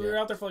 fish. We were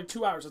out there for like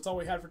 2 hours. That's all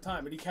we had for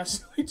time. But he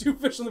catches only 2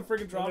 fish on the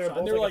freaking drop shot.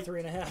 And they were like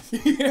like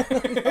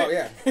 3.5. Oh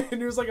yeah. And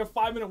there was like a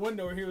 5-minute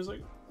window where he was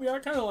like, yeah, I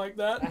kind of like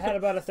that. I had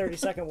about a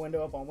 30-second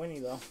window up on Winnie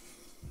though.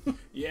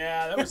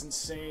 Yeah, that was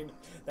insane.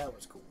 That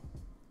was cool.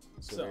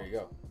 So there you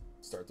go.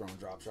 Start throwing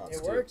drop shots.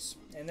 It works,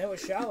 and that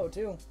was shallow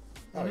too.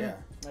 Oh yeah,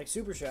 like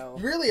super shallow.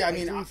 Really, I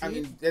mean,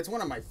 that's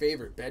one of my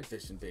favorite bed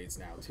fishing baits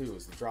now too.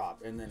 Is the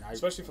drop, and then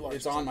especially for largies,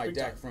 it's on my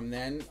deck from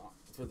then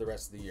for the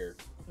rest of the year.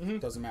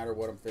 Doesn't matter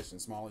what I'm fishing,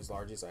 smallies,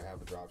 largies, I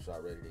have a drop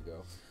shot ready to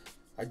go.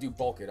 I do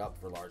bulk it up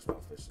for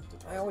largemouth fishing.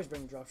 I always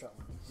bring a drop shot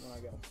when I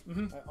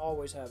go. I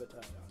always have it tied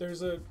out.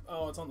 There's it's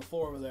on the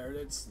floor over there.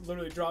 It's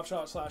literally drop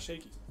shot /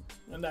 shaky,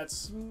 and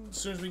that's as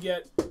soon as we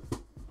get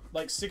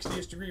like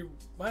 60ish degree.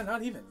 Well,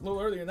 not even a little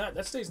earlier than that.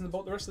 That stays in the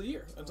boat the rest of the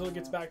year until it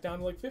gets back down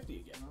to like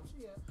 50 again.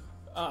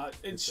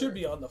 It should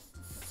be on the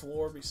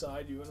floor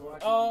beside you.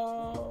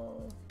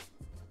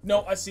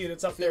 No, I see it.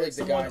 It's up there. Like it's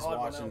the the guys one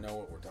watching know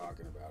what we're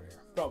talking about here.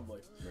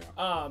 Probably.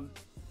 Yeah.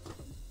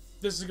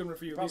 This is a good one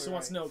for you. Lisa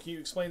wants to know, can you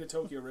explain the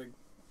Tokyo rig?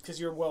 Because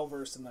you're well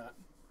versed in that.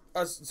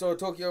 So a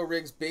Tokyo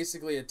rig's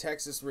basically a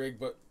Texas rig,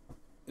 but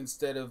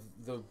instead of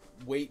the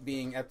weight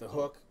being at the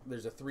hook,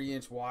 there's a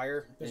 3-inch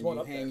wire, and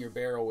you hang your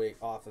barrel weight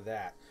off of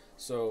that.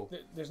 So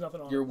there's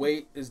nothing on your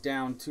weight is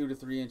down 2 to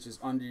 3 inches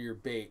under your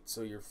bait.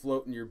 So you're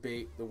floating your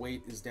bait. The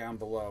weight is down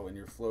below, and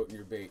you're floating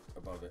your bait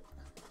above it.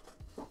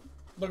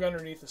 Look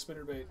underneath the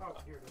spinner bait. Oh,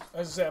 here it is.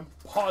 As I say, I'm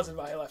positive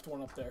I left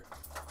one up there.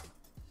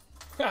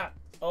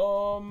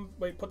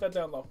 Wait, put that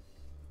down low.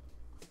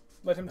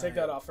 Let him take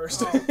that off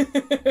first. Pull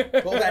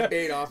that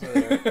bait off of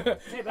there.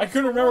 Hey, I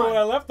couldn't remember what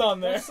I left on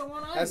there. That's the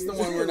one That's the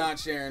one we're not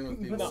sharing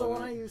with people. That's the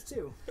one I use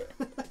too.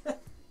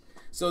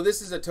 So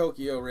this is a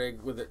Tokyo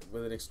rig with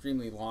an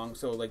extremely long.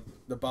 So like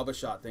the Bubba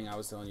Shot thing I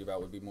was telling you about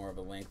would be more of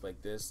a length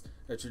like this.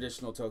 A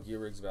traditional Tokyo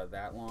rig's about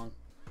that long,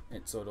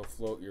 and so it'll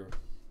float your.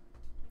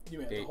 You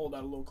may have to hold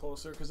that a little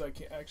closer because I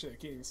can't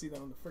even see that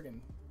on the friggin'.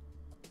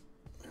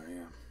 Oh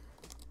yeah.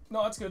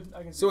 No, that's good.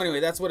 I can see. So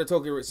anyway, that's what a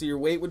Tokyo rig. So your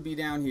weight would be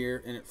down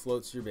here, and it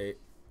floats your bait.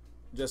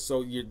 Just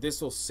so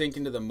this will sink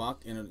into the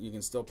muck, and you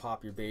can still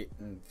pop your bait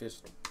and fish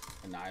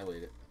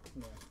annihilate it.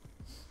 Yeah.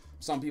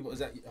 Some people, is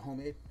that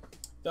homemade?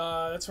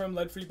 That's from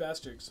Lead Free Bass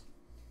Jigs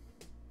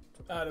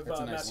out of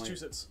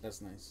Massachusetts.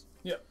 That's nice.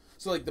 Yep.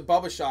 So like the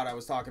Bubba Shot I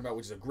was talking about,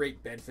 which is a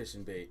great bed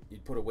fishing bait.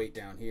 You'd put a weight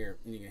down here,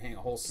 and you can hang a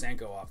whole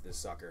Senko off this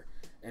sucker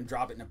and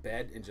drop it in a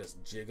bed and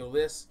just jiggle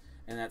this,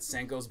 and that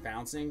Senko's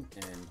bouncing,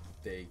 and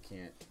they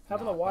can't.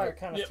 Having the wire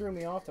kind of threw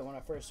me off though when I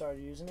first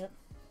started using it.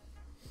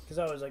 Because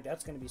I was like,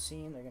 that's going to be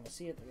seen. They're going to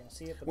see it. They're going to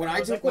see it. But when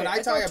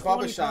I tie a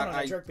Bubba Shot,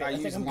 I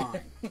use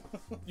line.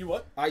 You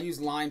what? I use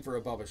line for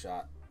a Bubba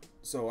Shot,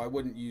 so I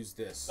wouldn't use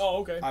this. Oh,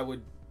 okay. I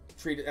would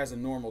treat it as a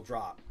normal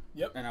drop.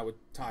 Yep. And I would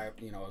tie up,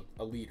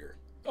 a leader.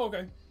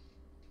 Okay.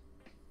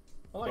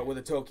 But with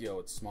a Tokyo,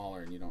 it's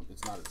smaller, and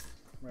it's not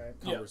as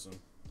cumbersome.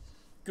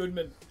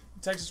 Goodman,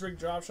 Texas rig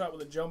drop shot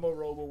with a jumbo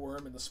robo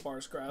worm in the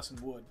sparse grass and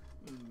wood.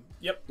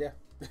 Yep. Yeah.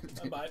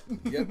 I buy it.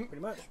 Yep. Pretty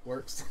much.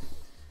 Works.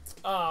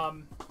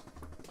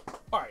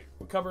 All right,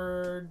 we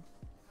covered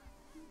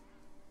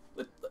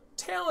the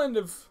tail end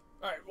of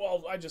All right.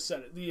 Well, I just said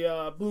it. The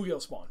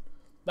bluegill spawn.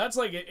 That's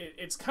like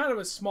it's kind of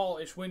a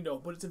small-ish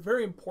window, but it's a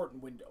very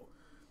important window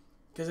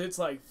because it's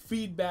like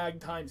feed bag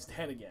times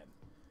 10 again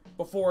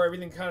before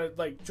everything kind of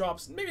like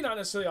drops. Maybe not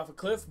necessarily off a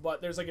cliff,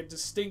 but there's like a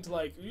distinct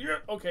like, yeah,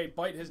 okay,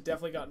 bite has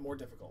definitely gotten more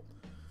difficult.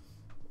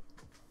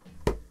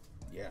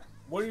 Yeah.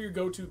 What are your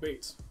go-to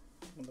baits?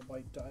 When the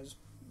bite dies.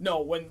 No,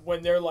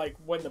 when they're like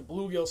when the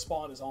bluegill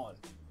spawn is on.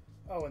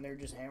 Oh, and they're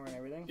just hammering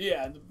everything?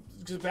 Yeah,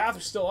 because Bath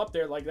are still up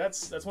there. Like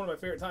that's one of my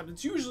favorite times.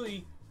 It's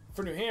usually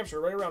for New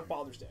Hampshire right around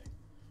Father's Day.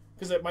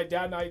 Because my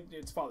dad and I,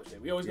 it's Father's Day.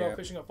 We always go out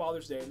fishing on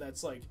Father's Day, and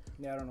that's like...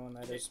 Yeah, I don't know when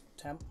that is.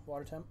 Temp?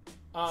 Water temp?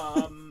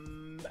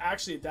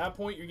 Actually, at that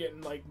point, you're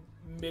getting like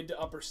mid to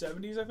upper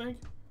 70s, I think,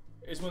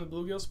 is when the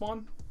bluegill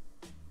spawn.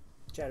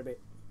 Chatterbait.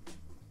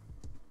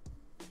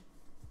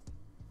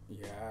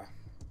 Yeah.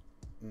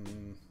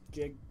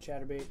 Jig,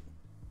 chatterbait.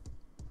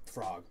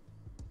 Frog.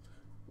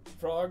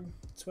 Frog.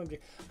 Swim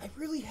jig. I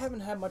really haven't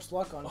had much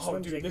luck on Oh,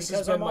 swim dude, jig this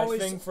because has been I'm my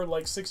always... thing for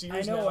like 6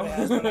 years I know now. it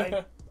has,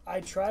 but I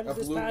tried it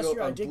this past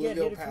year. I did get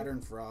hit. Bluegill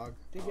pattern frog.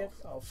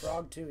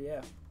 Frog too,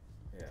 yeah.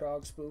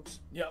 Frog spooks.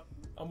 Yep.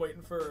 I'm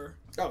waiting for...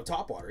 Oh,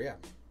 topwater, yeah.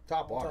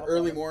 Topwater. Top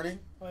Early water. morning.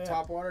 Oh, yeah.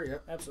 Topwater,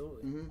 yep.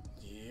 Absolutely.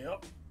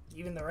 Yep.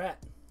 Even the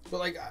rat. But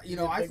like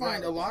I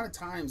find a lot of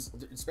times,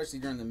 especially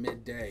during the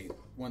midday,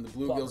 when the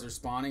bluegills are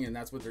spawning and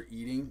that's what they're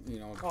eating,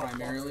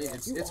 primarily,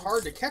 it's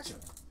hard to catch them.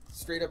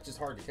 Straight up, just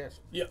hard to catch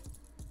them. Yep.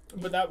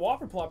 But that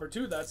whopper plopper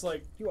too. That's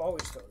like... You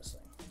always throw this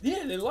thing.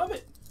 Yeah, they love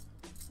it.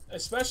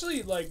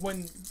 Especially like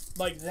when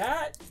like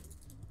that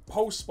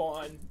post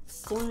spawn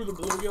through the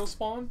bluegill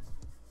spawn.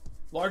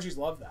 Largies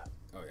love that.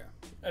 Oh yeah.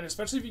 And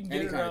especially if you can get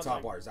Any it kind around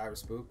of topwaters, Irish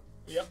spook.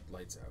 Yep.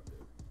 Lights out, dude.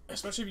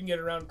 Especially if you can get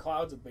around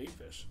clouds of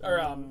baitfish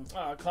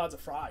or clouds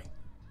of fry,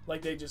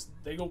 like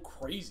they go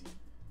crazy,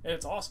 and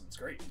it's awesome. It's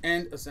great.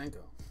 And a Senko.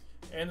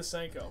 And the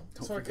Senko.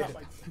 Don't So I forget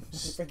caught my.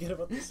 Forget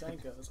about the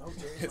Senkos. Oh,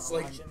 It's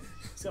like-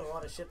 he's got a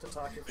lot of shit to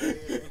talk to for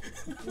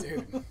you.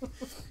 Dude.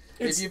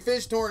 If you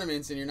fish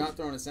tournaments and you're not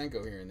throwing a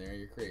Senko here and there,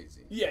 you're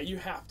crazy. Yeah, you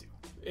have to.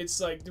 It's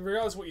like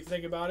regardless of what you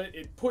think about it,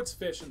 it puts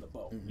fish in the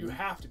boat. You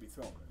have to be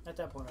throwing it. At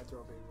that point, I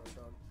throw a baby rush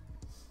on.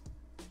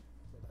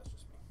 But that's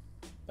just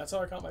me. That's how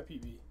I caught my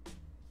PB.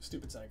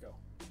 Stupid Senko.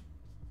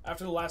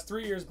 After the last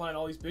 3 years buying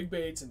all these big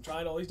baits and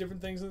trying all these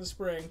different things in the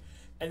spring,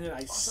 and then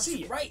I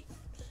see it. Right.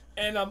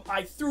 And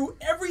I threw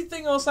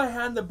everything else I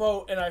had in the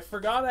boat, and I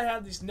forgot I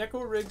had these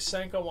Neko Rig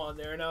Senko on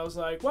there, and I was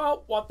like,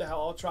 well, what the hell,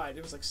 I'll try it.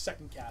 It was like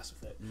second cast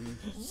with it.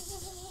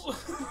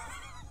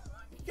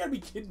 You gotta be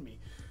kidding me.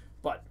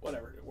 But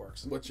whatever, it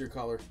works. What's your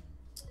color?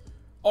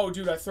 Oh,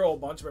 dude, I throw a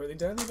bunch of everything.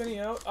 Did I leave any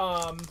out?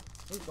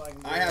 He's black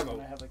and blue, I have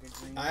and I have like a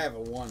green. I have a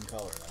one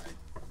color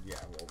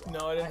that will rock.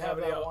 No, I I didn't have have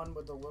any that out. one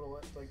with the little,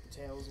 like the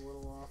tail's a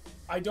little off.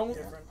 I don't.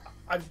 Different.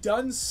 I've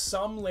done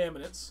some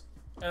laminates,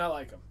 and I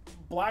like them.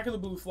 Black of the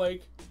blue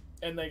flake,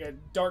 and like a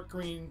dark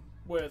green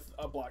with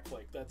a black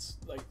flake. That's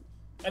like,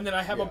 and then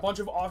I have a bunch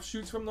of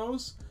offshoots from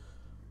those,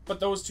 but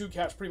those two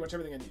catch pretty much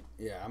everything I need.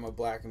 Yeah, I'm a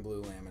black and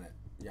blue laminate.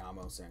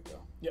 Yamo Senko.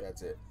 Yep.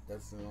 That's it.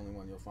 That's the only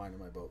one you'll find in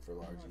my boat for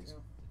largies.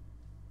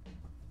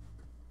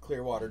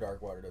 Clear water,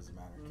 dark water, doesn't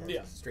matter. Catches,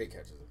 Yeah. Straight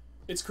catches it.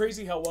 It's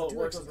crazy how well I it do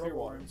works like in those clear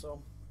robo water. worms,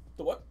 though.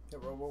 The what? The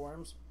robo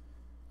worms.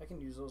 I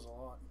can use those a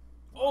lot.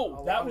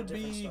 Oh, A that lot would of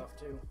different be stuff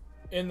too.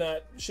 in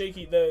that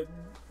shaky the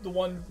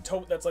one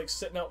tote that's like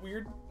sitting out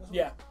weird.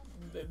 Yeah,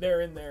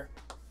 they're in there.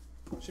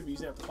 Should be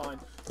easy enough to find.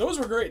 Those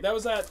were great. That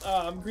was that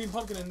green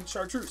pumpkin and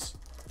chartreuse.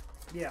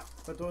 Yeah,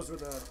 but those were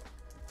the.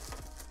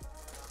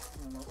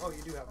 I don't know. Oh,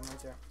 you do have them right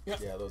there.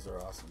 Yeah, those are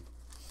awesome.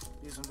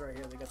 These ones right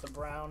here. They got the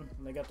brown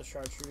and they got the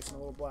chartreuse and a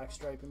little black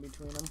stripe in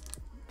between them.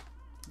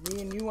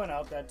 Me and you went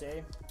out that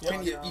day.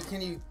 Can you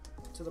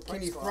to the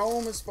can you spot. throw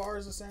them as far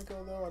as a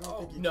Senko though? I don't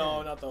think you No,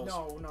 can. not those.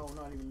 No,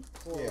 not even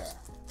close.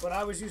 Yeah. But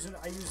I use these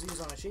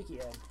on a shaky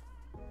head,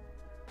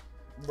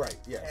 Right.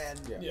 Yes.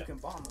 and yeah. you can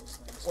bomb those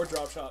things Or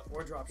drop shot.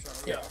 or drop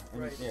shot. Yeah.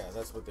 And right. yeah,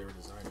 that's what they were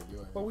designed to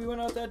do. But we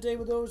went out that day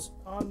with those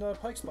on the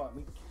pike spot.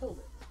 We killed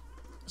it.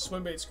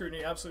 Swim bait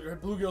scrutiny, absolutely.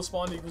 Bluegill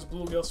spawn equals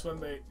bluegill swim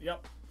bait.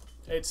 Yep.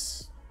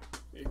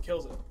 It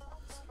kills it.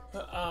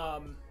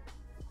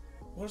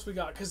 What else we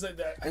got? Because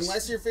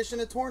Unless you're fishing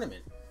a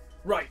tournament,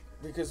 right.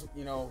 because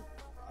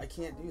I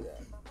can't do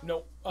that.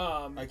 Nope.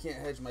 I can't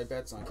hedge my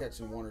bets on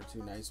catching one or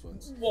two nice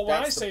ones. Well,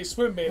 when That's I say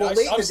swim bait, Well, I'm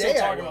late in the still day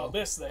I talking will. about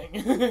this thing.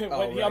 When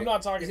right. I'm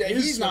not talking. Yeah,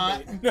 his he's swim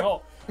not. bait.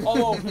 No.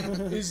 Although,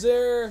 is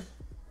there?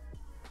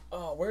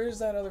 Oh, where is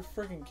that other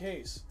freaking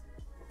case?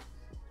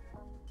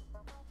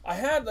 I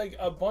had like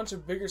a bunch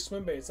of bigger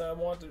swim baits that I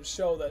wanted to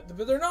show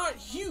but they're not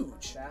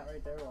huge. That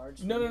right there,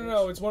 large.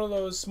 No. It's one of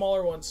those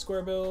smaller ones,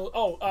 square bill.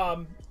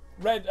 Oh,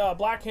 red,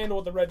 black handle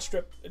with the red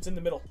strip. It's in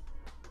the middle.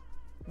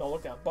 No,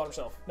 look down, bottom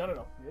shelf. No.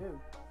 Ew.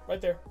 Right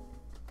there.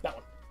 That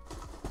one.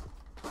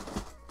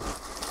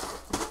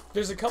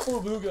 There's a couple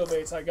of bluegill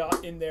baits I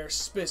got in there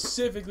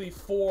specifically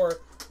for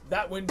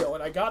that window,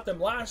 and I got them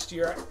last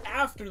year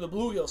after the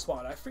bluegill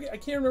spawn. I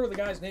can't remember the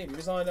guy's name. He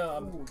was on.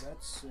 Ooh,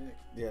 that's sick.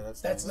 Yeah,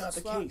 That's nice. not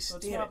the case.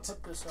 Let's Damn not it.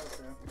 put this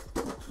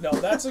out there. No,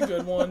 that's a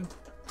good one.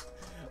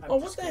 I'm Oh,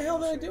 just what the kidding, hell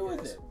I'll did I show do you with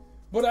guys. it?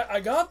 But I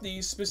got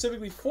these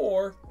specifically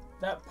for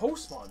that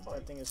post spawn That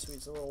bite. thing is sweet.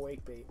 It's a little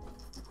wake bait.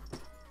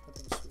 That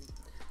thing's sweet.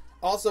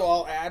 Also,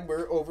 I'll add,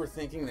 we're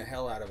overthinking the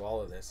hell out of all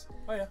of this.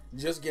 Oh yeah.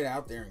 Just get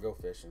out there and go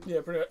fishing.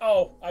 Yeah, pretty much.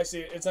 Oh, I see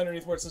it. It's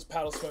underneath where it says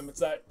paddle swim. It's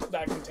that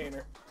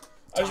container.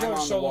 I just Time want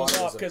to on show the those water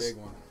off is a because big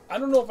one. I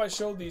don't know if I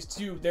showed these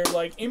to you. They're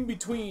like in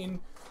between,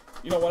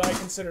 you know, what I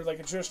consider like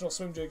a traditional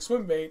swim jig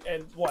swim bait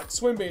and what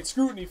swim bait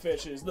scrutiny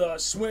fish is, the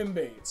swim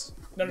baits.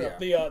 No,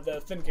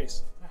 the thin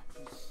case.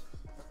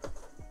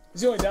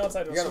 It's the only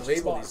downside to You gotta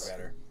switching label spots. these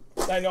better.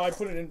 I know, I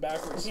put it in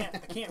backwards. I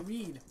can't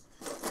read.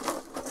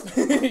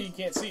 You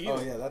can't see either.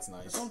 Oh yeah, that's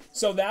nice.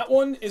 So that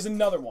one is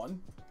another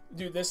one.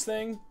 Dude, this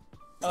thing.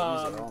 These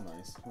are all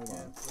nice. Hold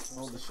on.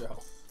 Hold the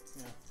shell.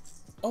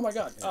 Oh my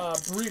god.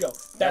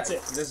 Burrito. That's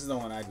it. This is the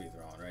one I'd be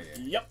throwing right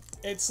here. Yep.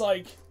 It's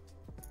like.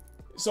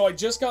 So I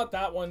just got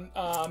that one.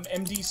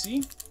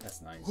 MDC.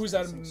 That's nice. Who's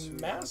that?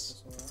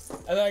 Mass?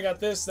 And then I got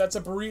this. That's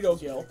a burrito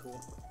gill. Cool.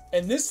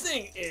 And this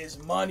thing is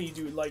money,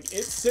 dude. Like,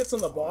 it sits on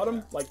the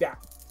bottom like that.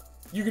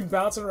 You can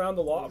bounce it around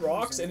the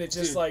rocks, and it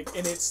just Dude. like,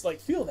 and it's like,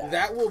 feel that.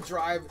 That will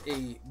drive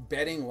a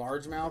bedding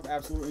largemouth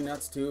absolutely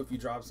nuts too. If you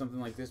drop something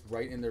like this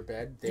right in their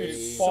bed, Dude, they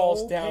it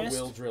falls down.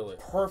 will drill it.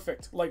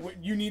 Perfect. Like,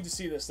 you need to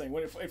see this thing.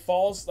 When it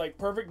falls, like,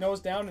 perfect nose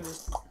down, and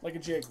just like a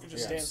jig. It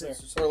just Yeah.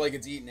 stands there. Or like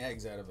it's eating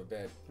eggs out of a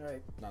bed.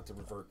 Right. Not to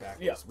revert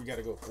backwards. Yeah. We got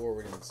to go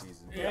forward in the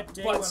season. Yeah. That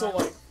day But when so, I-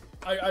 like,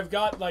 I've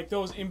got, like,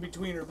 those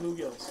in-betweener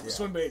bluegills. Yeah.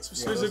 Swim baits.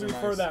 Yeah, those are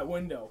Specifically for nice. that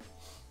window.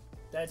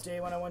 That day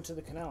when I went to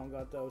the canal and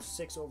got those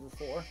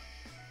 6/4.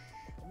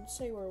 I didn't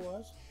say where it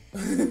was.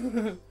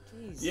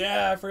 Jeez.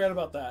 Yeah, I forgot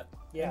about that.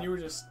 Yeah. And you were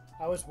just...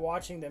 I was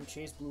watching them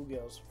chase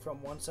bluegills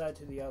from one side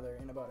to the other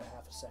in about a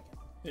half a second.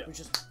 Yeah. Which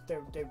is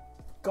they're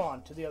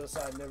gone to the other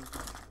side. And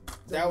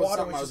That was water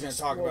something I was just going to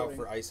talk about exploding.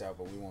 for ice out,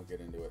 but we won't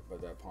get into it.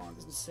 But that pond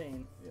It's is.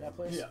 insane. Yeah. That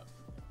place. Yeah.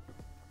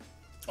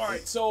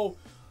 Alright, so...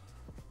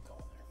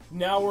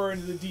 Now we're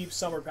into the deep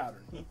summer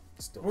pattern.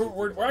 Still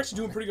We're actually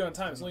doing pretty good on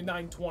time. It's only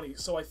 9:20,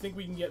 so I think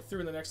we can get through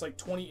in the next like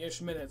 20-ish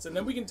minutes, and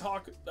then we can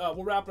talk.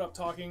 We'll wrap it up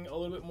talking a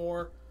little bit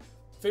more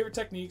favorite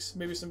techniques,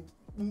 maybe some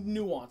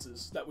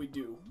nuances that we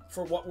do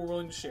for what we're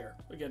willing to share.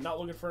 Again, not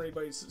looking for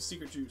anybody's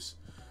secret juice.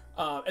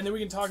 And then we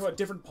can talk about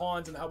different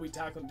ponds and how we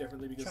tackle them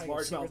differently because Trying to get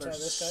largemouth secrets are out of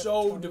this guy for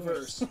so 20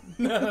 diverse.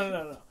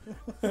 No.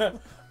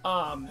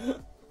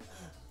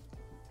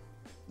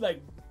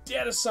 Like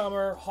dead of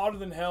summer, hotter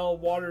than hell,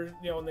 water.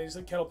 You know, and these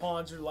kettle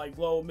ponds are like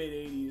low mid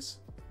 80s.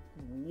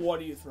 What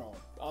are you throwing?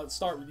 I'll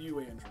start with you,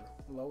 Andrew.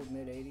 Low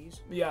mid 80s.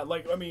 Yeah,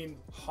 like I mean,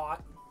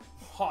 Hot.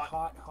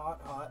 hot.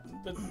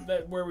 But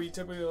that where we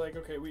typically like,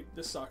 okay,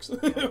 this sucks.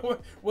 Well,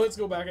 let's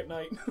go back at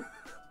night.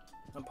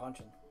 I'm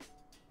punching.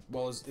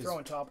 Well, is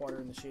Throwing topwater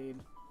in the shade.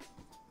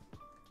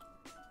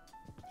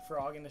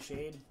 Frog in the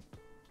shade.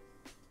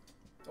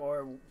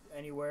 Or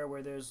anywhere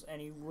where there's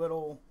any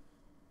little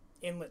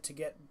inlet to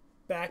get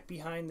back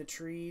behind the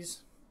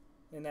trees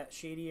in that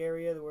shady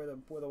area where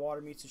the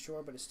water meets the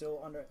shore, but it's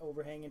still under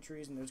overhanging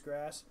trees and there's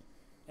grass.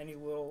 Any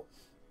little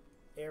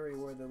area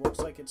where it looks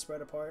like it's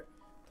spread apart,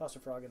 toss a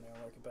frog in there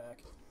and work it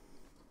back.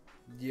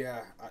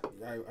 yeah,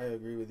 I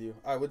agree with you.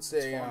 I would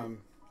say I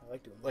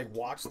like doing that. like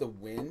watch the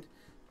wind.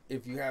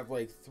 If you have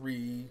like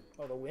 3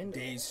 Oh, the wind.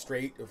 days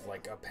straight of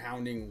like a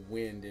pounding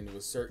wind into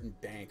a certain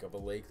bank of a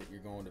lake that you're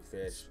going to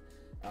fish,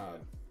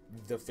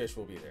 the fish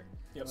will be there.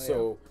 Yep.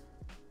 So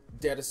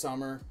dead of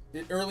summer,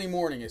 early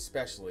morning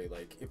especially,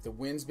 like if the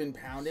wind's been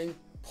pounding,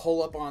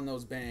 pull up on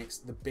those banks.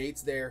 The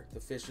bait's there,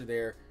 the fish are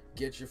there.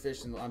 Get your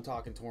fish in. I'm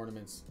talking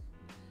tournaments.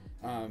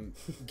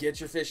 Get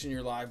your fish in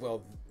your live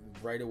well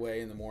right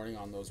away in the morning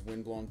on those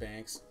wind-blown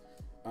banks.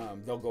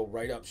 They'll go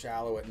right up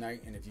shallow at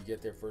night, and if you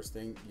get there first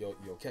thing, you'll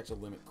catch a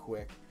limit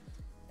quick.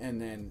 And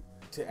then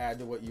to add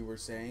to what you were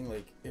saying,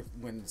 like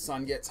when the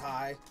sun gets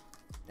high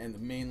and the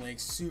main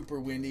lake's super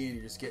windy and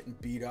you're just getting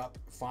beat up,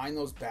 find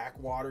those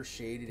backwater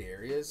shaded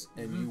areas,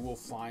 and you will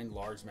find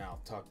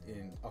largemouth tucked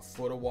in a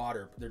foot of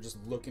water. They're just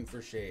looking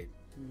for shade.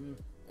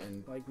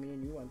 And Like me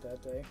and you went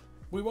that day.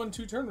 We won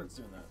 2 tournaments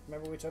doing that.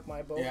 Remember we took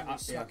my boat Yeah, and we yeah.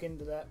 snuck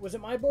into that. Was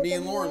it my boat? me that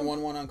and we Lauren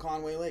won? won one on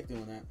Conway Lake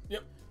doing that.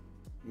 Yep.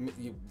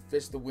 You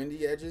fish the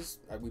windy edges.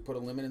 We put a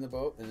limit in the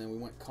boat, and then we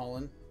went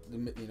culling.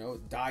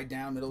 It died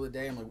down middle of the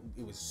day. I'm like,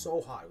 it was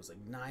so hot. It was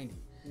like 90,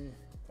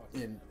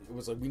 and it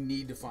was like we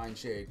need to find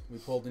shade. We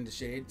pulled into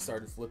shade,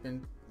 started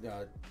flipping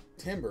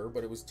timber,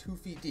 but it was 2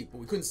 feet deep, but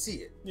we couldn't see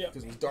it Yeah.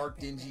 because it was dark,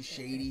 dingy,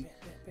 shady,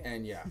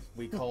 and yeah,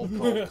 we culled,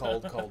 and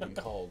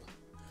culled,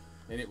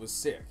 and it was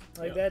sick.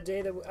 Like Yeah. that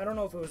day that I don't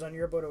know if it was on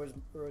your boat or it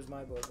was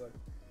my boat, but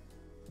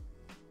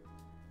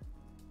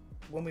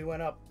when we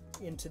went up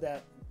into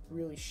that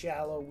really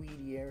shallow,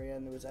 weedy area,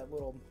 and there was that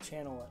little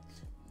channel,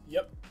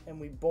 Yep. and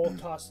we both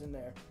tossed in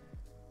there,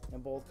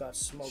 and both got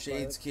smoked.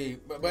 Shade's by key,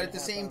 but at the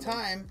same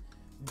time,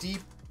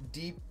 deep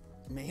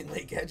main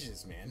lake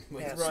edges, man.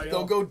 Like, Yeah, Right.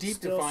 they'll go deep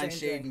still to find same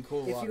shade thing. and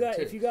cool If water you got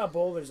too. if you got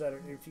boulders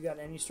if you got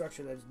any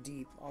structure that's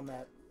deep on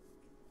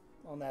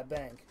that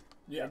bank,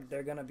 Yeah.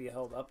 they're gonna be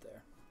held up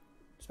there.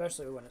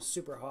 Especially when it's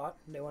super hot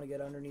and they want to get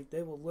underneath.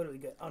 They will literally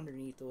get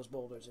underneath those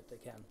boulders if they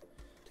can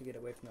to get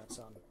away from that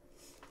sun.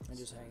 and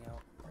just hang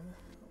out.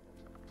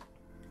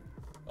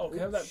 Oh, can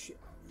I have Ooh, that shit.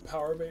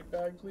 power bait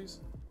bag, please?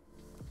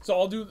 So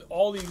I'll do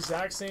all the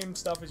exact same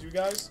stuff as you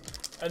guys,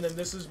 and then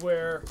this is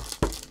where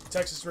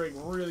Texas rig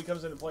really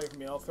comes into play for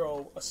me. I'll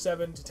throw a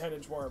 7 to 10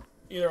 inch worm,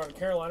 either on a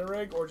Carolina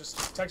rig or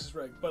just Texas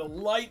rig, but a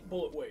light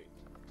bullet weight.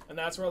 And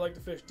that's where I like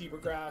to fish deeper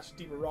grass,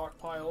 deeper rock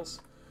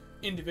piles,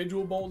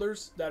 individual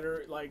boulders that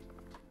are like,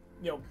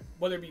 you know,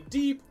 whether it be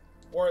deep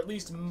or at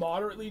least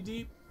moderately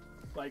deep,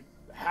 like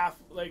half,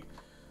 like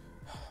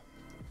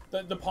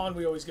the pond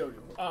we always go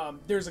to.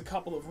 There's a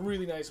couple of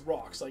really nice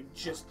rocks, like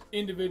just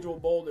individual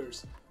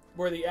boulders,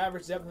 where the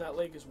average depth in that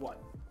lake is what?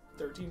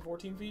 13,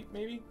 14 feet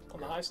maybe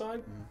on the high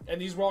side. And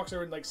these rocks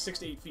are in like 6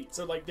 to 8 feet.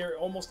 So like they're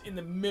almost in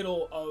the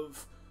middle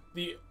of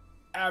the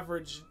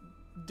average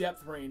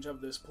depth range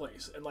of this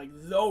place. And like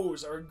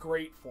those are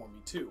great for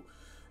me too.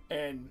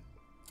 And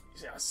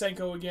yeah,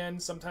 Senko again,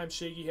 sometimes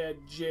shaky head,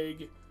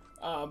 jig.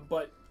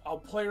 But I'll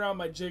play around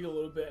my jig a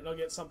little bit and I'll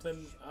get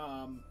something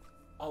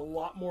a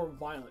lot more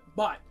violent.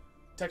 But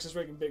Texas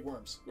rigging big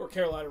worms or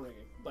Carolina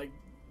rigging, like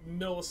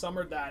middle of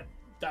summer,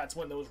 that's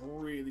when those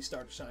really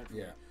start to shine for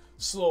me.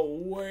 Slow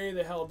way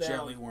the hell down.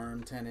 Jelly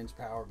worm, 10-inch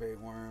power bait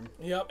worm.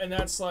 Yep, and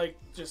that's like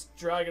just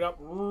drag it up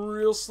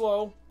real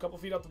slow, a couple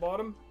feet up the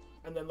bottom,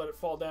 and then let it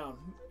fall down.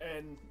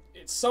 And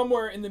it's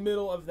somewhere in the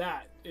middle of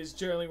that is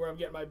generally where I'm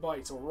getting my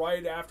bites. So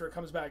right after it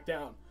comes back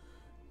down,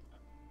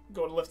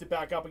 go to lift it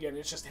back up again. And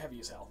it's just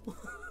heavy as hell.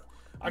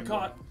 I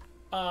caught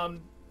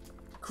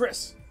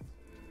Chris,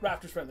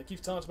 Raptors friend, that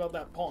keeps telling us about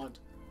that pond,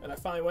 and I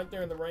finally went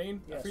there in the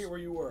rain. Yes. I forget where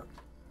you were.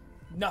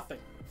 Nothing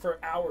for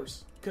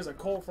hours because a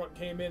cold front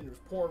came in. It was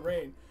pouring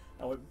rain.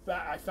 I went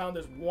back. I found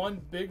this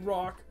one big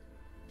rock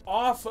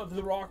off of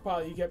the rock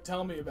pile he kept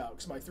telling me about,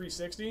 because my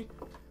 360,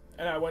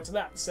 and I went to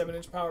that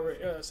 7-inch power,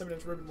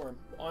 7-inch ribbon worm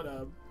on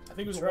a, I think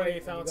it was a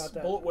 1/8 ounce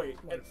bullet weight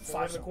at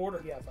 5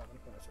 1/4. Yeah,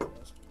 5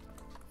 1/4.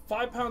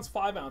 5 pounds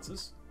 5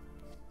 ounces,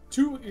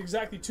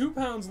 exactly 2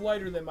 pounds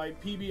lighter than my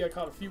PB I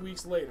caught a few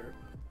weeks later,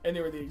 and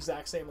they were the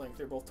exact same length.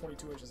 They're both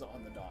 22 inches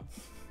on the dot.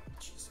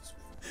 Jesus.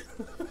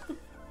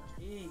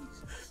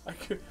 I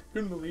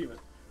couldn't believe it.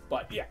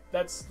 But yeah,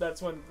 that's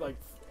when, like,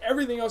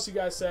 everything else you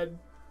guys said,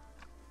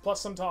 plus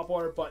some top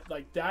water, but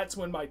like that's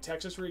when my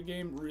Texas rig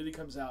game really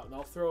comes out, and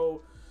I'll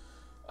throw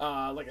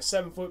like a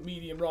 7-foot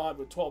medium rod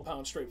with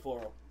 12-pound straight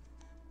fluoro.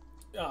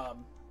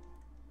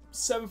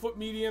 7-foot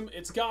medium,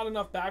 it's got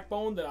enough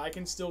backbone that I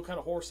can still kind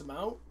of horse them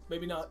out.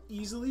 Maybe not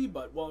easily,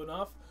 but well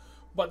enough.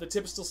 But the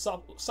tip is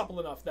still supple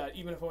enough that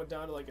even if I went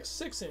down to like a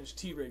 6-inch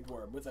T-rigged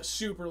worm with a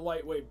super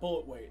lightweight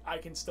bullet weight, I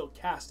can still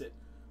cast it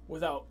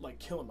without like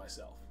killing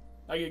myself.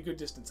 I get good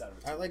distance out of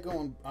it. I like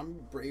going, I'm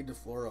braid to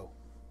fluoro.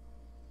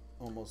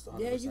 Almost 100%.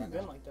 Yeah, you've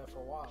been like that for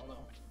a while though.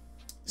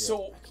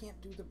 So I can't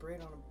do the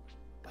braid on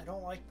a. I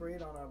don't like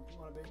braid on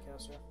a bait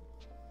caster.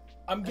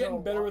 I'm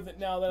getting better with it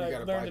now that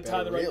I've learned to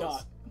tie the right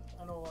knot.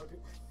 I know a lot of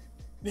people.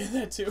 Yeah,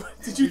 that too.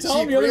 Did you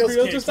tell me other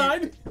reel just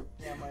died?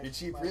 Yeah, my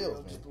cheap my reels,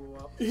 reel just blew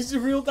up. His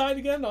reel died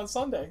again on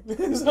Sunday.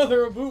 His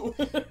other boot.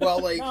 Well,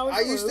 like No, it's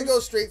I used to loose. go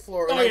straight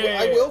fluoro. Oh, And yeah,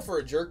 I yeah. will for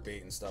a jerk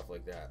bait and stuff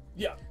like that.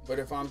 Yeah. But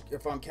if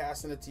I'm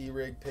casting a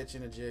T-rig,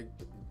 pitching a jig,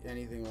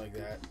 anything like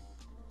that,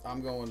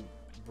 I'm going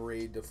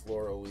braid to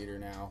fluoro leader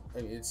now.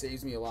 I mean, it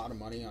saves me a lot of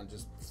money on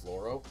just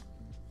fluoro.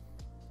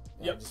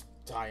 Yep. I just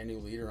tie a new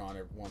leader on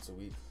it once a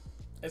week.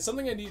 It's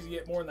something I need to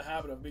get more in the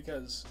habit of,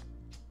 because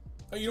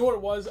you know what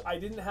it was? I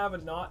didn't have a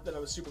knot that I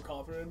was super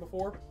confident in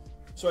before,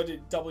 so I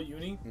did double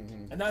uni,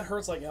 and that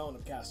hurts like hell in a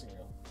casting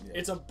reel. Yeah.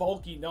 It's a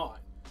bulky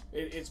knot.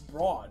 It's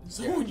broad,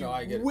 so Yeah, when no,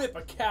 I you get it. whip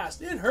a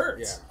cast, it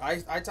hurts.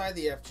 Yeah, I tie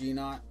the FG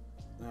knot.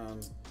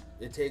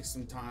 It takes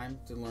some time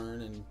to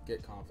learn and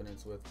get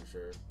confidence with, for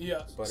sure.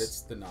 Yeah. But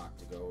it's the knot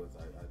to go with,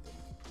 I think.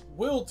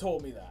 Will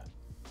told me that,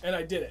 and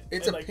I did it.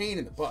 It's and a pain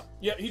in the butt.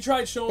 Yeah, he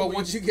tried showing But me.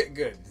 once you get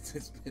good,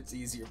 it's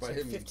easier. But Like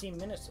I mean, 15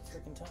 minutes to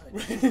freaking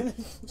tie.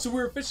 So we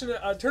were fishing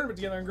a tournament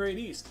together in Great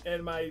East,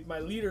 and my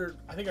leader,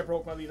 I think I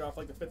broke my leader off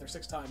like the 5th or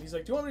 6th time. He's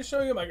like, "Do you want me to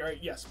show you?" I'm like, "All right,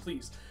 yes,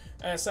 please."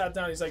 And I sat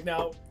down. He's like,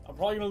 "Now I'm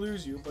probably gonna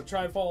lose you, but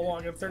try and follow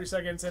along." I'm 30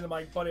 seconds in. I'm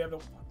like, "Buddy, I have no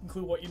fucking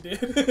clue what you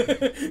did."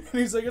 And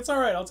he's like, "It's all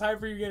right. I'll tie it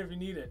for you again if you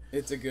need it."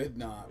 it's a good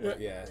knot. But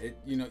yeah,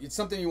 it's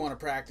something you want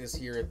to practice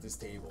here at this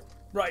table.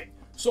 Right.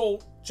 So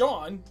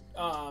John,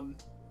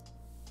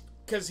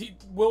 because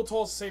Will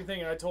told us the same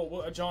thing, and I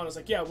told John, I was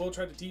like, "Yeah, Will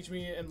tried to teach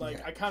me, and like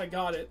Yeah. I kind of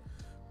got it,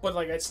 but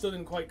like I still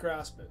didn't quite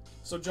grasp it."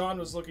 So John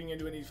was looking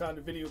into it, and he found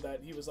a video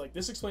that he was like,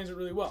 "This explains it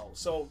really well."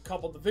 So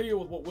coupled the video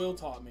with what Will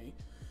taught me,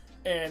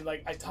 and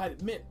like I tied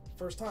it mint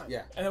first time.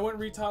 Yeah. And I went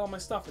and retied all my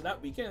stuff for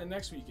that weekend and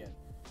next weekend,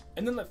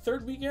 and then the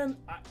third weekend,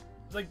 I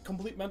like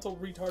complete mental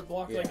retard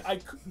block. Yeah.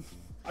 Like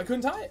I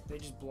couldn't tie it. They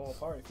just blow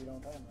apart if you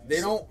don't tie them. Right?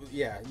 They don't.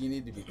 Yeah, you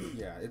need to be.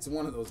 Yeah, it's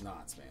one of those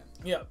knots, man.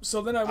 Yeah.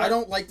 So then I went, I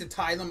don't like to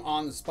tie them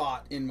on the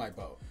spot in my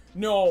boat.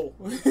 No.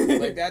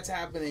 Like that's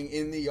happening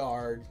in the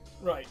yard,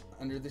 Right.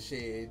 under the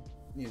shade.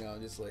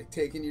 Just like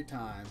taking your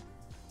time.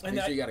 And Make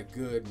that, sure you got a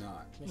good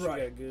knot. Make sure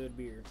Right. you got a good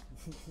beard.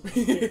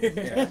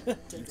 Yeah,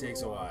 it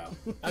takes a while,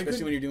 I especially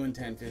could- when you're doing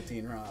 10,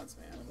 15 rods,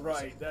 man.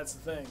 Right, that's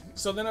the thing.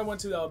 So then I went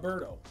to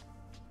Alberto,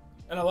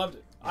 and I loved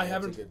it. I That's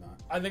haven't. a good knot.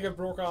 I think I've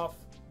broke off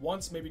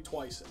once, maybe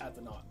twice at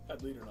the knot,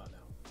 at leader knot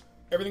now.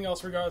 Everything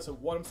else, regardless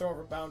of what I'm throwing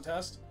for pound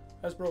test,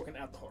 has broken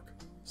at the hook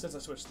since I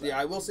switched to that. Yeah,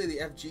 I will say the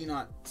FG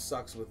knot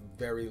sucks with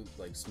very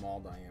like small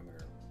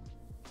diameter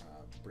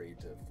braid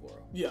to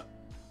fluoro. Yeah.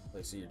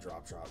 Like, so your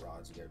drop shot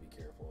rods, you gotta be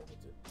careful with it.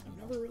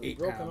 I've never really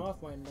broken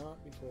off my knot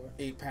before.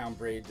 8-pound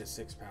braid to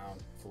 6-pound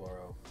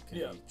fluoro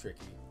can be tricky.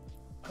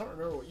 I don't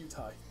remember what you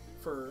tie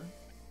for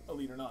a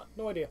leader knot.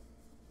 No idea.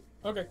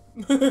 Okay,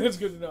 it's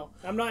good to know.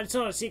 It's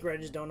not a secret. I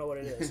just don't know what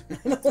it is.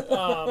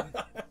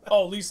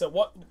 Oh, Lisa,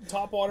 what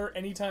top water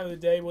any time of the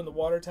day when the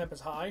water temp is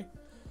high?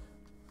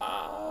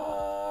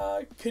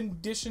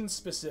 Condition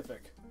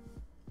specific.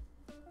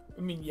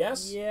 I mean,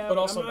 yes, Yeah, but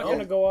also I'm not no. going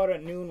to go out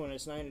at noon when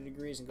it's 90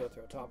 degrees and go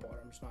through a top water.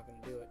 I'm just not going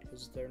to do it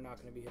because they're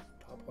not going to be hitting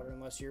top water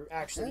unless you're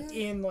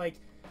actually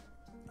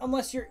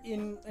unless you're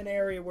in an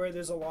area where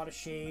there's a lot of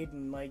shade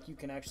and like you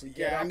can actually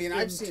get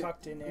I've seen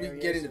tucked in areas. We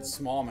get into the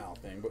smallmouth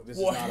thing, but this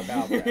is not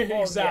about that.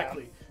 Well,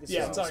 Exactly.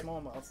 Yeah, it's it's a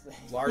smallmouth thing.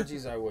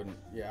 Largies, I wouldn't.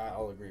 Yeah,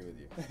 I'll agree with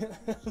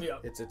you. Yeah.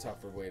 It's a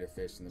tougher way to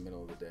fish in the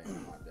middle of the day on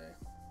a hot day.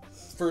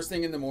 First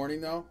thing in the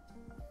morning, though,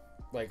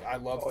 like I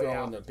love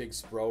throwing the big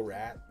Spro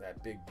rat,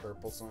 that big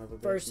purple son of a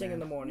bitch. First thing in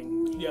the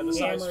morning. Yeah, the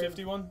size Hammered.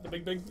 50 one, the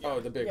big. Oh,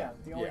 the big Yeah, one.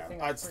 the only Yeah,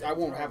 thing I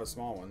won't have a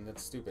small one.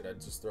 That's stupid. I'd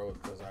just throw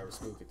it because I was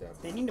spook at that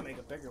They point. need to make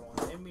a bigger one.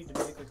 They need to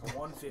make like a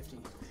 150.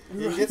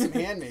 You can get some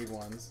handmade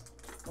ones.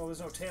 Oh,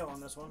 there's no tail on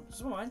this one. This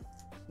is mine.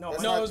 No,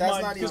 That's No, not, it was that's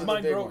mine, not 'cause even mine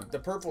the big broke. one. The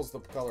purple's the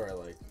color I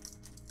like.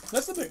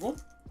 That's the big one.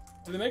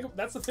 Do they make?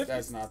 That's the 50.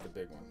 That's not the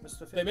big one.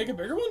 Mr. They make a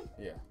bigger one?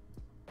 Yeah.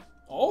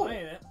 Oh, Mine,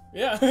 it.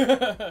 yeah.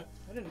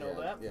 I didn't know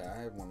that. Yeah,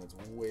 I have one that's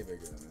way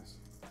bigger than this.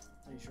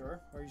 Are you sure?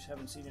 Or you just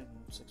haven't seen it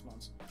in 6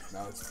 months?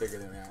 No, it's bigger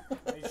than that.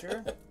 Are you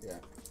sure? Yeah.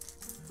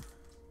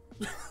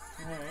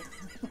 Alright.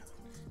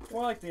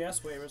 More like the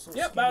S wave.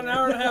 Yep, about an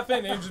hour and a half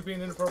in, Andrew's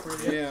being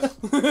inappropriate.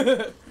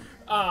 Yeah.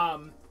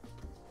 Um,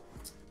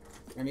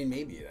 I mean,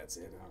 maybe that's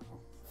it. I don't know.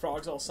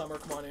 frogs all summer.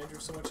 Come on, Andrew.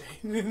 So much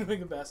hate.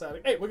 Being a bass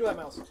addict. Hey, look at that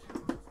mouse.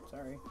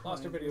 Sorry.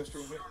 Lost your video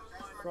stream here.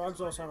 Frogs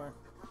all summer.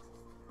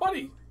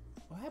 Buddy,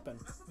 What happened?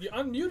 you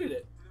unmuted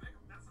it.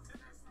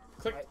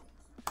 Click.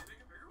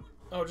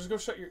 Oh, just go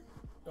shut your...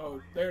 Oh,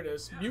 there it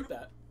is. Mute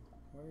that.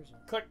 Where is it?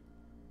 Click.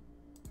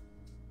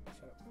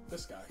 Shut up.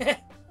 This guy.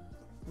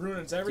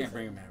 Ruins everything. Can't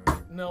bring him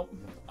everywhere.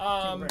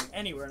 Nope.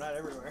 Anywhere, not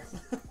everywhere.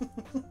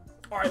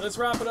 All right, let's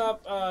wrap it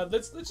up.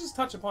 Let's just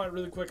touch upon it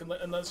really quick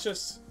and let's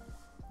just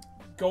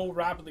go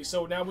rapidly.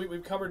 So now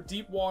we've covered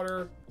deep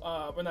water,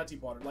 well, not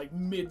deep water, like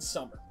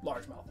midsummer,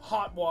 largemouth,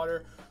 hot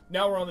water.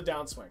 Now we're on the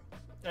downswing,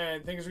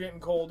 and things are getting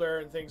colder,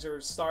 and things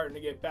are starting to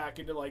get back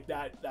into like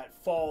that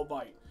fall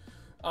bite.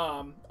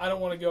 I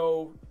don't want to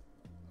go,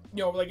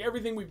 like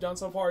everything we've done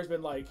so far has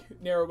been like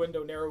narrow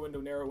window, narrow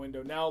window, narrow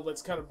window. Now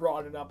let's kind of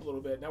broaden it up a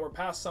little bit. Now we're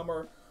past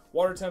summer,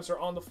 water temps are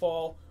on the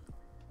fall,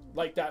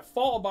 like that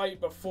fall bite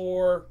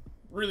before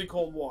really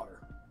cold water.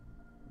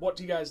 What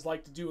do you guys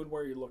like to do and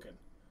where you're looking?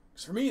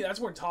 Because for me, that's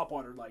when top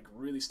water like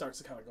really starts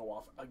to kind of go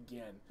off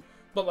again,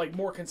 but like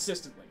more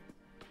consistently.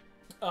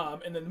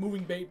 And then the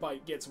moving bait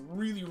bite gets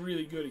really,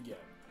 really good again.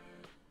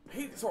 I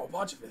hate to throw a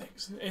bunch of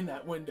things in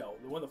that window.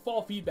 When the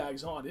fall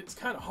feedback's on, it's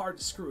kind of hard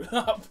to screw it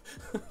up.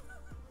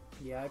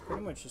 Yeah, I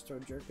pretty much just throw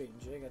jerkbait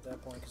and jig at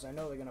that point because I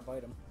know they're gonna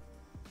bite them.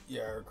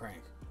 Yeah, or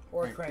crank.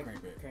 Or Crankbait.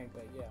 crankbait,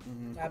 yeah,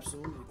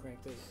 absolutely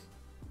crankbait.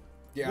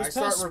 Yeah, This I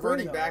start past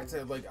reverting spring, back though,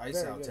 to like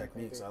ice very out good at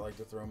techniques. crankbait. I like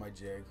to throw my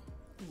jig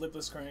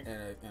Lipless crank. and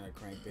a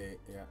crankbait.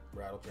 Yeah,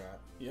 rattle trap.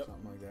 Yep.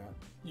 Something like that.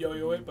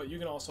 Yo-yo it, but you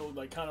can also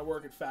like kind of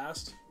work it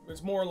fast.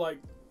 It's more like,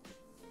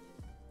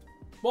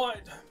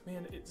 but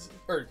man, it's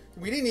Or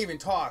we didn't even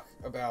talk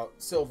about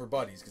silver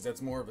buddies because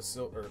that's more of a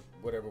silver,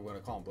 whatever we want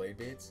to call them, blade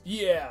baits.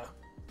 yeah,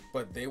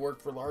 But they work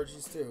for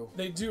largies too.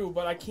 they do,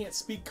 but I can't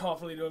speak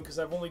confidently to them because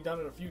I've only done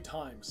it a few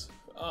times.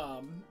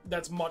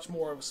 That's much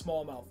more of a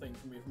smallmouth thing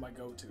for me for my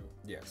go-to.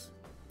 Yes.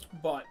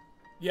 But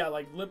yeah,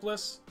 like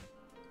lipless,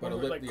 But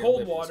like yeah, cold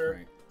lipless water.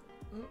 crank.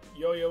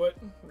 Yo-yo it,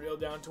 reel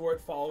down toward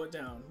it, follow it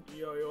down.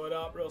 Yo-yo it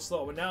up real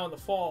slow. But now in the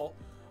fall,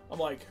 I'm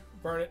like,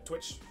 burn it,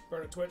 twitch,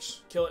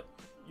 kill it,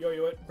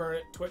 yo-yo it, burn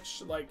it,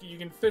 twitch. Like, you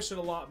can fish it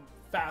a lot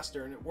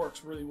faster, and it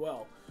works really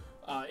well.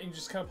 And you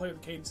just kind of play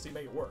with the cadence to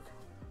make it work.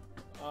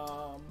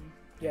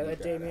 Yeah,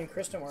 that day me and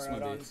Kristen were Swim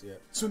out on, baits, yeah.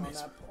 Swim on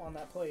baits. on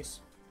that place.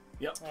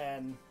 Yep.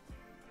 And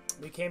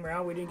we came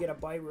around, we didn't get a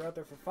bite. We were out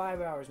there for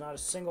 5 hours, not a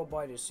single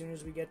bite. As soon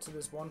as we get to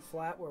this one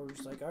flat where we're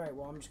just like, all right,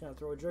 well, I'm just going to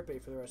throw a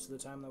jerkbait for the rest of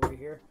the time that we're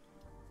here.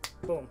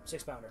 Boom,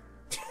 6-pounder.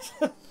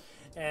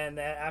 And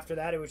after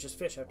that, it was just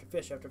fish after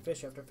fish after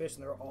fish after fish,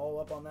 and they were all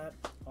up on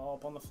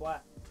the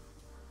flat.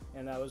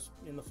 And that was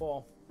in the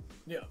fall.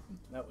 Yeah.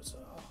 That was,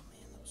 oh man,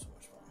 that was so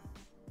much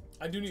fun.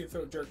 I do need to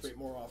throw jerkbait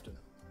more often.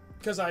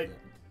 Because I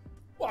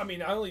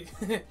only...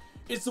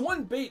 it's the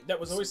one bait that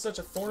was always such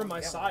a thorn in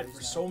my side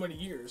for so many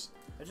years.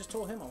 I just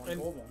told him I want a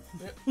gold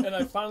one. And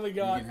I finally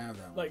got, You can have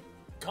that one. like,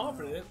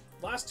 confident in it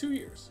last 2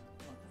 years.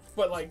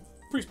 But, like,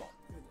 pre-spawn.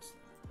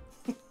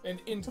 And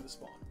into the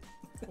spawn.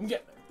 I'm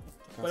getting there.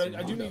 But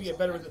I do need to get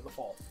better with it in the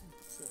fall.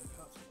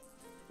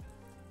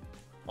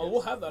 Oh,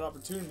 we'll have that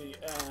opportunity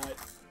at.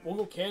 We'll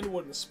go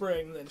Candlewood in the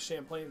spring, then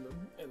Champlain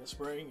in the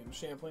spring, and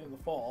Champlain in the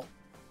fall.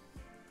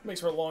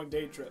 Makes for a long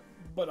day trip,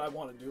 but I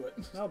want to do it.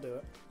 I'll do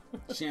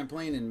it.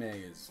 Champlain in May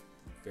is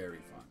very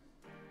fun.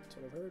 That's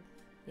what I've heard.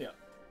 Yeah.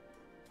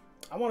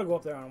 I want to go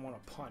up there and I want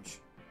to punch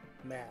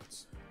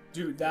mats.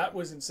 Dude, that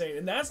was insane.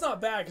 And that's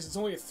not bad because it's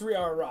only a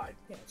 3-hour ride.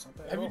 Yeah, it's not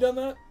bad. Have you done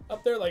that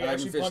up there? Like I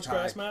actually haven't punch fished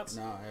grass high. mats?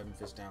 No, I haven't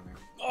fished down there.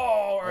 Oh,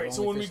 all right. I've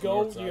So only when we fished the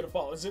go, north you gotta side.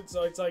 follow.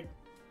 So it's like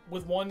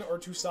with 1 or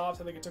 2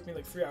 stops. I think it took me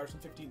like 3 hours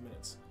and 15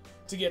 minutes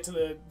to get to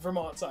the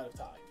Vermont side of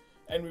Thai,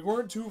 and we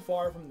weren't too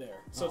far from there.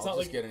 So it's I'll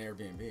not just like get an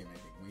Airbnb and make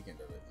a weekend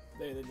of it.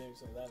 they do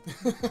say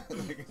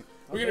that.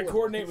 We're gonna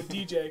coordinate with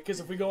DJ because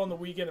if we go on the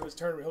weekend of his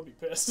tournament, he'll be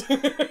pissed.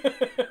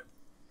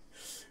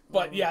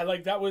 But yeah,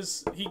 like that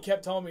was. He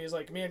kept telling me, he's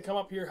like, "Man, come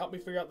up here, help me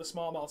figure out the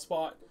smallmouth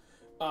spot,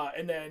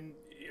 and then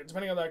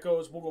depending on how that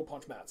goes, we'll go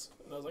punch mats."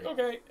 And I was like,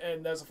 "Okay,"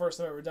 and that's the first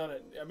time I've ever done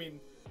it. I mean,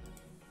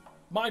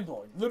 mind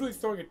blowing. Literally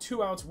throwing a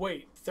 2-ounce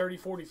weight 30,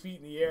 40 feet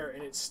in the air,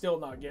 and it's still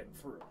not getting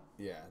through.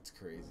 Yeah, it's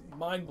crazy.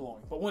 Mind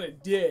blowing. But when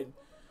it did,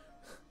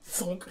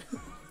 thunk.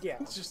 Yeah.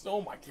 It's just,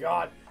 oh my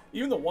god.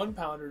 Even the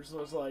 1-pounders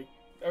was like,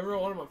 every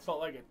one of them felt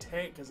like a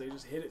tank because they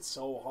just hit it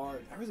so hard.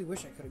 I really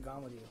wish I could have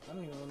gone with you. I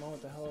don't even know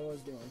what the hell I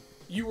was doing.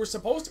 You were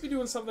supposed to be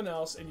doing something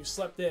else, and you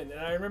slept in. And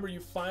I remember you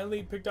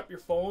finally picked up your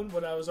phone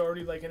when I was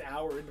already like an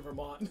hour into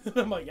Vermont. And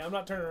I'm like, yeah, I'm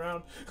not turning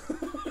around.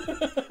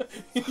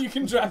 You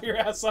can drive your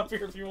ass up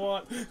here if you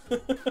want.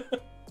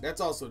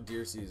 That's also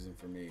deer season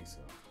for me, so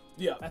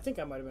Yeah. I think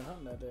I might have been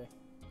hunting that day.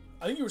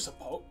 I think you were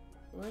supposed.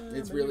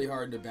 it's really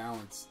hard to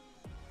balance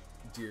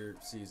deer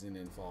season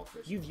and fall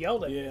fishing. You've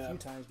yelled at me Yeah. a few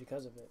times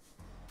because of it.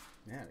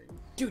 Yeah,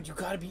 Dude, you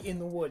gotta be in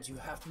the woods. You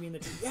have to be in the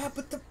tree. Yeah,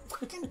 but the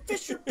fucking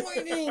fish are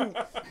biting.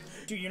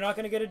 Dude, you're not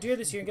gonna get a deer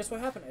this year. And guess what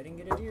happened? I didn't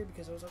get a deer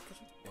because I was out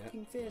catching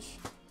fucking fish.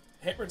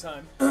 Hammer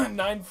time.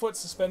 9-foot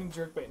suspending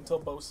jerkbait until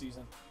bow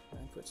season.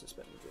 9 foot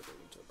suspended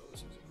jerkbait until bow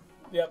season.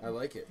 Yep. I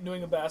like it. New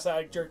England Bass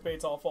Ag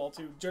jerkbaits all fall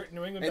too.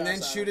 New England And Bass then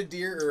Ag. shoot a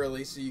deer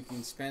early so you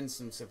can spend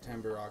some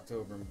September,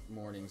 October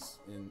mornings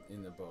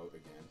in the boat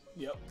again.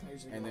 Yep. I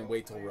usually And go then out-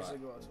 wait till I usually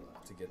rut go out to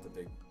that. to get the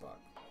big buck.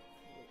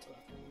 Wait till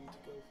afternoon to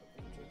go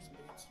fucking jerk some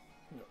baits.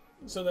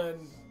 So then,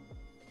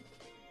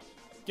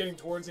 getting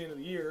towards the end of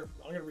the year,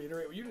 I'm going to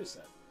reiterate what you just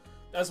said.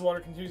 As the water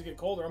continues to get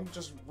colder, I'm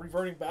just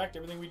reverting back to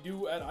everything we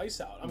do at Ice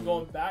Out. I'm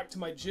going back to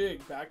my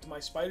jig, back to my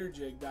spider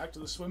jig, back to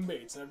the swim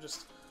baits, and I'm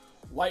just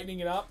lightening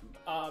it up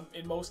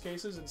in most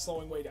cases and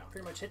slowing way down.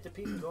 Pretty much hit the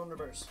peak and go in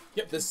reverse.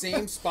 Yep. The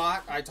same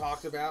spot I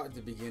talked about at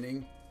the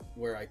beginning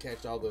where I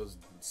catch all those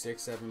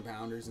 6-7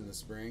 pounders in the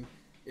spring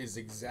is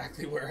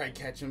exactly where I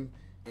catch them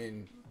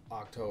in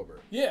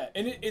October. Yeah,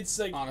 and it's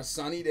like, On a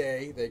sunny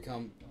day,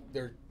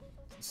 they're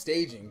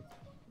staging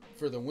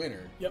for the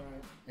winter. yep.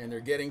 And they're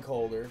getting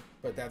colder,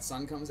 but that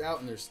sun comes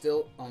out and they're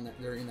still on that.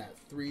 They're in that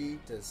 3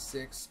 to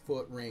 6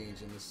 foot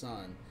range in the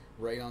sun,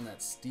 right on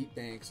that steep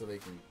bank, so they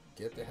can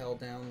get the hell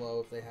down low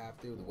if they have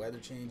to. The weather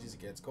changes,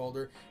 it gets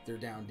colder, they're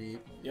down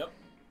deep. Yep.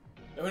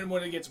 And then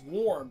when it gets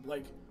warm,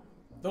 like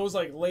those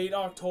like late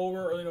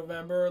October, early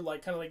November,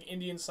 like kind of like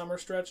Indian summer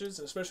stretches,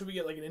 especially if we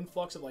get like an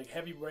influx of like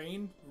heavy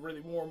rain,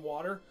 really warm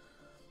water,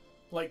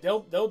 like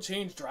they'll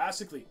change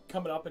drastically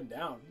coming up and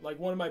down. Like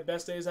one of my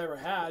best days I ever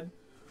had,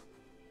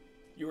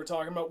 you were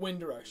talking about wind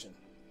direction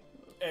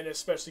and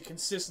especially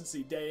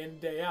consistency day in,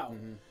 day out.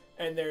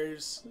 And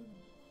there's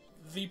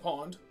the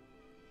pond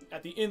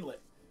at the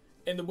inlet.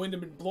 And the wind had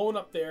been blowing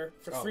up there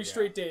for 3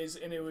 straight days,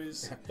 and it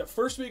was the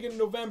first week in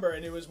November,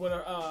 and it was when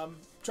a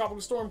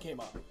tropical storm came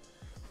up.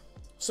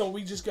 So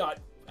we just got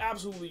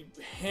absolutely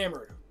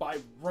hammered by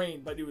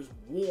rain, but it was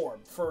warm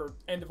for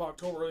end of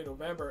October, early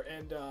November,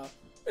 and we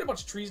had a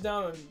bunch of trees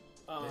down. And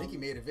I think you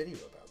made a video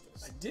about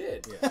this. I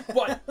did, Yeah.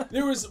 but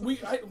there was what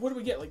did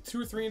we get? Like 2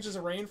 or 3 inches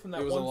of rain from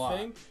that It was a one lot.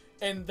 thing,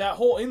 and that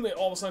whole inlet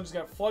all of a sudden just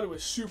got flooded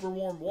with super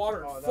warm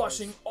water, Oh, that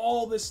flushing was-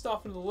 all this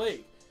stuff into the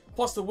lake.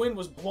 Plus the wind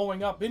was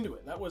blowing up into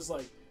it. That was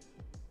like,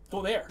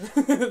 go there.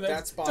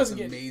 That spot's doesn't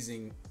get-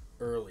 amazing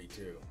early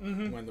too,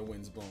 when the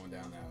wind's blowing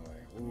down that way.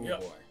 Ooh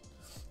Yep.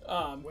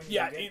 boy. When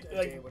Yeah, you get a day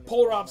like when it's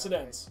polar blowing opposite that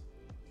way. ends.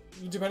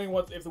 Depending on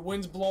what, if the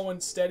wind's blowing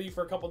steady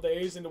for a couple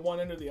days into one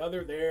end or the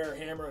other, they're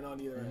hammering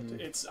on either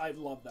end. I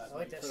love that. I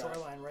like that for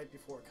shoreline right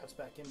before it cuts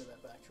back into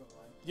that back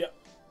shoreline. Yep.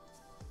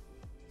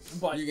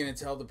 But You're gonna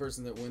tell the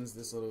person that wins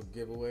this little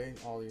giveaway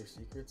all your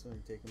secrets when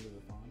you take them to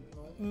the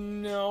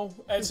pond? no,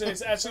 it's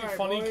actually Sorry,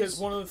 funny because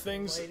boys. one of the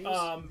things, Ladies.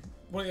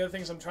 one of the other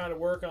things I'm trying to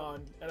work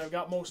on, and I've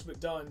got most of it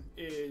done,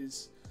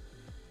 is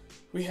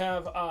we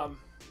have.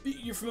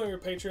 You're familiar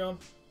with Patreon?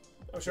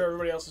 I'm sure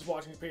everybody else is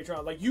watching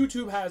Patreon. Like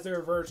YouTube has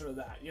their version of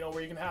that, you know,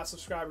 where you can have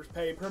subscribers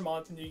pay per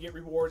month and you get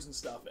rewards and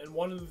stuff. And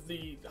one of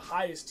the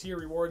highest tier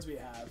rewards we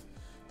have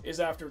is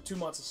after 2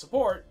 months of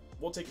support,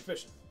 we'll take you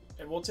fishing,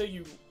 and we'll take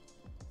you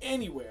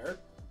anywhere,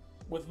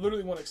 with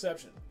literally one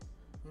exception.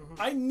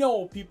 I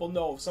know people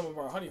know some of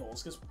our honey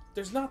holes because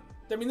there's not.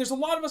 I mean, there's a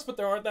lot of us, but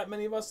there aren't that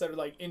many of us that are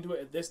like into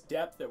it at this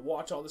depth that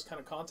watch all this kind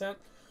of content.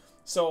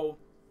 So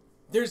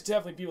there's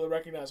definitely people that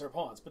recognize our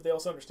ponds, but they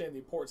also understand the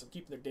importance of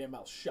keeping their damn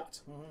mouths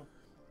shut.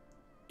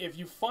 if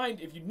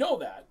you know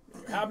that,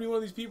 you're happy one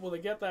of these people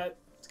that get that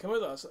to come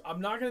with us,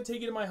 I'm not going to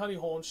take you to my honey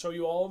hole and show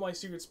you all of my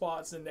secret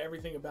spots and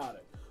everything about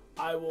it.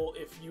 I will,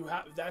 if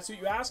that's what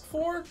you ask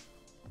for,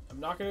 I'm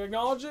not going to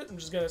acknowledge it. I'm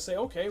just going to say,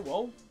 okay,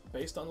 well,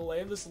 based on the lay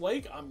of this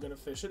lake, I'm going to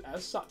fish it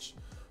as such.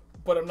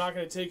 But I'm not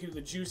going to take you to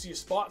the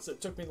juiciest spots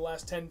that took me the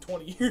last 10,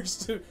 20 years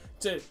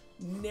to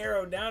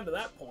narrow down to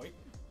that point.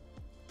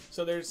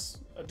 So there's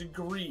a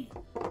degree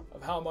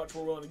of how much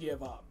we're willing to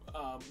give up,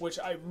 which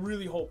I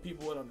really hope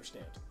people would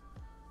understand.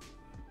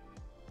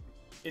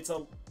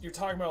 You're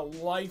talking about a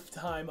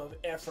lifetime of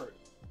effort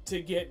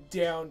to get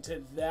down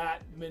to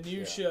that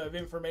minutia of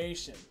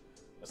information.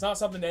 It's not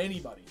something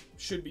anybody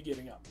should be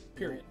giving up.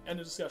 Period. End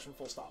of discussion.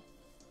 Full stop.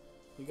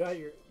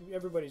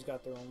 Everybody's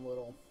got their own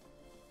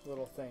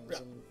little things, Yeah.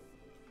 and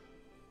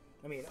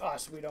I mean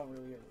us. We don't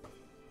really.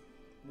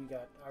 We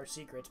got our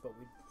secrets, but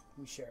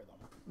we share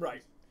them.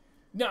 Right.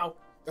 Now,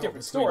 different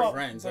between story. our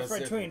friends. But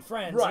That's between different.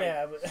 friends, Right.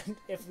 yeah. But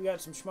if we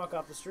got some schmuck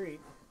off the street,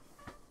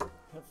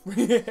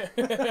 get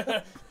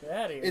out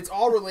of here. It's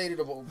all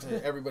relatable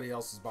to everybody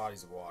else's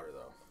bodies of water,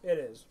 though. It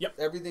is. Yep.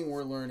 Everything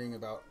we're learning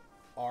about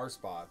our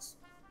spots,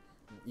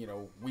 you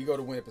know, we go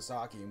to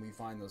Winnipesaukee and we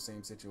find those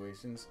same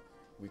situations.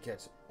 We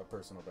catch a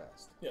personal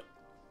best. Yep.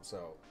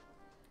 So,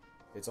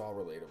 it's all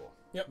relatable.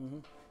 Yep.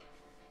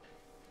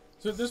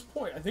 So at this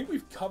point, I think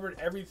we've covered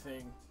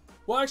everything.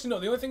 Well, actually, no.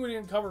 The only thing we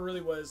didn't cover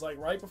really was like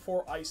right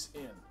before ice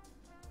in.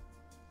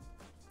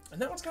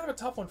 And that one's kind of a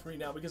tough one for me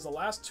now because the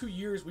last 2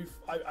 years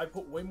I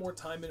put way more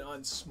time in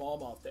on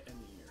smallmouth at the end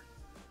of the year.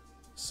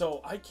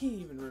 So I can't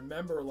even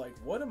remember like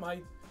what am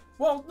I.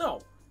 Well, no.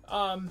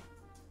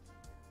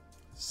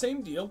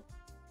 Same deal.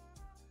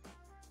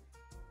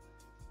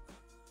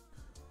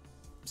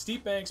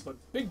 Steep banks, but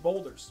big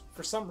boulders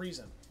for some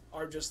reason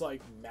are just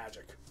like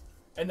magic,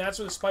 and that's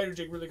where the spider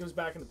jig really comes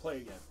back into play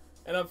again.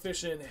 And I'm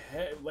fishing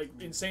like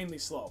insanely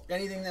slow.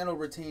 Anything that'll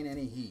retain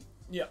any heat,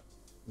 Yeah.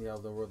 yeah,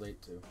 they'll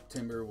relate to.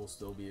 Timber will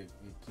still be a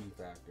key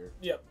factor.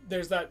 Yep,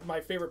 there's my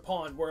favorite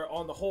pond where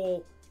on the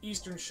whole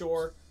eastern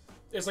shore,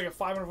 it's like a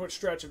 500-foot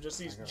stretch of just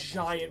these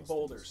giant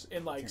boulders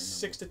in like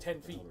 6 to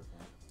 10 feet,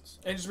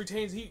 and it just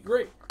retains heat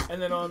great.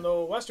 And then on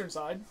the western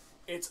side,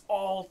 it's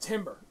all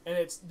timber, and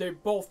they're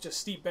both just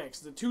steep banks.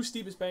 The two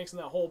steepest banks in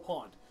that whole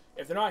pond.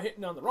 If they're not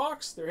hitting on the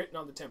rocks, they're hitting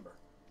on the timber,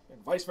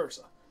 and vice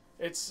versa.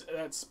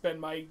 That's been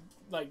my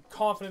like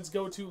confidence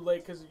go-to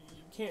lake because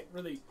you can't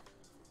really.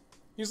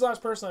 He's the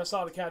last person I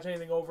saw to catch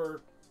anything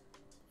over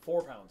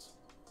 4 pounds.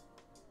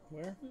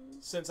 Where?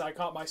 Since I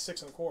caught my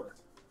 6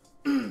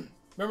 1/4.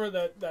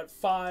 Remember that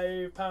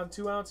 5 pound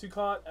 2 ounce you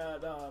caught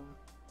at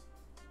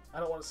I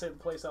don't want to say the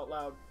place out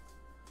loud.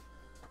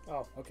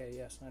 Oh, okay.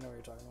 Yes, I know what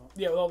you're talking about.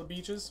 Yeah, with all the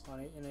beaches.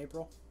 In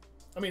April.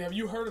 I mean, have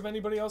you heard of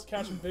anybody else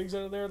catching bigs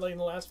out of there like in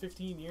the last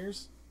 15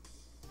 years?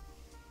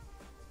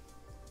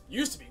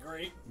 Used to be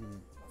great,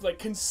 like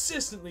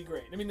consistently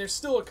great. I mean, there's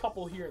still a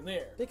couple here and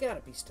there. They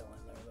gotta be still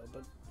in there though,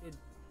 but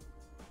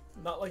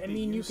Not like I they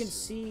mean, you used can to.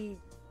 see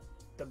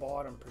the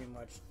bottom pretty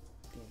much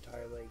the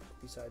entire lake,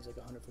 besides like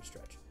a 100-foot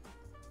stretch.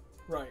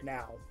 Right.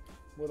 Now,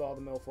 with all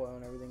the milfoil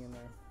and everything in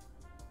there.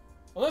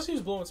 Unless he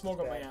was blowing smoke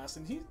up my Yeah. ass,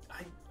 and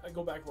I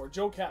go back for it.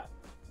 Joe Cat.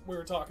 We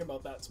were talking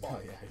about that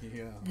spot. Oh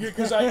yeah.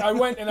 Because I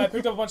went and I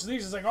picked up a bunch of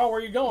these. It's like, oh, where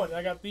are you going? And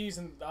I got these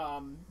and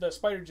the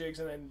spider jigs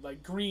and then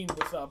like green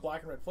with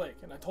black and red flake.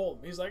 And I told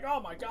him, he's like, oh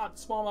my god,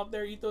 small up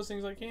there, eat those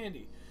things like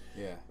candy.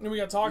 Yeah. And we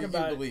got talking You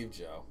about can it. believe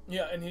Joe.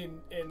 Yeah,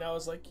 and I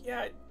was like,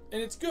 yeah, and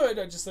it's good.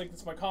 I just like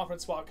it's my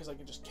confidence spot because I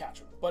can just catch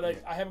them. But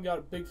I haven't got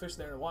a big fish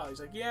there in a while.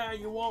 He's like, yeah,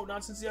 you won't.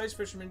 Not since the ice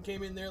fisherman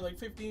came in there like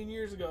 15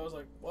 years ago. I was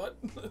like, what?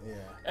 Yeah.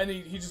 And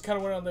he just kind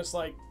of went on this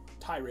like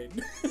tirade.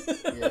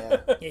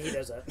 Yeah. Yeah, he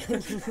does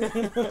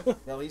that.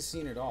 Well, he's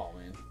seen it all,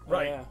 man.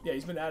 Right. Oh, yeah. Yeah,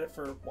 he's been at it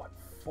for what,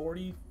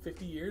 40,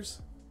 50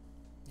 years?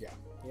 Yeah.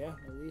 Yeah,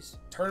 at least.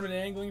 Tournament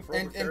angling for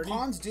over 30. And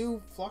ponds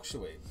do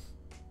fluctuate.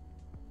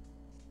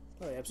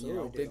 Oh, they You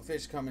absolutely know, do. big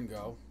fish come and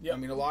go. Yep. I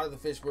mean, a lot of the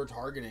fish we're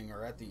targeting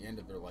are at the end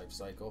of their life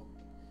cycle.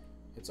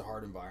 It's a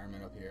hard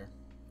environment up here.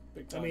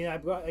 Big I time. mean,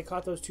 I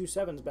caught those 2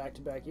 7s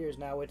back-to-back years.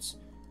 Now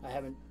I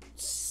haven't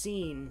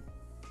seen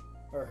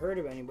or heard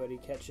of anybody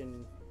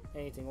catching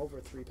anything over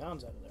 3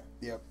 pounds out of there.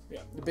 Yep.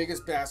 Yeah. The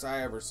biggest bass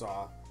I ever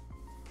saw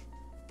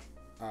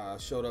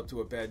showed up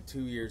to a bed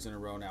 2 years in a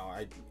row now.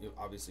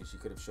 Obviously, she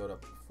could have showed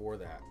up before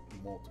that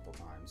multiple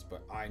times,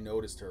 but I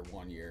noticed her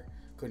one year.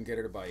 Couldn't get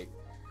her to bite.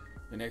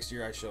 The next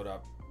year I showed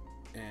up,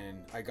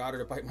 and I got her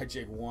to bite my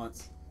jig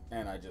once,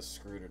 and I just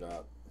screwed it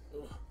up.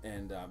 Ugh.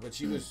 And but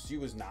she was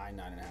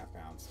 9.5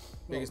 pounds.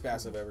 Biggest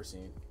bass I've ever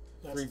seen.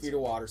 That's 3 feet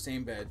of water,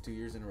 same bed, 2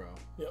 years in a row.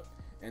 Yep.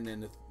 And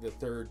then the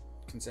third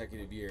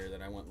consecutive year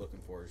that I went looking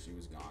for her, she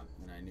was gone,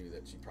 and I knew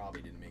that she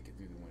probably didn't make it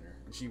through the winter.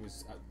 And she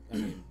was, I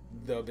mean,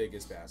 the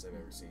biggest bass I've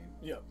ever seen.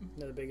 Yep.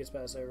 The biggest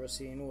bass I ever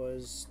seen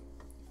was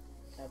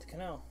at the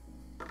canal,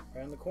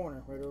 right in the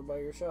corner, right over by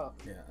your shop.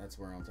 Yeah, that's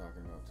where I'm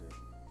talking about too.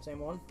 Same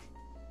one?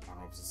 I don't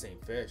know if it's the same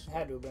fish. It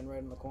had to have been right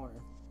in the corner.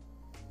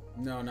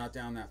 No, not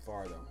down that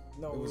far though.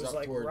 No, it was up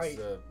like towards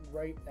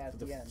right at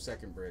the the end.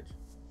 second bridge.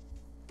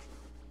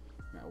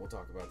 Yeah, we'll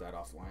talk about that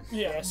offline.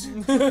 Yes.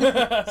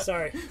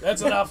 Sorry.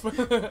 That's enough.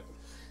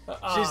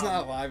 She's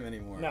not alive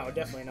anymore. No,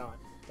 definitely not.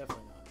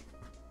 Definitely not.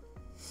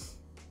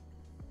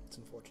 It's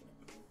unfortunate.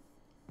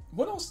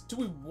 What else do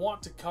we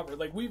want to cover?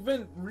 Like, we've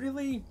been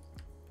really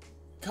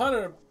kind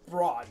of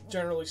broad,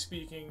 generally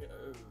speaking,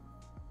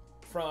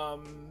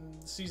 from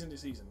season to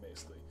season,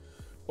 basically.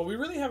 But we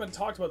really haven't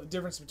talked about the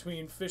difference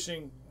between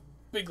fishing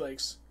big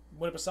lakes,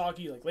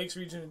 Winnipesaukee, like Lakes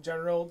region in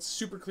general,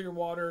 super clear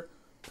water,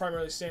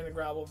 primarily sand and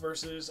gravel,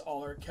 versus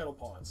all our kettle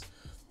ponds.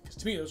 Because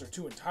to me, those are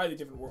two entirely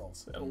different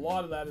worlds. And a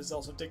lot of that is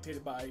also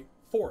dictated by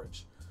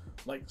forage.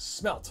 Like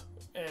smelt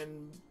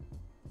and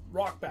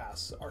rock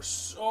bass are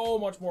so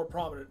much more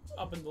prominent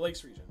up in the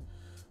Lakes region.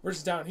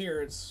 Versus down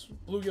here, it's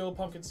bluegill,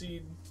 pumpkin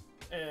seed,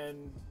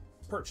 and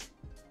perch.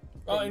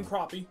 And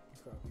crappie.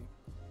 Crappie.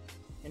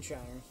 And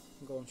shiners.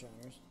 Golden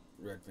shiners.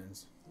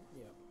 Redfins.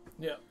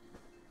 Yeah.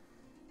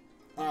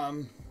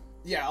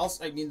 Yeah,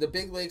 I mean, the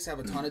big lakes have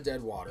a ton of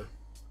dead water.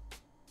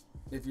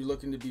 If you're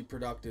looking to be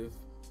productive,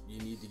 you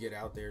need to get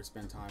out there,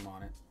 spend time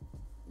on it,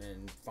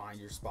 and find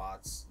your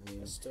spots. I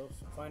mean, Still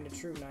find it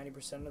true.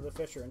 90% of the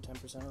fish are in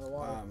 10% of the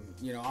water.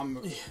 you know, I'm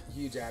a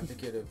huge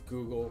advocate of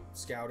Google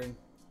scouting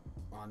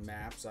on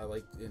maps. I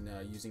like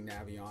using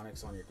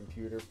Navionics on your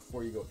computer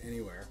before you go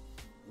anywhere.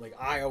 Like,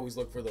 I always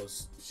look for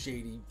those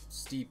shady,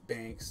 steep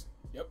banks.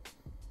 Yep.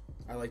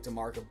 I like to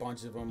mark a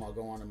bunch of them. I'll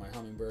go onto my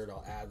Hummingbird.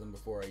 I'll add them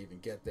before I even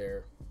get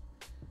there.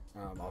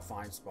 I'll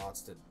find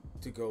spots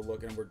to go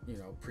look, and we're, you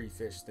know,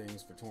 pre-fish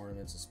things for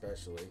tournaments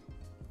especially.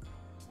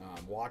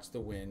 Watch the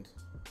wind.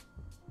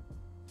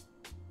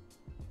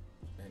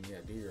 And yeah,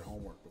 do your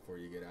homework before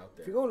you get out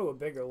there. If you're going to a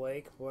bigger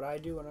lake, what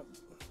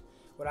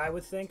I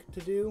would think to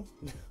do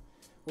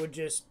would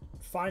just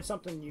find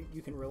something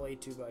you can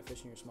relate to by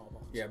fishing your small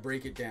ponds. Yeah,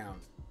 break it down.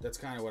 That's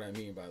kind of what I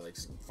mean by like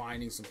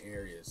finding some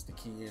areas to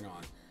key in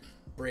on.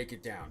 Break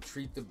it down.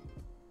 Treat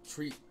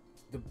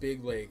the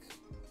big lake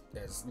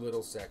as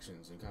little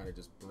sections and kind of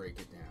just break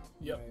it down.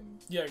 Yep. Right.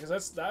 Yeah,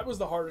 because that was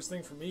the hardest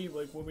thing for me.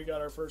 Like when we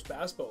got our first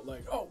bass boat,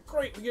 like, oh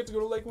great, we get to go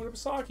to Lake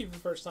Winnipesaukee for the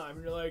first time,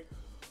 and you're like,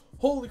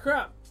 holy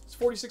crap, it's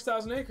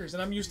 46,000 acres,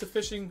 and I'm used to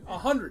fishing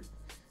 100.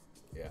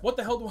 Yeah. What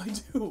the hell do I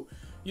do?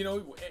 You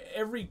know,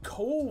 every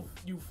cove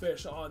you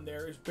fish on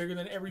there is bigger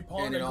than every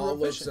pond And I it grew all up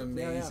looks fishing.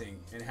 amazing,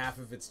 and half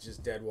of it's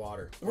just dead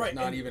water. There's Right,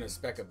 not and- even a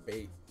speck of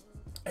bait.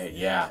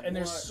 Yeah, and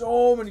there's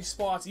so many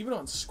spots, even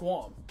on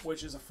Squam,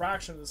 which is a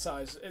fraction of the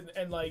size,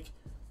 and like,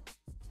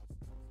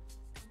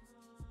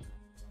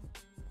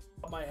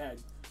 my head,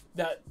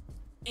 that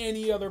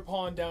any other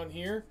pond down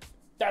here,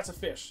 that's a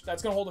fish.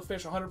 That's gonna hold a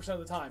fish 100% of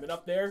the time, and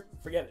up there,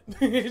 forget it.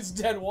 It's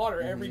dead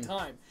water every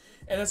time,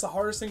 and that's the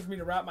hardest thing for me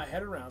to wrap my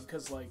head around,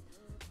 because like,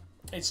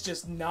 it's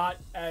just not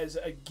as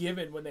a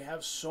given when they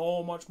have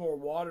so much more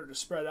water to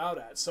spread out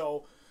at.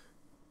 So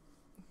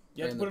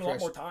you have to And put in the a lot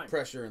more time.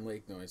 Pressure and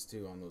lake noise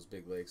too on those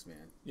big lakes,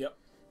 man. Yep.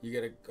 You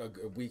get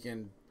a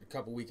weekend, a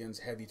couple weekends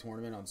heavy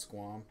tournament on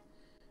Squam,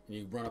 and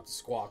you run up to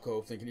Squaw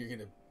Cove thinking you're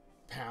gonna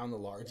pound the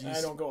largies.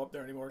 I don't go up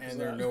there anymore. 'cause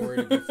and of they're that. nowhere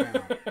to be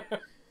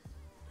found.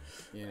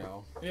 You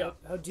know. Yeah.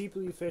 How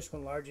deeply you fish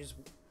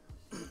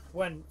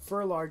when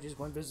for larges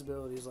when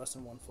visibility is less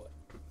than 1 foot?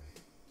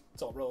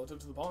 It's all relative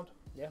to the pond.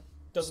 Yeah.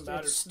 Doesn't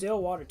matter. It's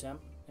still water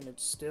temp, and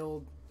it's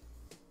still.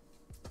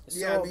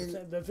 Yeah, I mean, the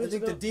I think the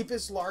visibility.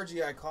 deepest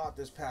largie I caught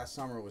this past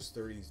summer was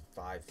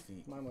 35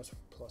 feet. Mine was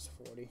plus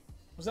 40.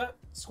 Was that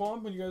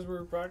Squam when you guys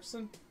were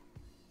practicing?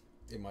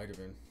 It might have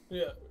been.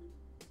 Yeah.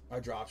 I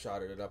drop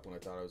shotted it up when I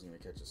thought I was going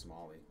to catch a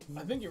smallie.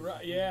 I think you're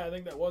right. Yeah, I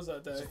think that was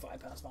that day. It's a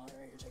 5-pound smaller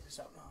right here. Check this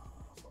out.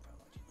 Oh,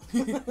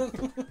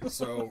 4-pound large.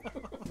 So,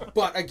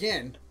 but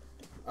again,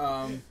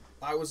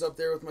 I was up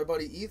there with my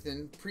buddy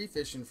Ethan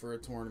pre-fishing for a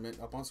tournament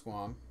up on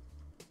Squam,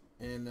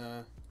 and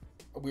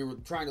we were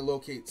trying to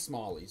locate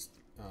smallies,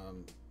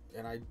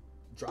 and I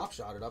drop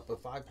shotted up a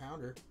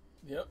 5-pounder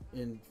Yep.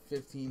 in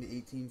 15 to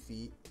 18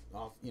 feet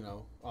off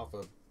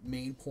a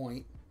main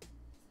point,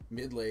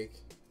 main lake,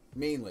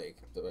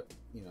 but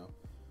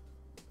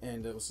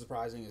and it was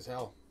surprising as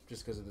hell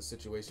just because of the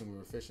situation we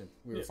were fishing.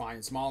 We were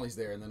finding smallies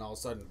there, and then all of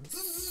a sudden,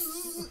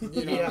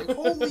 Yeah. like,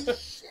 holy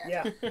shit!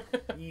 Yeah.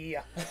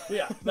 Yeah.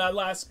 Yeah, that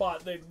last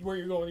spot where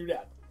you're going with your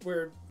dad.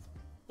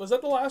 Was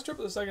that the last trip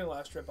or the second to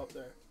last trip up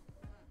there?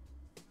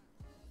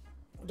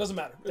 It doesn't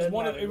matter. It was Doesn't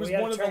one matter. of We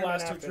had one a of the tournament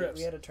last two after- trips.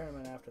 We had a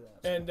tournament after that.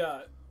 So And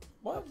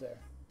what? up there.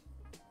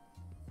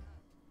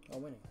 Oh,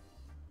 winning.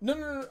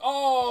 No.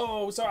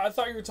 Oh, sorry. I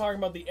thought you were talking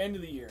about the end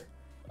of the year.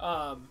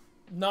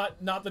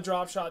 Not the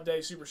drop shot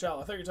day, super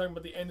shallow. I thought you were talking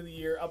about the end of the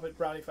year up at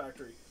Brownie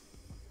Factory.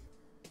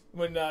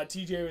 When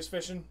TJ was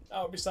fishing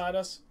out beside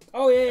us,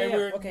 Oh, yeah. And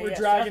we're- okay, we're yes,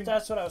 dragging-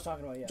 that's what I was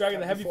talking about. Yeah. dragging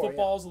the heavy Before,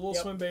 footballs, yeah. the little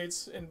Yep. swim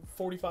baits, in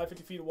 45,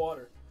 50 feet of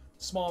water.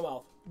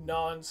 Smallmouth,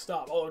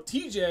 non-stop. Although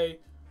TJ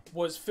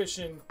was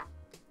fishing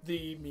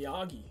the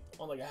Miyagi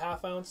on like a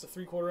 1/2 ounce to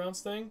 3/4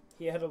 ounce thing.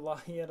 He had a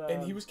lot. He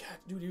And he was,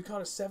 he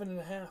caught a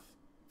 7.5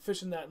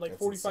 fishing that in like That's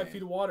 45 insane.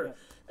 feet of water. Yeah.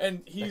 And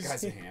That he's...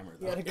 guy's a hammer,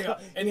 He though. had a Yeah,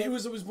 and he it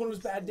was one of his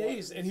bad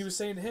days, and he was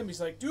saying to him,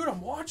 he's like, dude,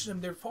 I'm watching them,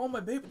 they're following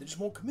my bait, but they just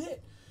won't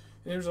commit.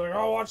 And he was like,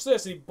 "Oh, watch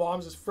this!" And he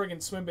bombs his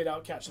friggin' swim bait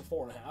out, catch the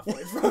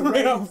 4.5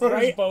 right out from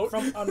his boat,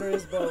 from under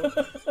his boat.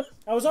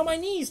 I was on my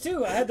knees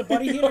too. I had the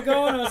buddy heater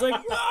going. I was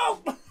like,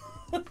 "No!"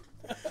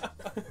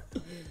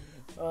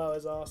 Oh, it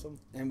was awesome.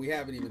 And we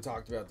haven't even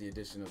talked about the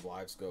addition of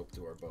live scope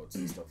to our boats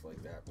and stuff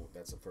like that. But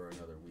that's for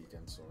another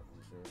weekend, so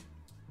I'm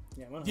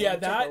sure. Yeah,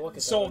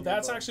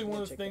 that's actually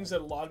one of the things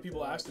that a lot of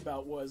people asked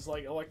about was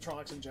like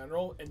electronics in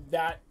general, and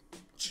that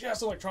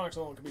just electronics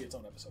alone could be its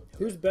own episode.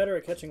 Who's better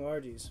at catching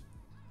largies?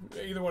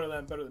 Either one of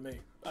them better than me.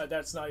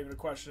 That's not even a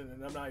question,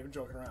 and I'm not even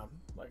joking around.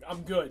 Like,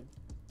 I'm good.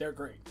 They're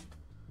great.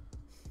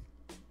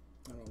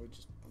 I don't know.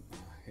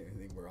 I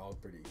think we're all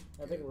pretty.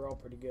 I think we're all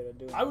pretty good at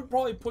doing. I would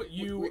probably put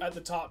you at the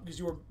top because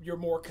you're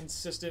more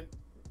consistent.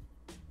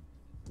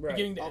 Right.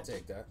 Beginning to I'll end.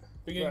 take that.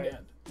 Beginning to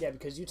end. Yeah,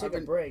 because you take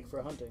a break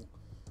for hunting,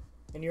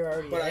 and you're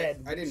already But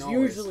ahead. I didn't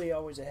usually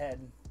always ahead.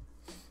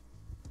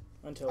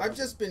 Until I've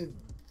just been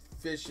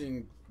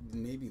fishing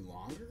maybe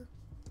longer,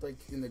 like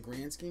in the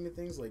grand scheme of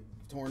things, like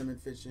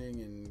tournament fishing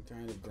and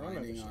kind of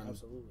grinding on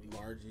absolutely.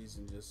 largies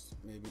and just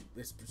maybe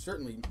it's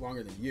certainly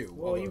longer than you.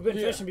 Well, you've been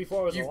fishing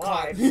before I was you've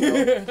alive.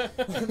 So.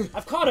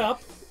 I've caught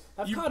up.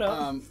 I've caught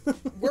up.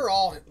 We're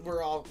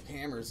all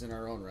hammers in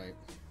our own right.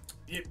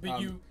 Yeah,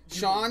 but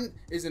Sean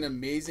is an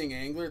amazing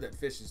angler that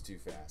fishes too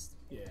fast.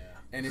 Yeah.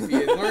 And if he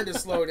had learned to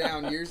slow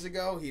down years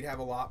ago, he'd have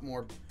a lot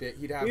more.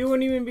 We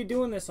wouldn't even be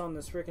doing this on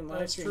this freaking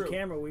live That's stream true.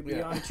 camera. We'd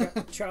be on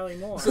Charlie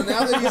Moore. So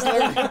now that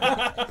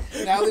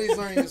he's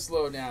learning to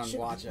slow down,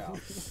 watch out.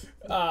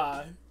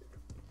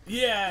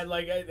 Yeah,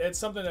 like it's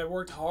something I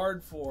worked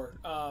hard for,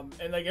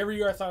 and like every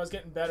year I thought I was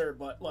getting better,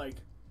 but like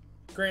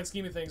grand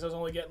scheme of things, I was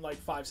only getting like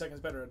 5 seconds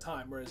better at a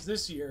time. Whereas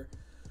this year,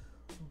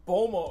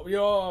 Bomo,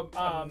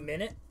 a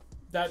minute.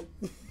 That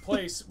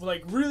place,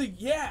 like really,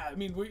 yeah. I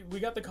mean, we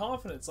got the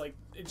confidence, like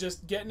it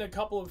just getting a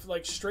couple of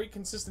like straight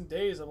consistent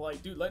days of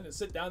like, dude, letting it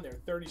sit down there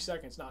 30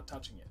 seconds, not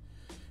touching it,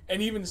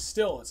 and even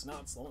still, it's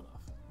not slow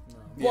enough.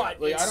 No.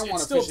 But like, I don't want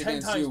to still fish 10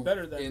 against times you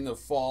better than in the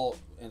fall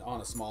and on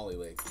a smallie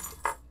lake.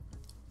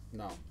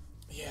 No.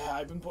 Yeah,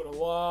 I've been putting a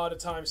lot of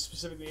time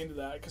specifically into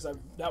that because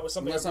that was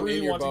something Unless I really I'm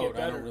in your want boat, to get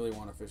better. I don't really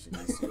want to fish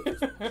against you.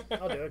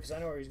 I'll do it because I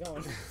know where he's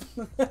going.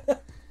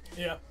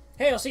 Yeah.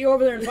 Hey, I'll see you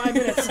over there in 5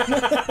 minutes.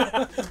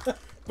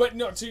 But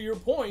no, to your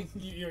point,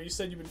 you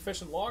said you've been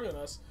fishing longer than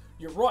us.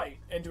 You're right,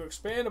 and to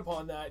expand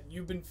upon that,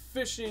 you've been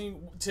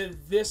fishing to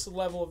this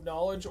level of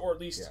knowledge, or at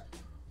least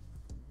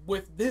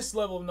with this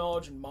level of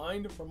knowledge in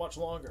mind, for much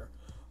longer.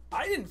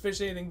 I didn't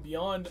fish anything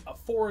beyond a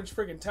 4-inch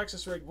friggin'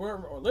 Texas rig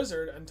worm or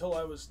lizard until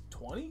I was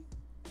 20,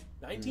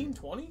 19,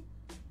 20,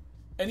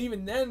 and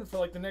even then, for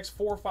like the next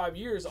 4 or 5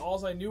 years,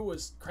 all I knew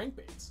was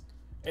crankbaits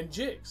and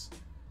jigs.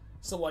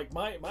 So like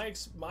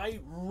my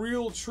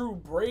real true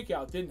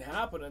breakout didn't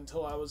happen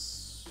until I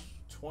was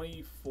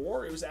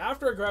 24. It was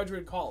after I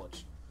graduated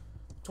college,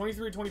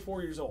 23,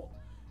 24 years old,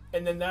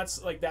 and then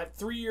that's like that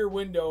 3-year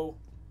window.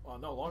 Well,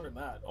 no longer than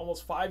that,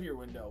 almost 5-year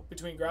window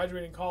between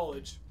graduating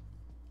college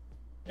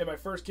and my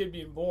first kid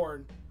being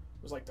born.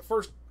 Was like the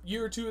first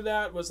year or two of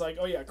that was like,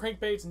 oh yeah,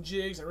 crankbaits and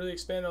jigs, and really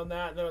expanded on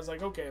that. And then I was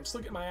like, okay, I'm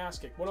still getting my ass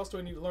kicked. What else do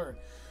I need to learn?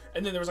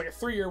 And then there was like a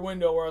 3-year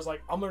window where I was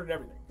like, I'm learning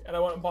everything. And I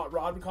went and bought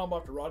rod and combo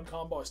after rod and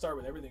combo. I started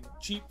with everything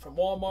cheap from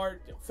Walmart,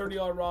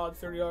 $30 rod,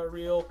 $30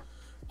 reel,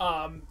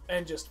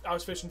 and just I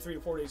was fishing 3 to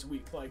 4 days a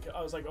week. Like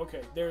I was like,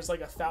 okay, there's like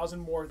 1,000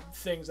 more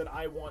things that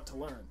I want to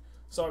learn.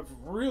 So I've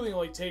really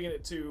only taken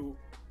it to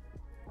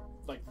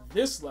like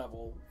this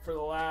level for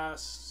the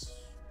last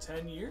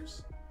 10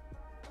 years.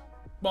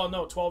 Well,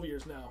 no, 12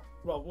 years now.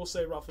 Well, we'll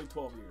say roughly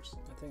 12 years.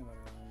 I think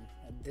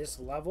at this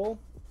level,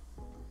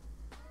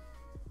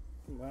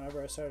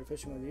 whenever I started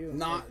fishing with you.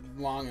 Not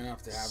long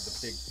enough to have the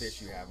big fish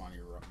you have on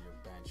your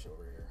bench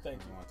over here.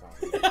 Thank you. Want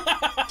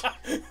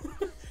to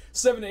talk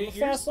 7 to 8 years.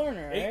 Fast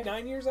learner, right? 8,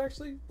 9 years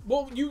actually.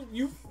 Well,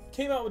 you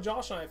came out with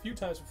Josh and I a few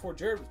times before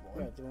Jared was born.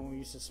 Right, the one we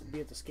used to be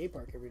at the skate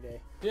park every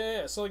day.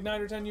 Yeah. So like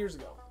 9 or 10 years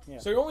ago. Yeah.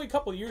 So you're only a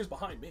couple of years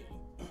behind me.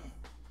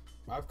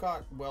 I've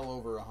caught well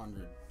over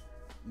 100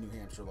 New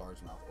Hampshire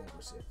largemouth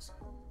over 6.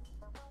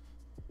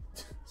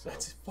 So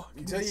That's fucking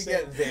until insane.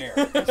 you get there.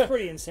 That's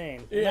pretty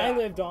insane. Yeah. And I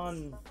lived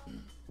on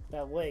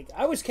that lake.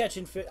 I was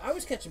catching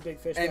big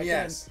fish And back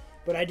yes, then,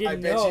 but I didn't I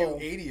bet know. you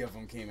 80 of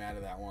them came out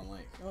of that one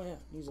lake Oh yeah,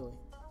 easily.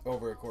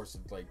 over a course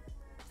of like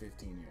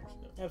 15 years.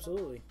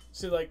 Absolutely.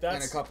 See, like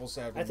that's And a couple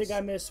sevens. I think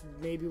I missed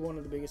maybe one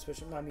of the biggest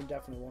fish. I mean,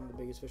 definitely one of the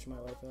biggest fish in my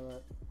life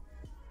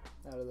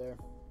out of there.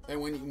 And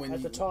when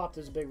At the top,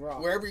 there's a big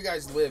rock. wherever you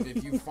guys live,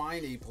 if you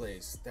find a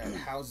place that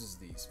houses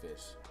these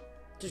fish,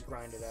 Just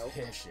grind it out.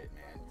 fish it,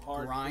 man.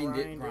 Hard.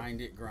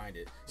 Grind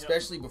it.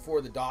 Especially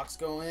before the docks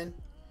go in,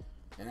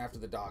 and after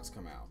the docks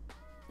come out,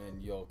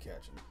 and you'll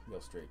catch them.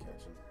 You'll straight catch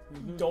them.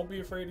 Mm-hmm. Don't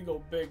be afraid to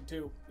go big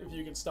too if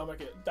you can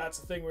stomach it. That's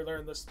the thing we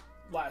learned this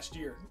last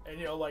year.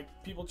 And like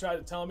people try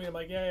to tell me, I'm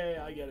like,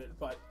 yeah, I get it,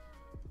 but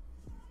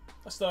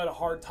I still had a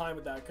hard time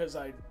with that because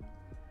I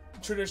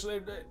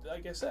traditionally,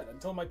 like I said,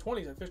 until my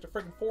 20s, I fished a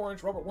freaking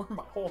 4-inch rubber worm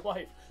my whole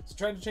life. So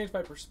trying to change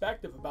my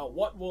perspective about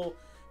what will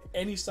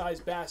any size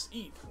bass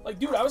eat. Like,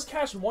 dude, I was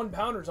catching 1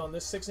 pounders on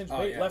this 6-inch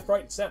bait, yeah. left,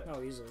 right, and center.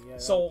 Oh, easily. Yeah.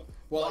 So,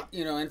 Well, like,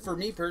 you know, and for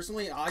me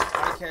personally, I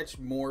catch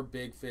more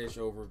big fish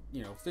over,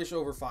 you know, fish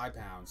over 5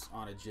 pounds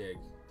on a jig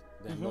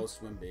than most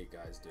swim bait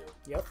guys do.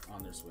 Yep.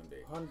 On their swim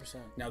bait. 100%.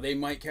 Now they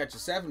might catch a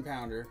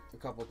 7-pounder a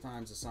couple of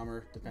times a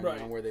summer, depending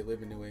Right. on where they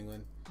live in New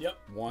England. yep.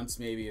 Once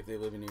maybe if they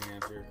live in New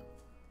Hampshire.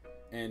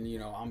 And you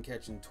know, I'm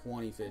catching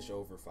 20 fish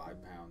over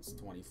 5 pounds,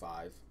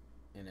 25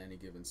 in any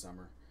given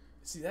summer.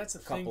 See, that's the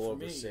A thing couple for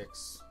over me.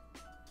 6.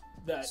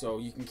 That So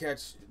you can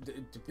catch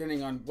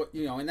depending on what,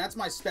 you know, and that's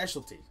my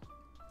specialty.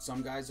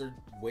 Some guys are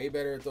way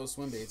better at those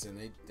swim baits, and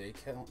they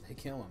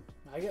kill them.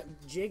 I got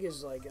jig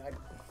is like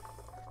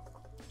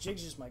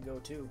jig's just my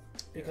go-to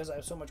because I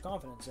have so much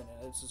confidence in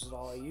it. This is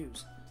all I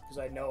use because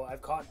I know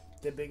I've caught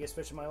the biggest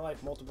fish of my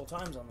life multiple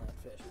times on that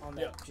fish on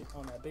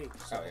that bait.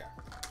 So. Oh yeah.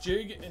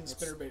 jig and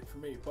spinnerbait for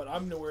me, but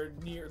I'm nowhere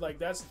near. Like,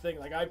 that's the thing.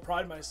 Like, I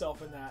pride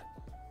myself in that.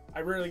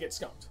 I rarely get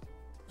skunked,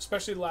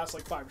 especially the last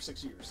like 5 or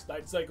 6 years.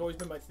 That's like always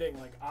been my thing.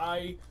 Like,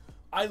 I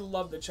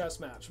love the chess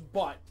match,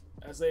 but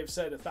as they've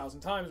said 1,000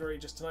 times already,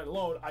 just tonight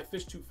alone, I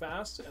fish too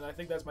fast, and I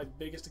think that's my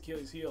biggest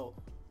Achilles heel.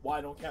 Why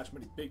I don't catch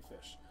many big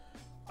fish.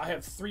 I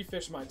have 3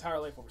 fish in my entire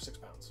life over 6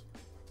 pounds.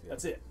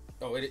 That's it.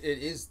 Oh, it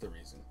is the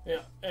reason.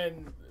 Yeah,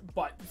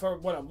 but for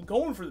when I'm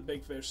going for the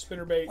big fish,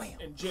 spinnerbait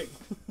and jig.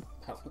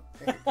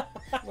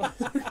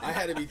 I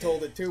had to be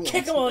told it too once.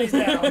 Kick him while he's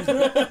down.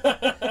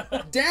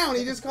 Down.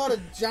 He just caught a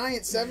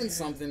giant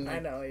 7-something. I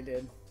know he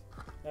did.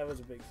 That was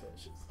a big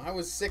fish. I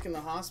was sick in the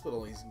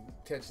hospital. He's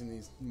catching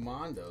these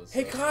mondos.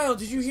 Hey so Kyle,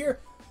 did you hear?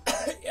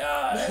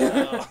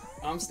 Yeah.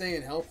 I'm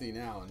staying healthy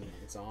now, and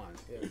it's on.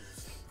 I'm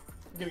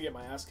gonna get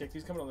my ass kicked.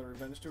 He's coming on the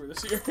revenge tour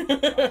this year.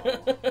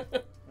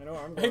 I know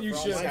where I'm going. And you for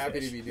all should. my Happy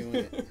fish. to be doing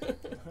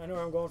it. I know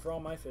where I'm going for all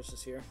my fish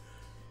this year.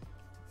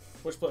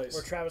 Which place?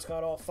 Where Travis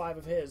caught all 5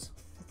 of his.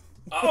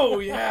 Oh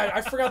yeah,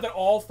 I forgot that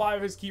all 5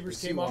 of his keepers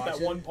Is he came off that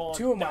watching? one pond.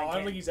 2 of No, mine. I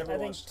don't think he's ever I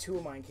think watched. 2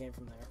 of mine came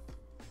from there.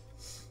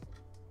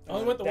 I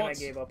only went the then once.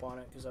 I gave up on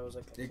it because I was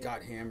like, I It can't.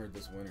 got hammered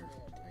this winter.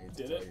 I hate to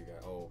Did tell it? you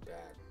guys. Oh, bad.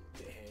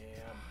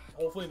 Damn.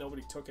 Hopefully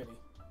nobody took any.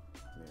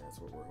 Yeah, that's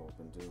what we're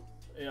hoping to.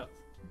 Yeah,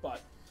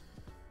 but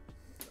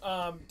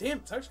damn,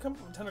 it's actually coming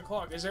from 10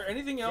 o'clock. Is there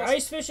anything If you're else?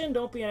 ice fishing,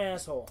 don't be an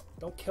asshole.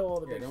 Don't kill all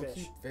the Yeah, big don't fish.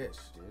 keep fish,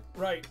 dude.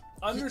 Right.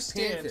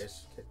 Understand. Keep panfish.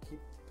 Keep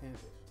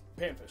panfish.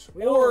 Panfish.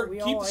 We Or all keep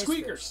the ice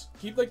squeakers.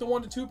 Keep like the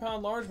 1 to 2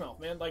 pound largemouth,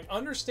 man. Like,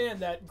 understand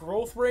that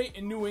growth rate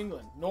in New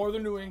England,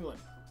 northern New England,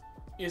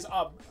 is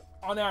up.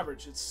 On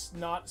average, it's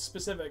not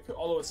specific,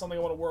 although it's something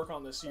I want to work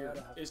on this year,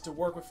 is to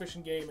work with Fish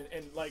and Game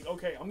and like,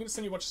 okay, I'm going to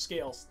send you a bunch of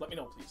scales, let me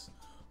know, please,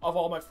 of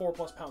all my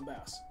 4+ pound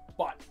bass.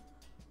 But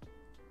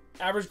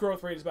average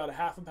growth rate is about a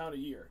half a pound a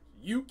year.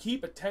 You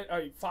keep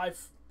a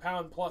 5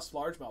 pound plus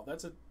largemouth,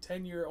 that's a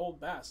 10-year-old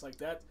bass. Like,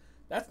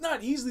 that's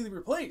not easily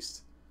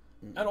replaced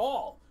at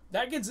all.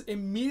 That gets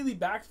immediately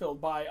backfilled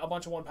by a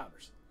bunch of 1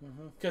 pounders.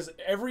 Because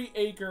every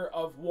acre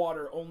of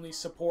water only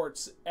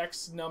supports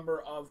X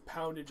number of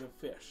poundage of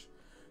fish.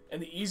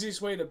 And the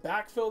easiest way to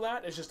backfill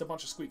that is just a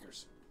bunch of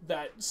squeakers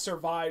that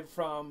survive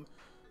from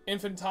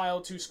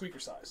infantile to squeaker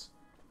size.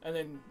 And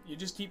then you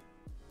just keep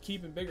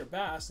keeping bigger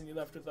bass, and you're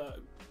left with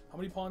how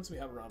many ponds do we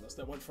have around us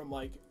that went from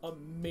like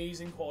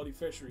amazing quality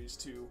fisheries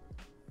to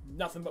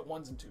nothing but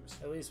 1s and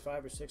 2s? At least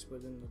 5 or 6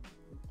 within the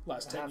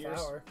Last 10 half years.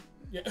 hour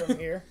Yeah. from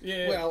here.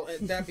 Yeah. Well,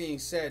 that being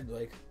said,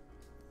 like,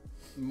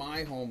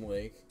 my home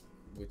lake,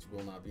 which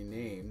will not be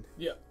named,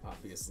 yeah.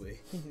 obviously,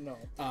 No.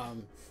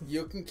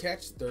 you can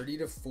catch 30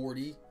 to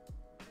 40,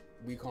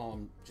 we call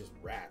them just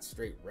rats,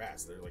 straight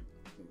rats. They're like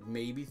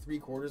maybe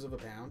 3/4 of a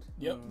pound.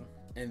 Yep.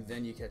 And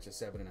then you catch a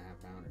 7.5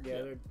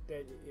 pounder.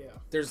 Yeah, yeah.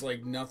 There's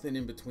like nothing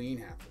in between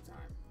half the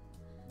time.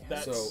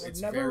 That's So I've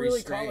it's never very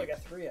really strange. caught like a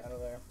 3 out of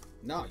there.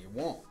 No, you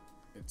won't.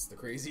 It's the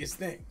craziest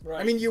thing.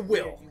 Right. I mean, you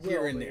will Yeah, you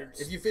here will, and but there.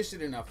 it's- If you fish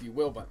it enough, you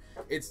will. But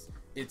it's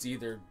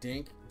either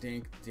dink,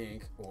 dink,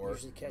 dink, or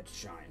Usually catch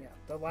giant. Yeah,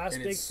 the last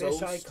And big it's fish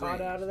so I caught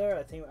strange. out of there,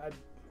 I think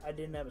I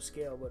didn't have a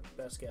scale, but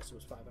best guess it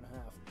was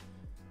 5.5.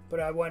 But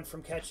I went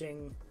from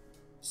catching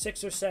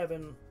 6 or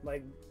 7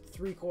 like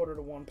 3/4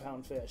 to 1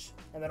 pound fish,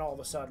 and then all of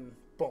a sudden,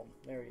 boom,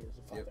 there he is,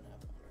 a 5.5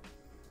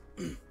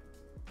 pounder.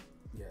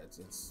 Yeah, it's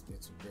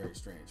very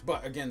strange.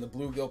 But again, the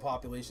bluegill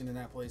population in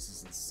that place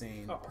is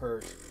insane. Oh.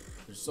 Perch.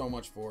 There's so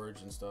much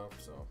forage and stuff.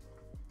 So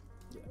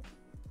Yeah,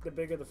 the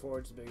bigger the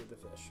forage, the bigger the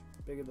fish,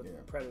 the bigger the Yeah.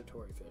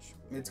 predatory fish.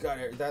 it's got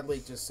that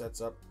lake just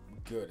sets up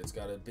good. It's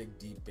got a big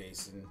deep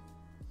basin,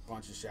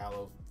 bunch of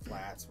shallow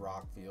flats,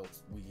 rock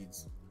fields,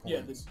 weeds.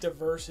 Yeah, the points.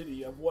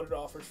 diversity of what it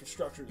offers for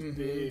structure is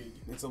big.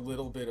 It's a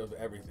little bit of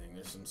everything.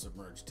 There's some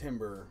submerged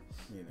timber,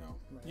 you know,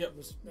 Right. Yep.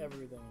 Just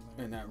everything in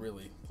there. and that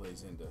really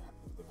plays into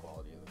the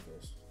quality of the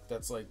fish.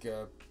 That's like,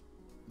 you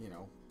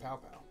know, pow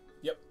pow.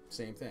 Yep.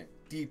 Same thing.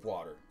 Deep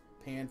water,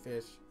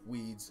 panfish,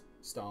 weeds,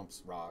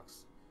 stumps,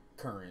 rocks,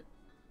 current,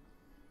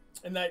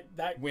 And that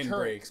wind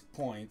current, breaks,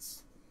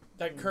 points.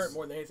 that current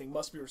more than anything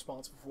must be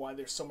responsible for why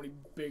there's so many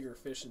bigger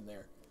fish in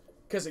there,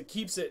 because it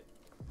keeps it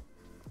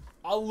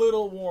a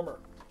little warmer.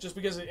 Just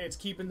because it's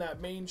keeping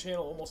that main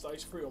channel almost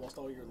ice free almost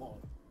all year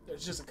long.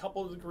 There's just a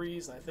couple of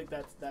degrees, and I think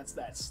that's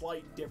that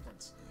slight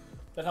difference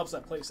that helps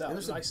that place out. And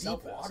there's Nice some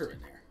deep Southwest. water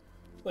in there.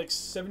 Like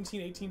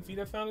 17, 18 feet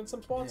I found in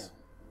some spots.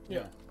 Yeah.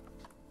 Yeah.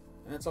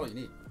 And that's all you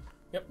need.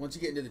 Yep. Once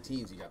you get into the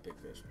teens, you got big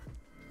fish.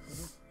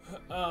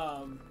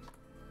 Oh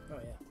yeah.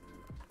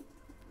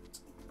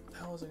 What the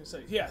hell was I gonna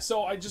say? Yeah,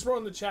 so I just wrote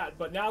in the chat,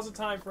 but now's the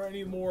time for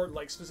any more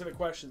like specific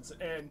questions.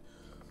 And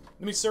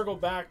let me circle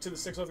back to the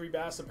 603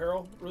 Bass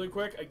Apparel really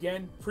quick.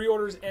 Again,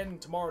 pre-orders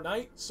end tomorrow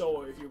night,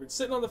 so if you've been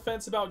sitting on the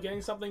fence about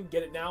getting something,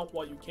 get it now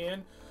while you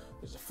can.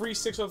 There's a free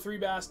 603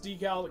 Bass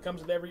decal that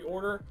comes with every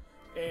order,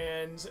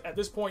 and at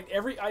this point,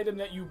 every item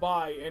that you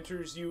buy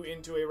enters you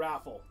into a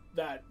raffle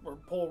that will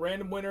pull a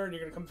random winner, and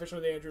you're gonna come fishing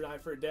with Andrew and I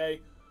for a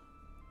day.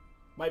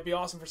 Might be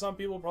awesome for some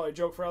people, probably a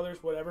joke for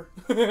others, whatever.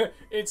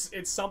 It's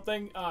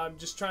something. I'm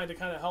just trying to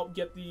kind of help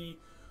get the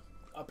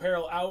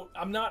apparel out.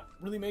 I'm not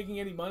really making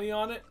any money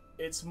on it.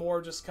 It's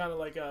more just kind of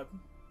like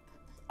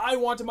I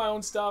wanted my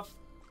own stuff.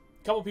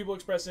 A couple people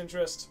expressed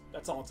interest.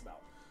 That's all it's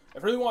about.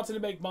 If I really wanted to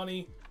make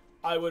money,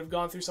 I would have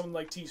gone through something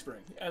like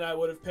Teespring, and I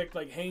would have picked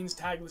like Hanes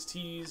tagless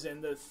tees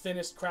and the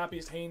thinnest,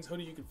 crappiest Hanes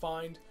hoodie you could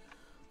find.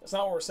 That's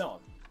not what we're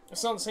selling.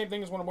 It's not the same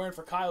thing as what I'm wearing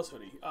for Kyle's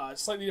hoodie.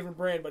 It's a slightly different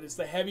brand, but it's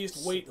the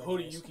heaviest weight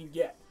hoodie you can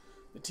get.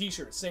 The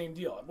t-shirt, same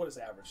deal. What is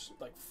the average?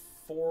 Like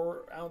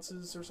 4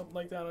 ounces or something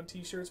like that on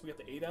t-shirts. We got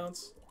the 8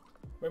 ounce.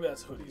 Maybe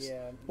that's hoodies.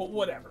 Yeah. But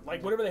whatever.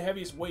 Like whatever the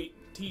heaviest weight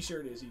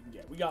t-shirt is you can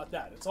get. We got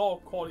that. It's all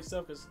quality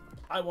stuff because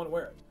I want to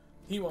wear it.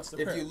 He wants to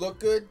wear it. If you look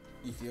good,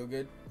 you feel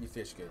good, you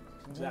fish good.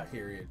 Exactly.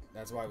 Period.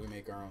 That's why we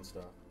make our own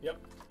stuff. Yep.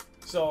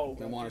 So.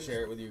 I want to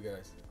share it with you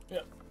guys.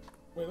 Yep.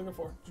 What are you looking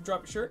for? Did you drop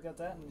your shirt? Got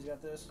that, and he's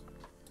got this.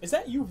 Is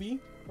that UV?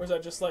 Or is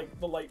that just like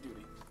the light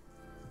duty?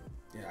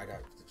 Yeah, I got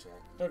to check.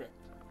 Okay.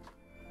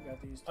 You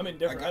got these. I'm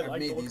indifferent. I I like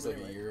made the look these of it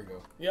like a anyway. year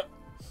ago. Yep.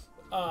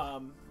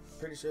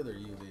 Pretty sure they're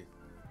UV.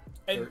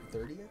 And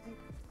 30, I think?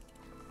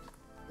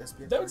 SPF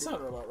that 30? would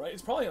sound about right.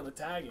 It's probably on the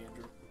tag,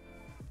 Andrew.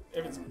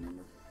 If I it's, don't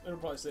remember. it'll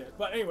probably say it.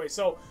 But anyway,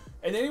 so,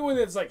 and anyone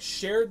that's like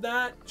shared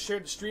the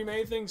stream,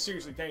 anything,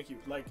 seriously, thank you.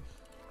 Like,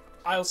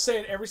 I'll say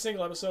it every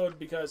single episode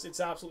because it's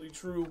absolutely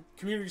true.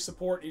 Community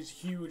support is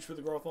huge for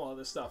the growth of all of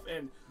this stuff.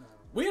 And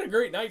we had a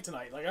great night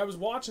tonight. Like, I was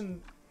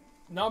watching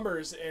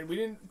numbers, and we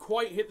didn't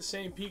quite hit the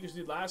same peak as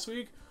we did last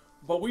week,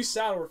 but we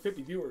sat over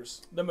 50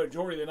 viewers the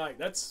majority of the night.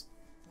 That's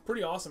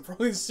pretty awesome for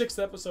only the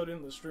 6th episode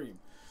into the stream.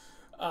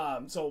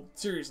 So,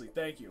 seriously,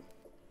 thank you.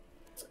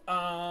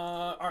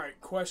 Alright,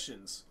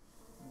 questions.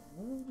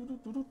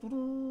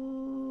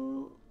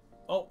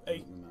 Oh,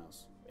 hey, The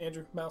mouse.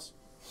 Andrew, mouse.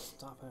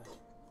 Stop it.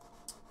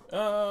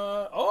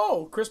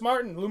 Oh, Chris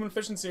Martin, Lumen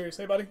Fishing Series.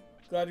 Hey, buddy.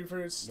 Glad you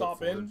for stop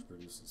What in. forage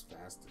produces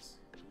fastest?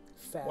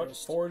 Fattest. What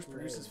forage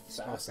produces rays.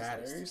 fastest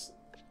fattest? berries?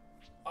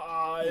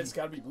 It's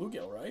got to be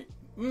bluegill, right?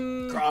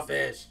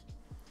 Crawfish.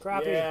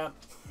 Crappie. Yeah,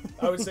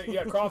 I would say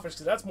crawfish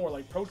because that's more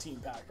like protein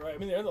packed, right? I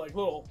mean, they're like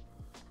little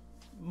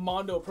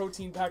Mondo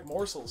protein packed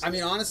morsels. I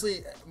mean,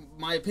 honestly,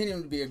 my opinion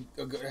would be a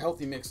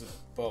healthy mix of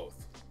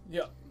both.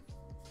 Yep,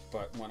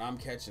 But when I'm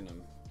catching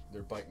them,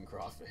 they're biting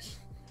crawfish.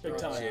 big Or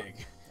time.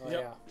 jig. Oh,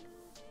 Yep. yeah.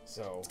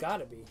 So, It's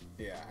gotta be.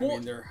 yeah. Well, I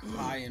mean, they're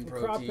high in The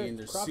protein.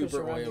 They're crawfish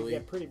super around you oily.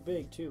 get pretty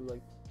big too,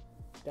 like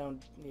down.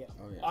 Yeah.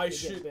 Oh, yeah. I They get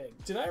should.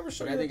 big. Did I ever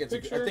show But you I think that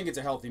it's picture? I think it's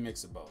a healthy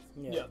mix of both.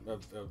 Yeah. Yeah.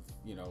 Of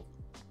you know,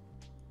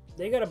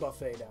 They got a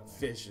buffet down there.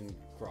 fish and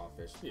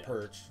crawfish, Yeah.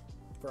 perch,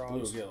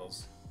 Frogs.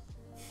 bluegills,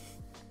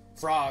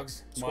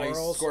 frogs, mice,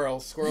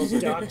 Squirrels. squirrels, are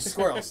Ducks.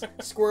 squirrels.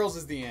 Squirrels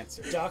is the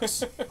answer.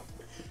 Ducks.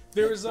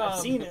 There's I've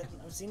seen it.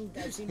 I've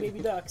seen baby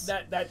ducks.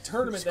 that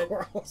tournament that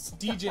Squirrels.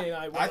 DJ and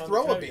I went I on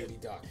throw to a Connecticut. baby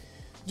duck.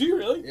 Do you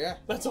really? Yeah.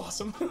 That's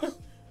awesome.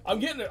 I'm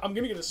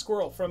gonna get a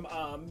squirrel from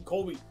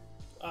Colby.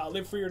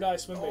 Live Free or Die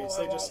swim base.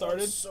 I They just want one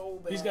started. so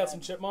bad. He's got some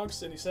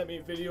chipmunks, and he sent me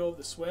a video of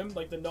the swim.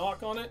 Like the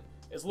knock on it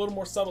is a little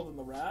more subtle than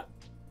the rat.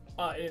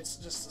 And it's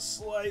just a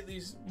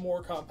slightly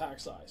more compact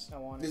size. I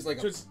want Is it.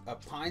 like Just- a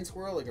pine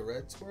squirrel, like a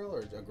red squirrel, or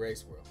a gray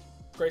squirrel?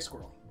 Gray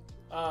squirrel.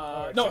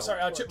 Or No, chip-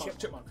 sorry, or chipmunk.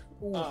 Chipmunk.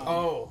 Ooh.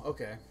 Oh,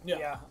 okay. Yeah.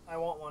 Yeah, I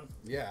want one.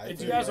 Yeah. If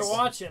If you guys are Yes.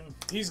 watching,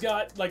 He's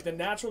got like the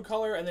natural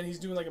color, and then he's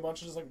doing like a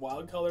bunch of just like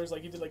wild colors.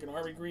 Like he did like an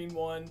army green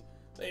one.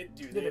 Dude,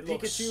 they Did the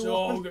look Pikachu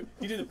so one? good.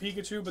 He did the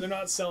Pikachu, but they're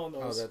not selling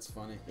Oh, those. that's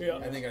funny. Yeah.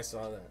 I think I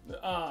saw that.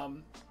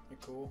 they're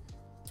cool.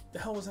 The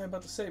hell was I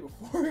about to say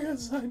before I got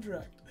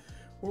sidetracked?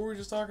 What were we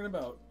just talking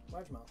about?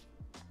 Largemouth.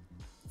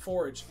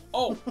 Forage.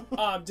 Oh,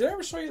 did I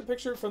ever show you the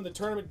picture from the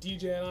tournament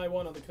DJ and I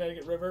won on the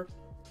Connecticut River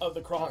of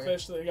the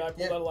crawfish that the guy pulled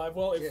Yeah. out of live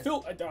well? It Yeah.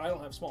 filled. I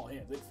don't have small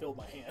hands. It filled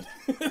my hand.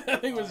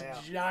 That thing was Oh, yeah.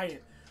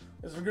 giant.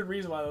 There's a good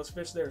reason why those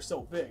fish there are so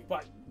big.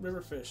 But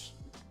river fish,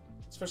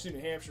 especially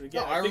New Hampshire,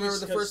 again. No, I think remember it's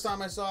the 'cause- first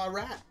time I saw a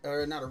rat,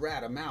 or not a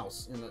rat, a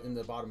mouse in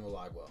the bottom of a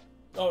live well.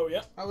 Oh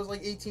yeah. I was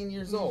like 18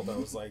 years old. I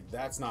was like,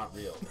 that's not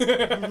real.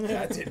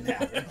 That didn't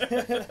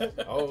happen.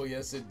 Oh,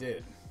 yes, it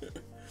did.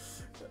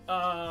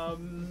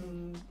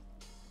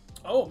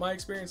 Oh, my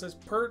experience as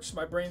perch,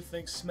 my brain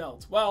thinks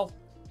smelt. Well,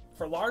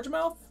 for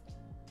largemouth,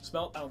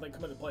 smelt I don't think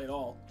come into play at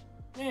all.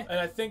 Eh. And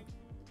I think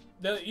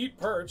they'll eat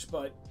perch,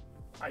 but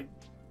I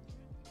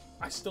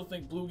still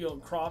think bluegill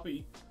and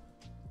crappie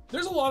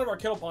There's a lot of our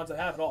kettle ponds that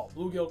have it all.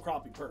 Bluegill,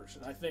 crappie, perch.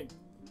 And I think...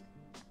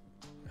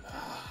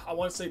 I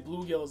want to say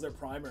bluegill is their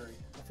primary.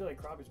 I feel like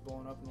crappie's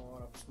blowing up in a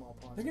lot of small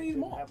ponds. They're gonna eat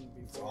them all.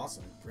 It's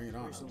awesome. Bring it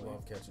on. I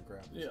love catching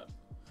crab. Yeah.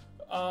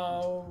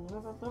 Rod,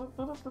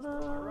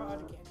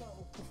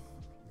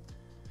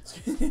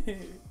 you can't go.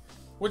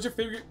 What's your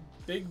favorite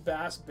big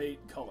bass bait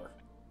color?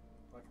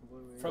 Black and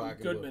blue. From Black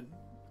and Goodman.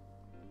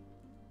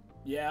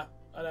 Yeah,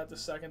 I'd have to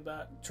second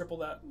that. Triple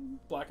that.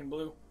 Black and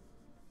blue.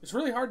 It's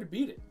really hard to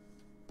beat it.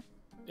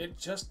 It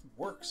just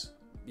works.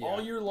 Yeah.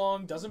 All year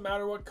long. Doesn't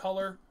matter what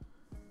color.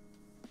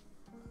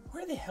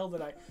 Where the hell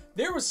did I...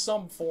 There was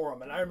some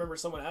forum, and I remember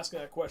someone asking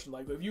that question,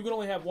 like, if you could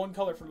only have one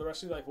color for the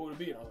rest of your life, what would it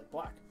be? And I was like,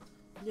 black.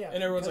 Yeah.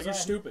 And everyone's like, you're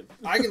stupid.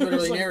 I can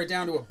literally It's like- narrow it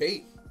down to a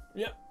bait.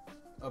 Yep.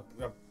 A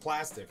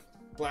plastic.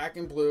 Black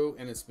and blue,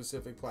 and a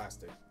specific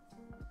plastic.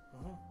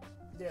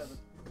 Yeah,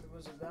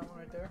 was it that one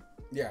right there?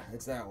 Yeah,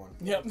 it's that one.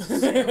 Yep.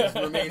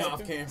 Remain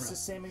off camera. It's the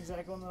same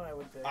exact one that I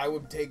would pick. I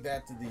would take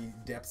that to the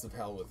depths of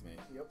hell with me.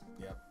 Yep.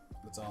 Yep.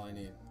 That's all I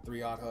need.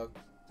 3/0 hook,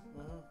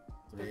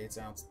 3/8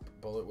 ounce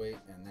bullet weight,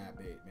 and that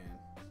bait, man.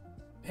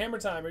 Hammer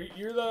time.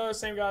 You're the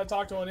same guy I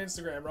talked to on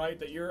Instagram, right?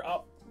 That you're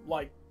up,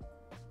 like,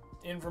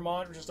 in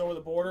Vermont, just over the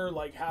border,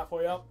 like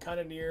halfway up, kind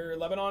of near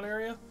Lebanon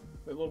area,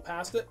 a little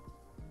past it.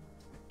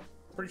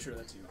 Pretty sure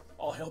that's you.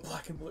 All hail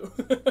black and blue.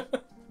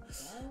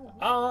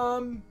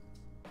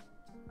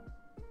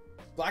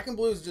 Black and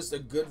blue is just a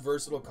good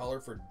versatile color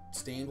for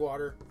stained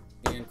water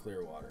and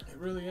clear water. It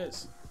really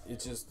is.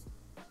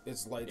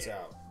 It's lights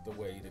out the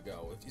way to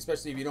go.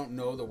 Especially if you don't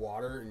know the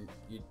water, and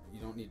you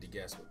don't need to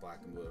guess with black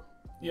and blue.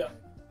 Yeah.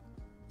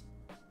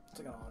 It's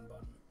like an on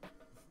button.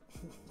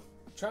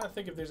 Trying to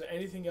think if there's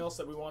anything else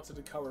that we wanted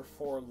to cover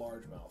for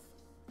largemouth.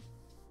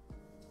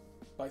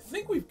 But I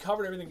think we've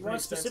covered everything You pretty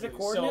want specific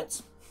extensively.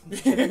 coordinates?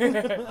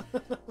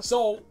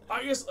 So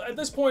I guess at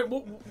this point,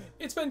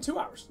 it's been 2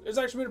 hours. It's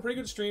actually been a pretty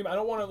good stream. I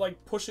don't want to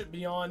like push it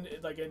beyond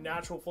like a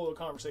natural flow of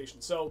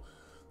conversation. So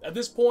at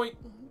this point,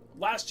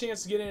 last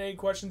chance to get in any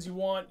questions you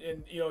want,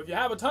 and you know if you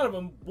have a ton of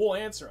them, we'll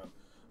answer them.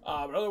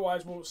 But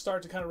otherwise, we'll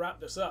start to kind of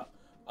wrap this up.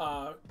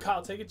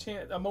 Kyle, take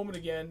a moment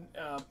again.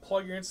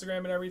 Plug your Instagram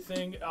and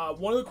everything.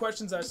 One of the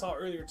questions I saw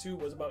earlier too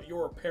was about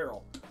your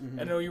apparel.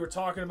 I know you were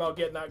talking about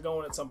getting that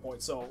going at some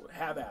point, so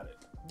have at it.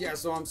 Yeah,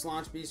 so I'm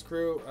Slaunch Beast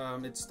Crew.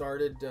 It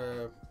started,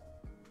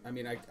 I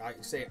mean, I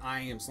say I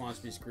am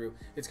Slaunch Beast Crew.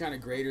 It's kind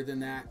of greater than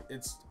that.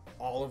 It's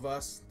all of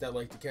us that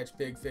like to catch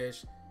big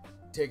fish,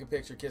 take a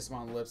picture, kiss them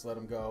on the lips, let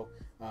them go.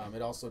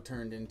 It also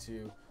turned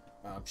into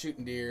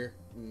shooting deer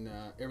and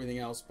everything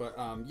else. But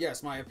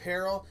yes, my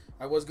apparel,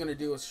 I was going to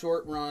do a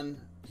short run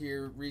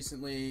here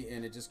recently,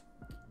 and it just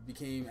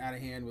became out of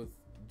hand with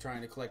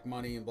trying to collect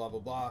money and blah, blah,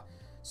 blah.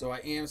 So I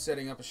am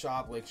setting up a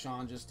shop like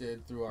Sean just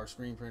did through our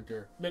screen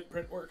printer. Mint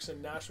Print Works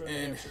in Nashville, New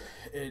And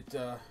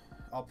Hampshire.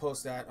 I'll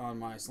post that on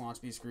my Slaunch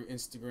Beast Crew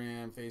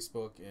Instagram,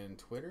 Facebook, and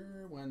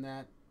Twitter when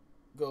that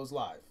goes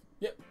live.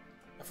 Yep.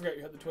 I forgot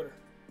you had the Twitter.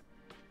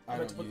 I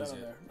meant to don't put use that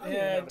on it. there. I don't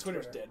even Yeah, have a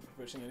Twitter's Twitter. dead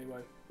for fishing anyway.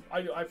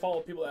 I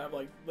follow people that have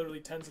like literally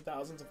tens of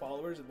thousands of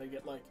followers, and they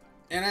get like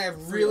And I have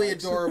Free really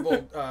likes.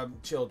 adorable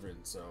children,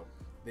 so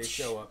they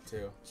show up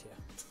too. Yeah.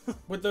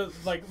 with the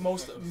like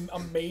most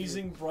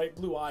amazing bright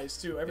blue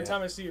eyes too. Every Yeah.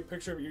 time I see a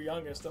picture of your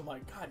youngest, I'm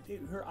like, God,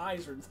 dude, her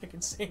eyes are like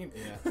insane.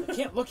 Yeah. I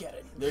can't look at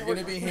it. They're going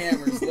to be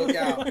hammers. Look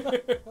out.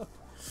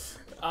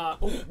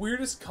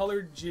 Weirdest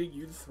colored jig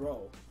you'd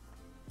throw.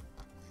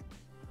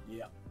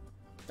 Yeah.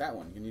 That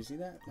one. Can you see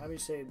that? I would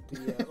say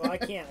the. Well, I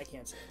can't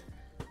say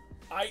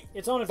it.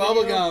 It's on a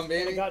Bubble video. gum,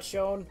 baby. It got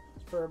shown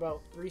for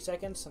about 3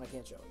 seconds, and I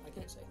can't show it. I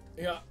can't say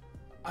it. Yeah.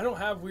 I don't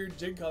have weird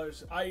jig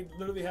colors. I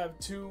literally have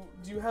two.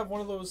 Do you have one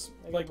of those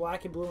I got like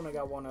black and blue, and I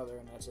got one other,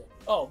 and that's it.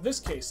 Oh,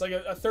 this case, like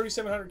a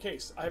 3700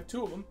 case. I have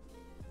two of them,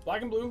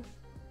 black and blue,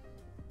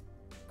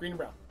 green and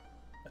brown.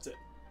 That's it.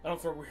 I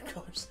don't throw weird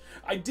colors.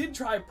 I did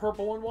try a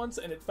purple one once,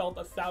 and it felt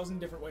 1,000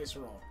 different ways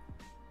wrong,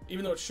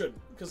 even though it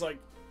shouldn't, because like,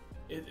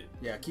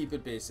 Yeah, keep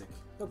it basic.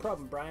 No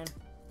problem, Brian.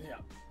 yeah,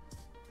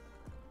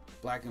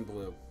 Black and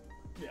blue.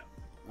 yeah,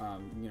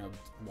 You know,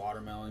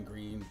 watermelon,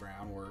 green,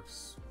 brown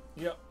works.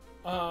 yep.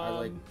 I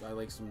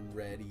like some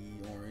reddy,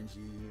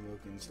 orangey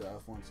looking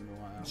stuff once in a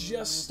while.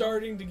 Just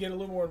starting to get a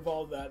little more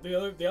involved with that.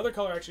 The other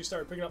color I actually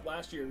started picking up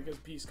last year because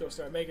Peace Coast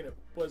started making it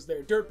was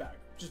their dirt bag,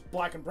 just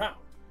black and brown.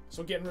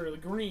 So getting rid of the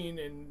green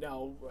and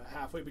now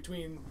halfway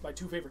between my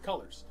two favorite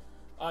colors.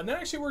 And that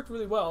actually worked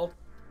really well,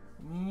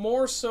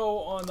 more so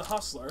on the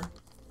Hustler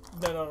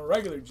than on a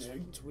regular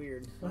jig. It's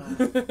weird.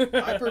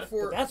 I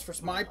prefer. But that's for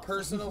my smallmouth.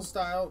 personal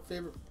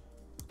favorite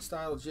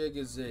style jig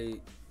is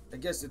I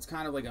guess it's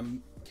kind of like a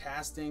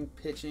casting,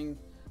 pitching.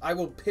 I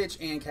will pitch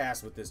and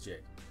cast with this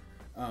jig.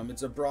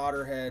 It's a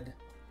broader head,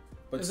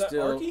 but Is that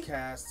still Arky?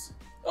 casts.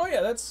 Oh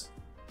yeah, it's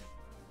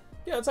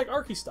like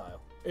Arky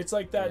style. It's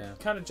like that Yeah.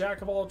 kind of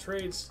jack of all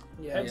trades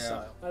Yeah. head Yeah.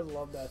 style. I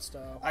love that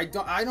style. I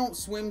don't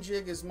swim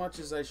jig as much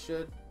as I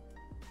should,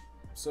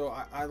 so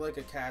I like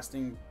a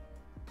casting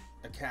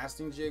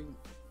jig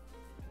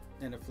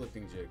and a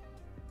flipping jig.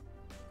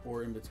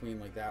 or in between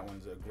like that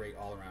one's a great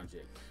all-around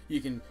jig.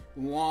 You can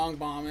long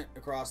bomb it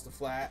across the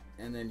flat,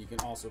 and then you can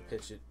also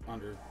pitch it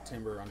under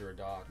timber, under a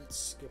dock.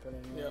 Skip it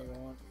anywhere you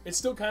want. It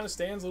still kind of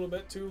stands a little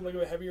bit too, like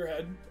a heavier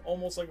head,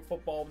 almost like a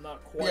football,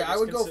 not quite Yeah, as I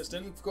would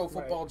consistent. go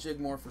football jig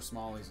more for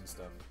smallies and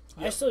stuff.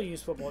 I still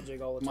use football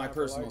jig all the time. My for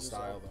personal larger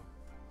style, stuff.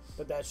 though.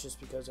 But that's just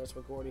because that's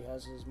what Gordy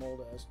has his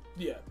mold as.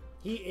 Yeah.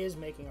 He is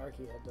making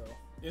Archie head though.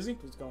 Is he?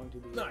 He's going to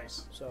be.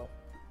 Nice. So.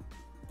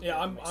 Yeah,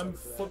 I'm for that.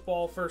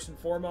 football first and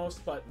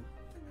foremost, but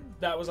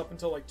that was up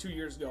until like 2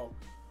 years ago.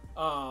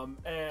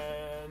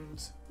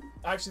 And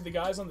actually, the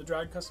guys on the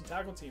Drag Custom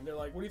Tackle team, they're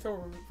like, "What do you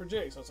throw for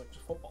jigs?" So I was like,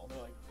 "Just football." And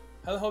they're like,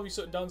 "How the hell have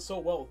you done so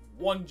well with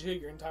one jig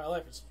your entire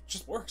life? It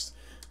just works."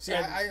 See,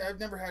 I've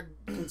never had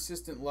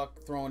consistent luck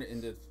throwing it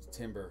into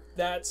timber.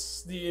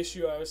 That's the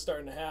issue I was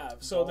starting to have.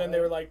 So then they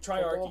were like,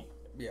 "Try football? Archie."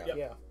 Yeah. Yep.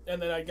 Yeah.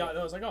 And then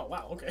I was like, "Oh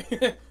wow,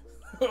 okay."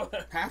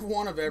 Have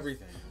one of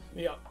everything.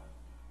 Yeah.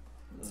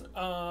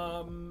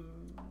 Oh,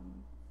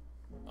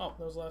 that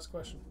was the last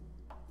question.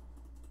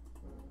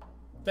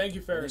 Thank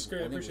you, Ferris.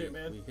 Greatly appreciate it,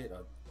 man. We hit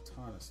a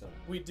ton of stuff.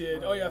 We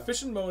did. Oh yeah,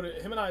 fishing mode.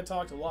 Him and I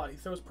talked a lot. He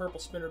throws purple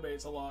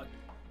spinnerbaits a lot.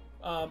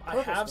 I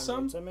Purple have spinnerbaits,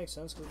 some. That makes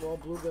sense because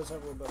blue does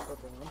have a little bit of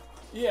purple in them.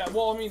 Yeah.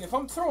 Well, I mean, if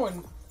I'm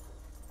throwing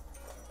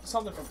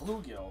something from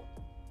bluegill,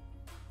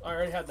 I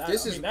already had that.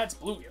 That's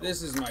bluegill.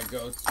 This is my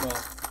go. Well,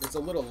 it's a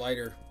little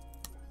lighter.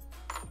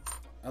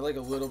 I like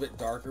a little bit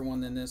darker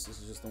one than this.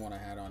 This is just the one I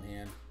had on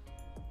hand.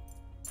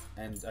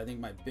 And I think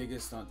my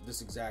biggest on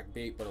this exact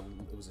bait, but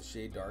it was a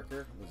shade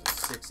darker, was a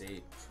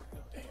 6.8.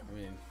 Damn. I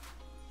mean,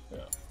 Yeah.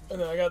 And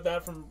then I got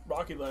that from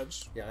Rocky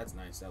Ledge. yeah, that's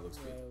nice. That looks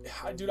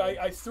good. Dude,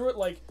 I threw it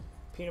like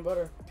peanut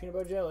butter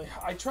jelly.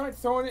 I tried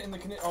throwing it in the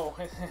canoe. Oh,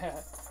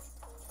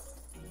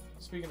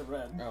 speaking of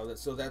red. Oh,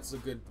 so that's a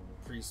good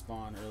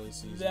pre-spawn early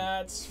season.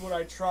 That's what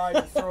I tried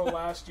to throw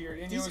last year.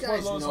 And These it was guys one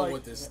of those, know like,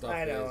 what this stuff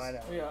I know.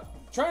 Yeah,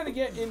 trying to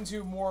get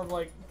into more of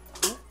like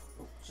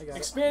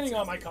expanding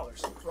on my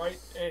colors, right,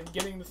 and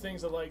getting the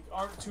things that like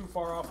aren't too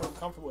far off what I'm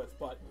comfortable with.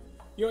 But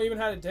you know, even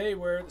had a day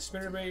where the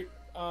spinnerbait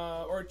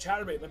or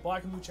chatterbait, like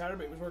black and blue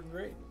chatterbait, was working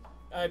great.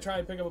 I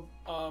tried to pick up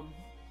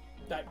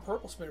that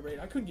purple spinnerbait.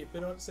 I couldn't get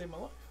bit on it to save my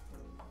life.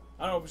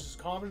 I don't know if it's just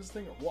a confidence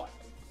thing or what.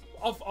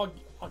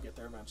 I'll get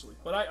there eventually.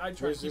 But I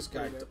tried. Where's to this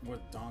guy keep it with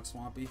Donk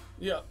Swampy?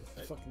 Yeah.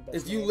 Fucking best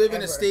If you name live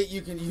in a ever. state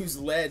you can use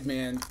lead,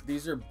 man,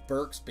 these are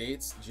Burke's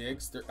baits,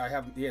 jigs.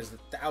 He has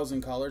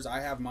 1,000 colors.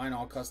 I have mine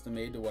all custom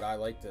made to what I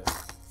like to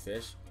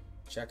fish.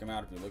 Check them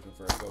out if you're looking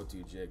for a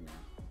go-to jig, man.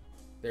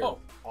 They're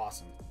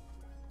awesome.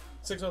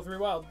 603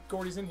 Wild.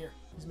 Gordy's in here.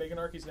 He's making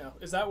Arkies now.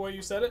 Is that where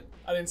you said it?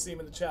 I didn't see him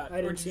in the chat.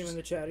 I didn't see him in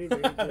the chat either.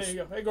 He There just-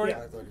 you go. Hey, Gordy. Yeah.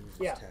 I thought he was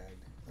Yeah. tagged.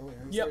 Oh, wait,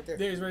 he's Yep, right there.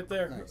 there he's right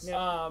there. Nice.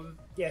 Yeah.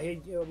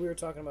 We were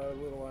talking about it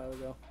a little while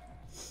ago.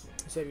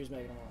 He said he was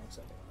making them all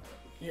excited.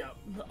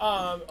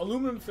 Yeah.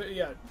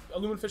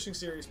 Aluminum fishing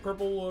series.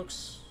 Purple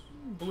looks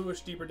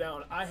bluish deeper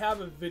down. I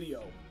have a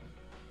video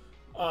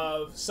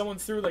of someone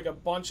threw like a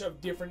bunch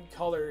of different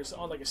colors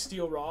on like a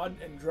steel rod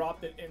and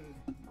dropped it in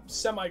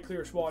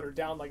semi-clearish water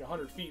down like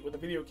 100 feet with a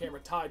video camera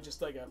tied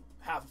just like a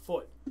half a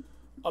foot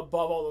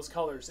above all those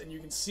colors, and you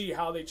can see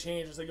how they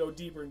change as they go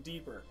deeper and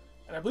deeper.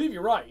 And I believe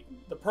you're right.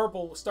 The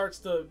purple starts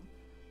to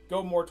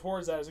go more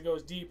towards that as it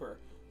goes deeper.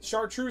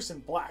 Chartreuse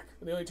and black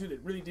are the only two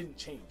that really didn't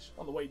change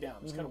on the way down.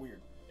 It's kind of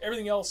weird.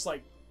 Everything else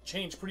like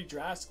changed pretty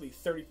drastically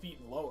 30 feet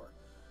and lower,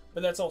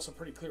 but that's also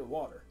pretty clear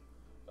water.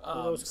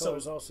 Well, those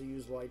colors also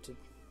use light to.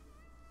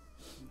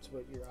 It's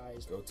what your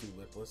eyes Go to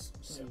lipless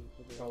see.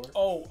 with the- color.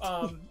 Oh,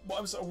 well,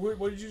 I'm sorry,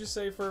 what did you just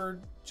say for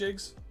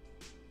jigs?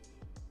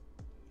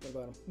 What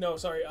about them? No,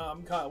 sorry,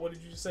 Kyle, what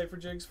did you just say for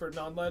jigs for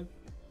non-lead?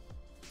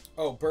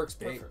 Oh, Burke's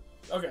bait.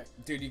 Okay.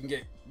 Dude, you can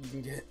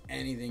get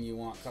anything you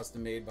want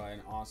custom made by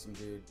an awesome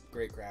dude.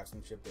 Great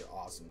craftsmanship. They're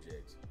awesome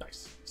jigs.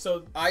 Nice.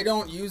 So I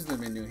don't use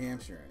them in New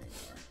Hampshire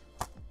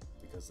anymore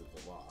because of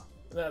the law.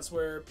 that's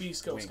where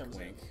Beast Coast Wink, comes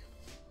wink. in.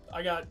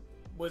 I got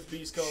with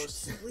Beast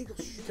Coast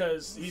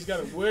because he's got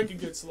a wicked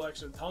good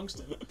selection of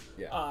tungsten.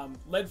 Yeah.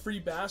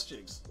 Lead-free bass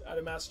jigs out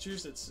of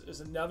Massachusetts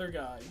is another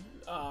guy.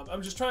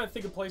 I'm just trying to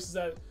think of places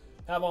that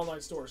have online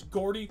stores.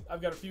 Gordy,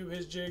 I've got a few of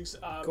his jigs.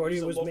 Gordy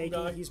he's a was local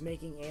making. guy. He's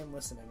making and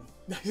listening.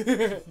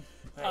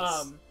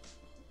 Nice.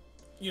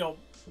 You know,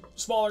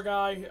 smaller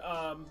guy,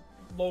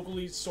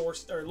 locally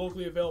sourced or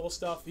locally available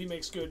stuff. He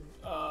makes good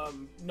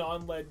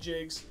non-lead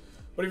jigs.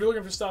 But if you're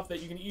looking for stuff that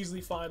you can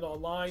easily find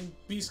online,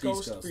 Beast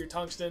Coast for your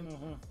tungsten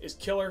is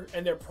killer,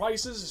 and their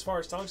prices, as far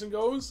as tungsten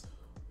goes,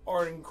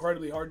 are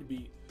incredibly hard to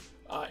beat.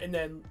 And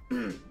then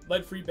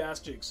lead-free bass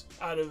jigs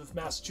out of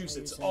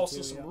Massachusetts, also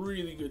too, some yeah.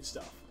 really good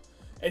stuff.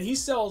 And he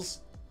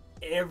sells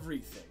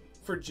everything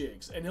for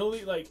jigs, and he'll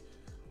like.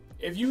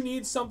 If you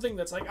need something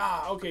that's like,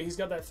 okay, he's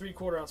got that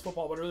 3/4 ounce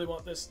football, but I really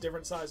want this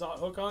different size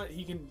hook on it,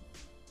 he can,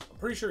 I'm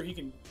pretty sure he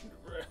can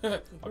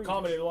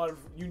accommodate a lot of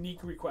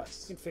unique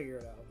requests. You can figure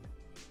it out.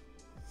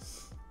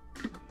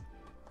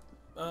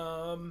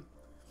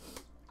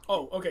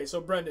 Oh, okay,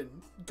 so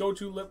Brendan, go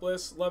to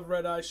lipless, love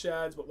red eye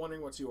shads, but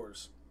wondering what's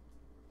yours.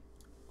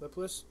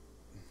 Lipless.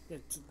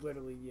 It's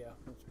literally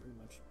that's pretty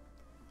much.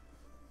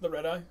 The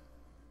red eye?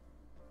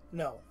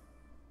 No.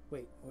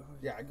 Wait.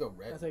 Yeah, I'd go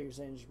I red. thought you were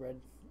saying just red.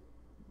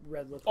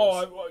 Red lipless.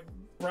 Oh,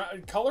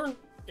 color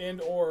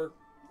and or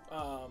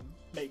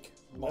make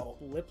model.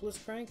 Lipless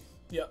crank?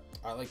 Yep.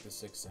 I like the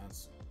Sixth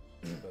Sense.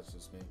 That's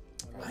just me.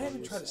 I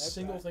haven't tried a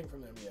single thing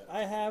from them yet.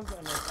 I have,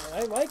 and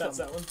I like That's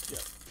them. that one? Yeah.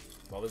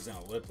 Well, there's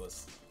not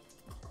lipless.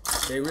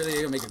 They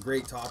really make a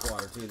great top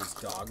water too. This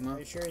Dogma. Are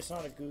you sure it's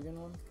not a Guggen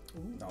one?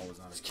 No, it was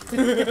not a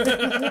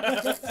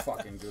Guggen.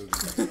 Fucking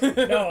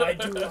Guggen. No, I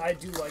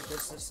do like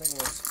this. This thing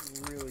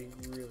looks really,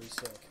 really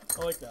sick.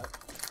 I like that.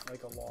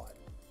 Like a lot.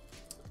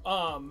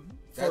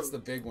 That's the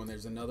big one.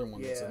 There's another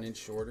one that's an inch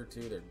shorter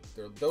too.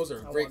 Those are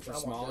great for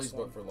smallies,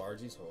 but for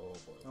largies, oh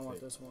boy. I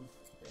want this one.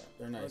 Yeah,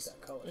 they're I like nice.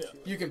 that color Yeah. too.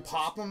 You can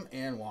pop them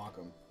and walk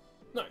them.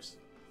 Nice.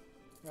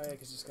 Oh yeah,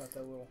 because it's got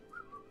that little.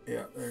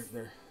 Yeah,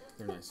 they're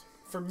nice.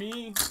 For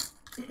me,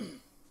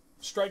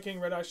 Strike King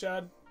Red Eye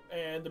Shad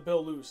and the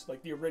Bill Loose,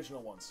 like the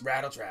original ones.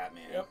 Rattle Trap,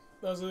 man. Yep.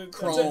 Those are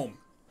Chrome.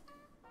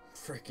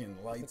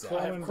 Freaking lights The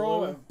out. I have and chrome,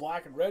 blue. I have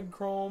black and red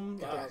chrome.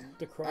 God.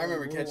 The chrome I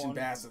remember blue catching one.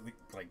 bass at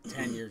like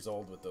 10 years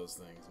old with those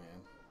things, man.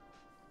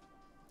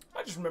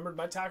 I just remembered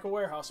my tackle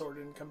warehouse order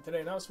didn't come today,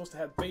 and I was supposed to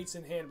have baits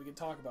in hand we could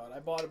talk about. I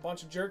bought a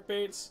bunch of jerk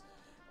baits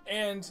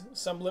and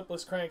some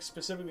lipless cranks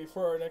specifically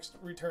for our next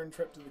return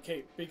trip to the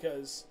Cape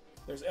because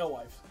there's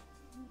alewife.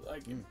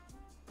 Like,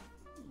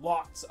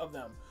 lots of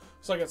them.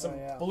 So I got some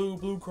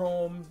blue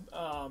chrome,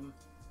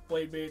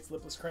 blade baits,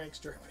 lipless cranks,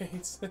 jerk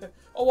baits.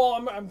 Oh, well,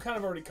 I'm kind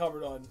of already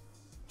covered on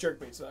jerk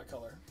baits of that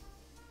color.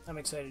 I'm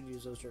excited to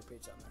use those jerk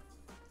baits on there.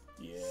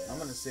 Yeah. I'm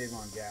going to save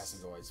on gas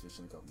and go ice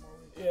fishing a couple more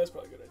weeks. Yeah, that's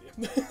probably a good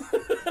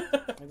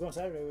idea. I'm going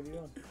Saturday. What are you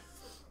doing?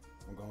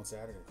 I'm going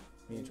Saturday.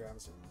 Me and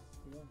Travis are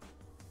going.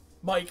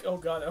 Mike, oh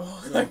god,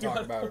 We don't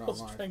talk about it I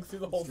was online. trying through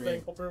the whole Stream.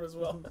 thing, hoping as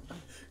well.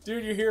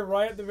 Dude, you're here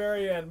right at the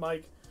very end,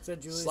 Mike. Is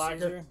that Julius Slacker.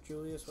 Caesar?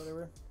 Julius,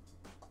 whatever?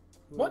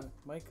 What?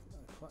 Mike?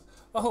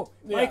 Oh,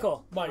 Yeah,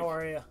 Michael. Mike. How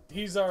are you?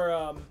 He's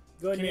our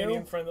Good,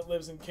 Canadian you? friend that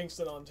lives in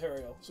Kingston,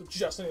 Ontario. So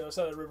just on the other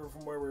side of the river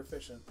from where we were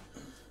fishing.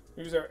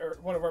 He was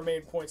one of our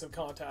main points of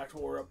contact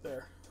while we were up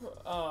there.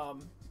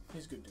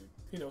 He's a good dude.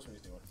 He knows what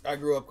he's doing. I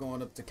grew up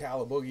going up to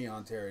Calabogie,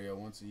 Ontario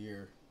once a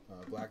year.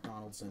 Black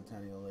Donald,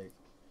 Centennial Lake.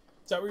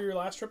 Is that where your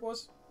last trip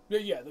was?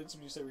 Yeah, that's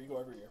what you say where you go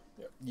every year.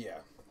 Yeah. Yeah.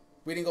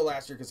 We didn't go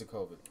last year because of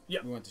COVID.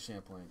 Yep. We went to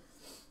Champlain.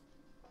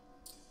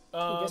 You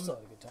guys still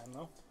had a good time,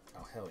 though.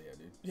 Oh, hell yeah,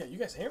 dude. Yeah, you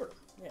guys hammered him.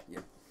 Yeah.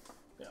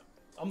 Yeah.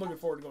 I'm looking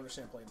forward to going to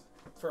Champlain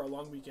for a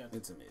long weekend.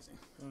 It's amazing.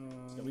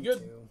 It's gonna be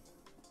good.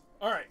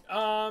 All right.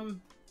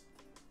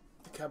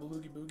 The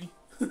Kabaloogie Boogie.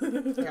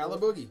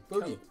 Calaboogie.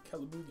 Boogie.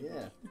 Calaboogie.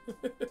 Yeah.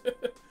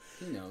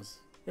 He knows.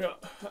 Yeah.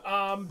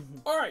 All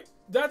right.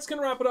 That's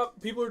going to wrap it up.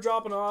 People are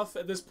dropping off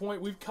at this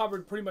point. We've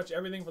covered pretty much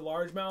everything for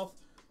largemouth.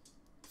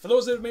 For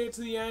those that have made it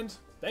to the end,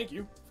 thank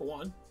you, for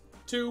one.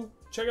 Two,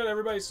 check out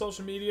everybody's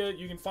social media.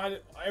 You can find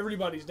it.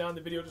 Everybody's down in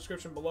the video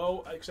description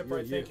below, except for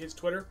I think his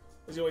Twitter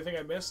is the only thing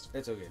I missed.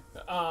 It's okay.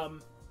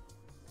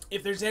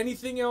 If there's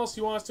anything else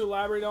you want us to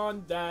elaborate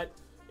on that,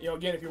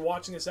 again, if you're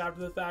watching this after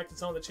the fact,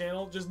 it's on the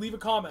channel, just leave a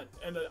comment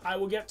and I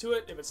will get to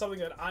it. If it's something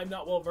that I'm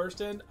not well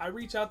versed in, I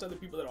reach out to other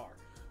people that are.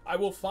 I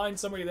will find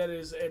somebody that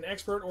is an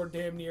expert or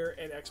damn near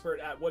an expert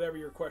at whatever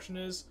your question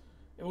is,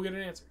 and we'll get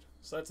it answered.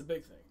 So that's a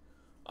big thing.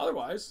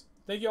 Otherwise,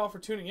 thank you all for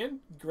tuning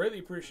in. Greatly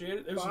appreciate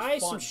it. It was Buy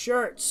fun. some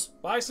shirts.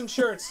 Buy some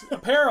shirts.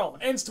 Apparel.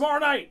 Ends tomorrow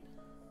night.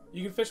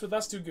 You can fish with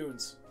us two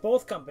goons.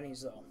 Both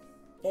companies, though.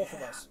 Both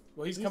of us.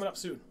 Well, he's coming up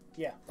soon.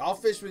 Yeah. I'll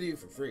fish with you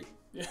for free.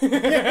 But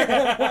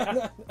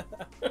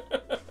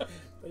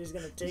he's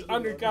going to take He's you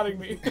undercutting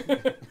me.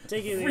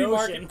 take you to Free the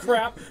market ocean.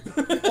 crap.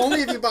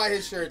 Only if you buy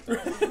his shirt.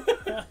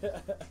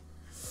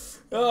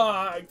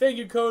 Thank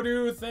you,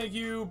 Kodu. Thank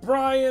you,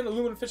 Brian,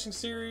 Aluminum Fishing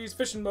Series,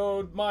 Fishing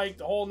Mode, Mike,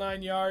 the whole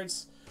 9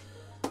 yards.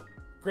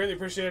 Greatly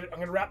appreciate it. I'm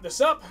going to wrap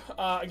this up.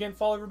 Again,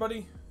 follow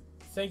everybody.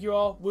 Thank you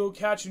all. We'll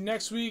catch you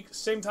next week.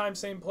 Same time,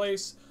 same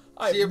place.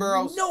 I See ya, have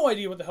burros. no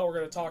idea what the hell we're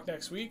going to talk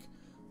next week.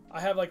 I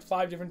have like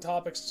 5 different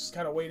topics just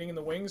kind of waiting in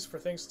the wings for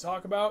things to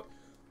talk about.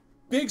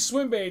 Big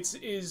Swim Baits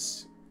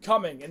is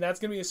coming, and that's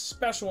going to be a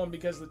special one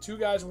because the 2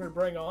 guys we're going to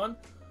bring on,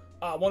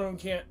 one of them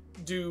can't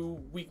do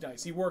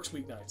weeknights. He works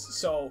weeknights.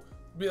 So it'll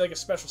be like a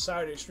special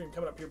Saturday stream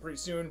coming up here pretty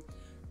soon,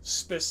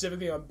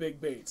 specifically on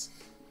big baits.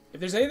 If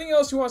there's anything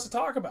else you want us to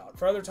talk about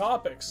for other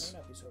topics, Might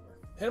not be sober.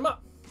 hit him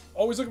up.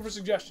 Always looking for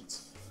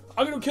suggestions.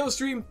 I'm going to kill the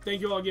stream.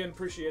 Thank you all again.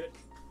 Appreciate it.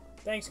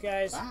 Thanks,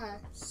 guys. Bye.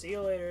 See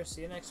you later.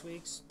 See you next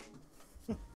week's.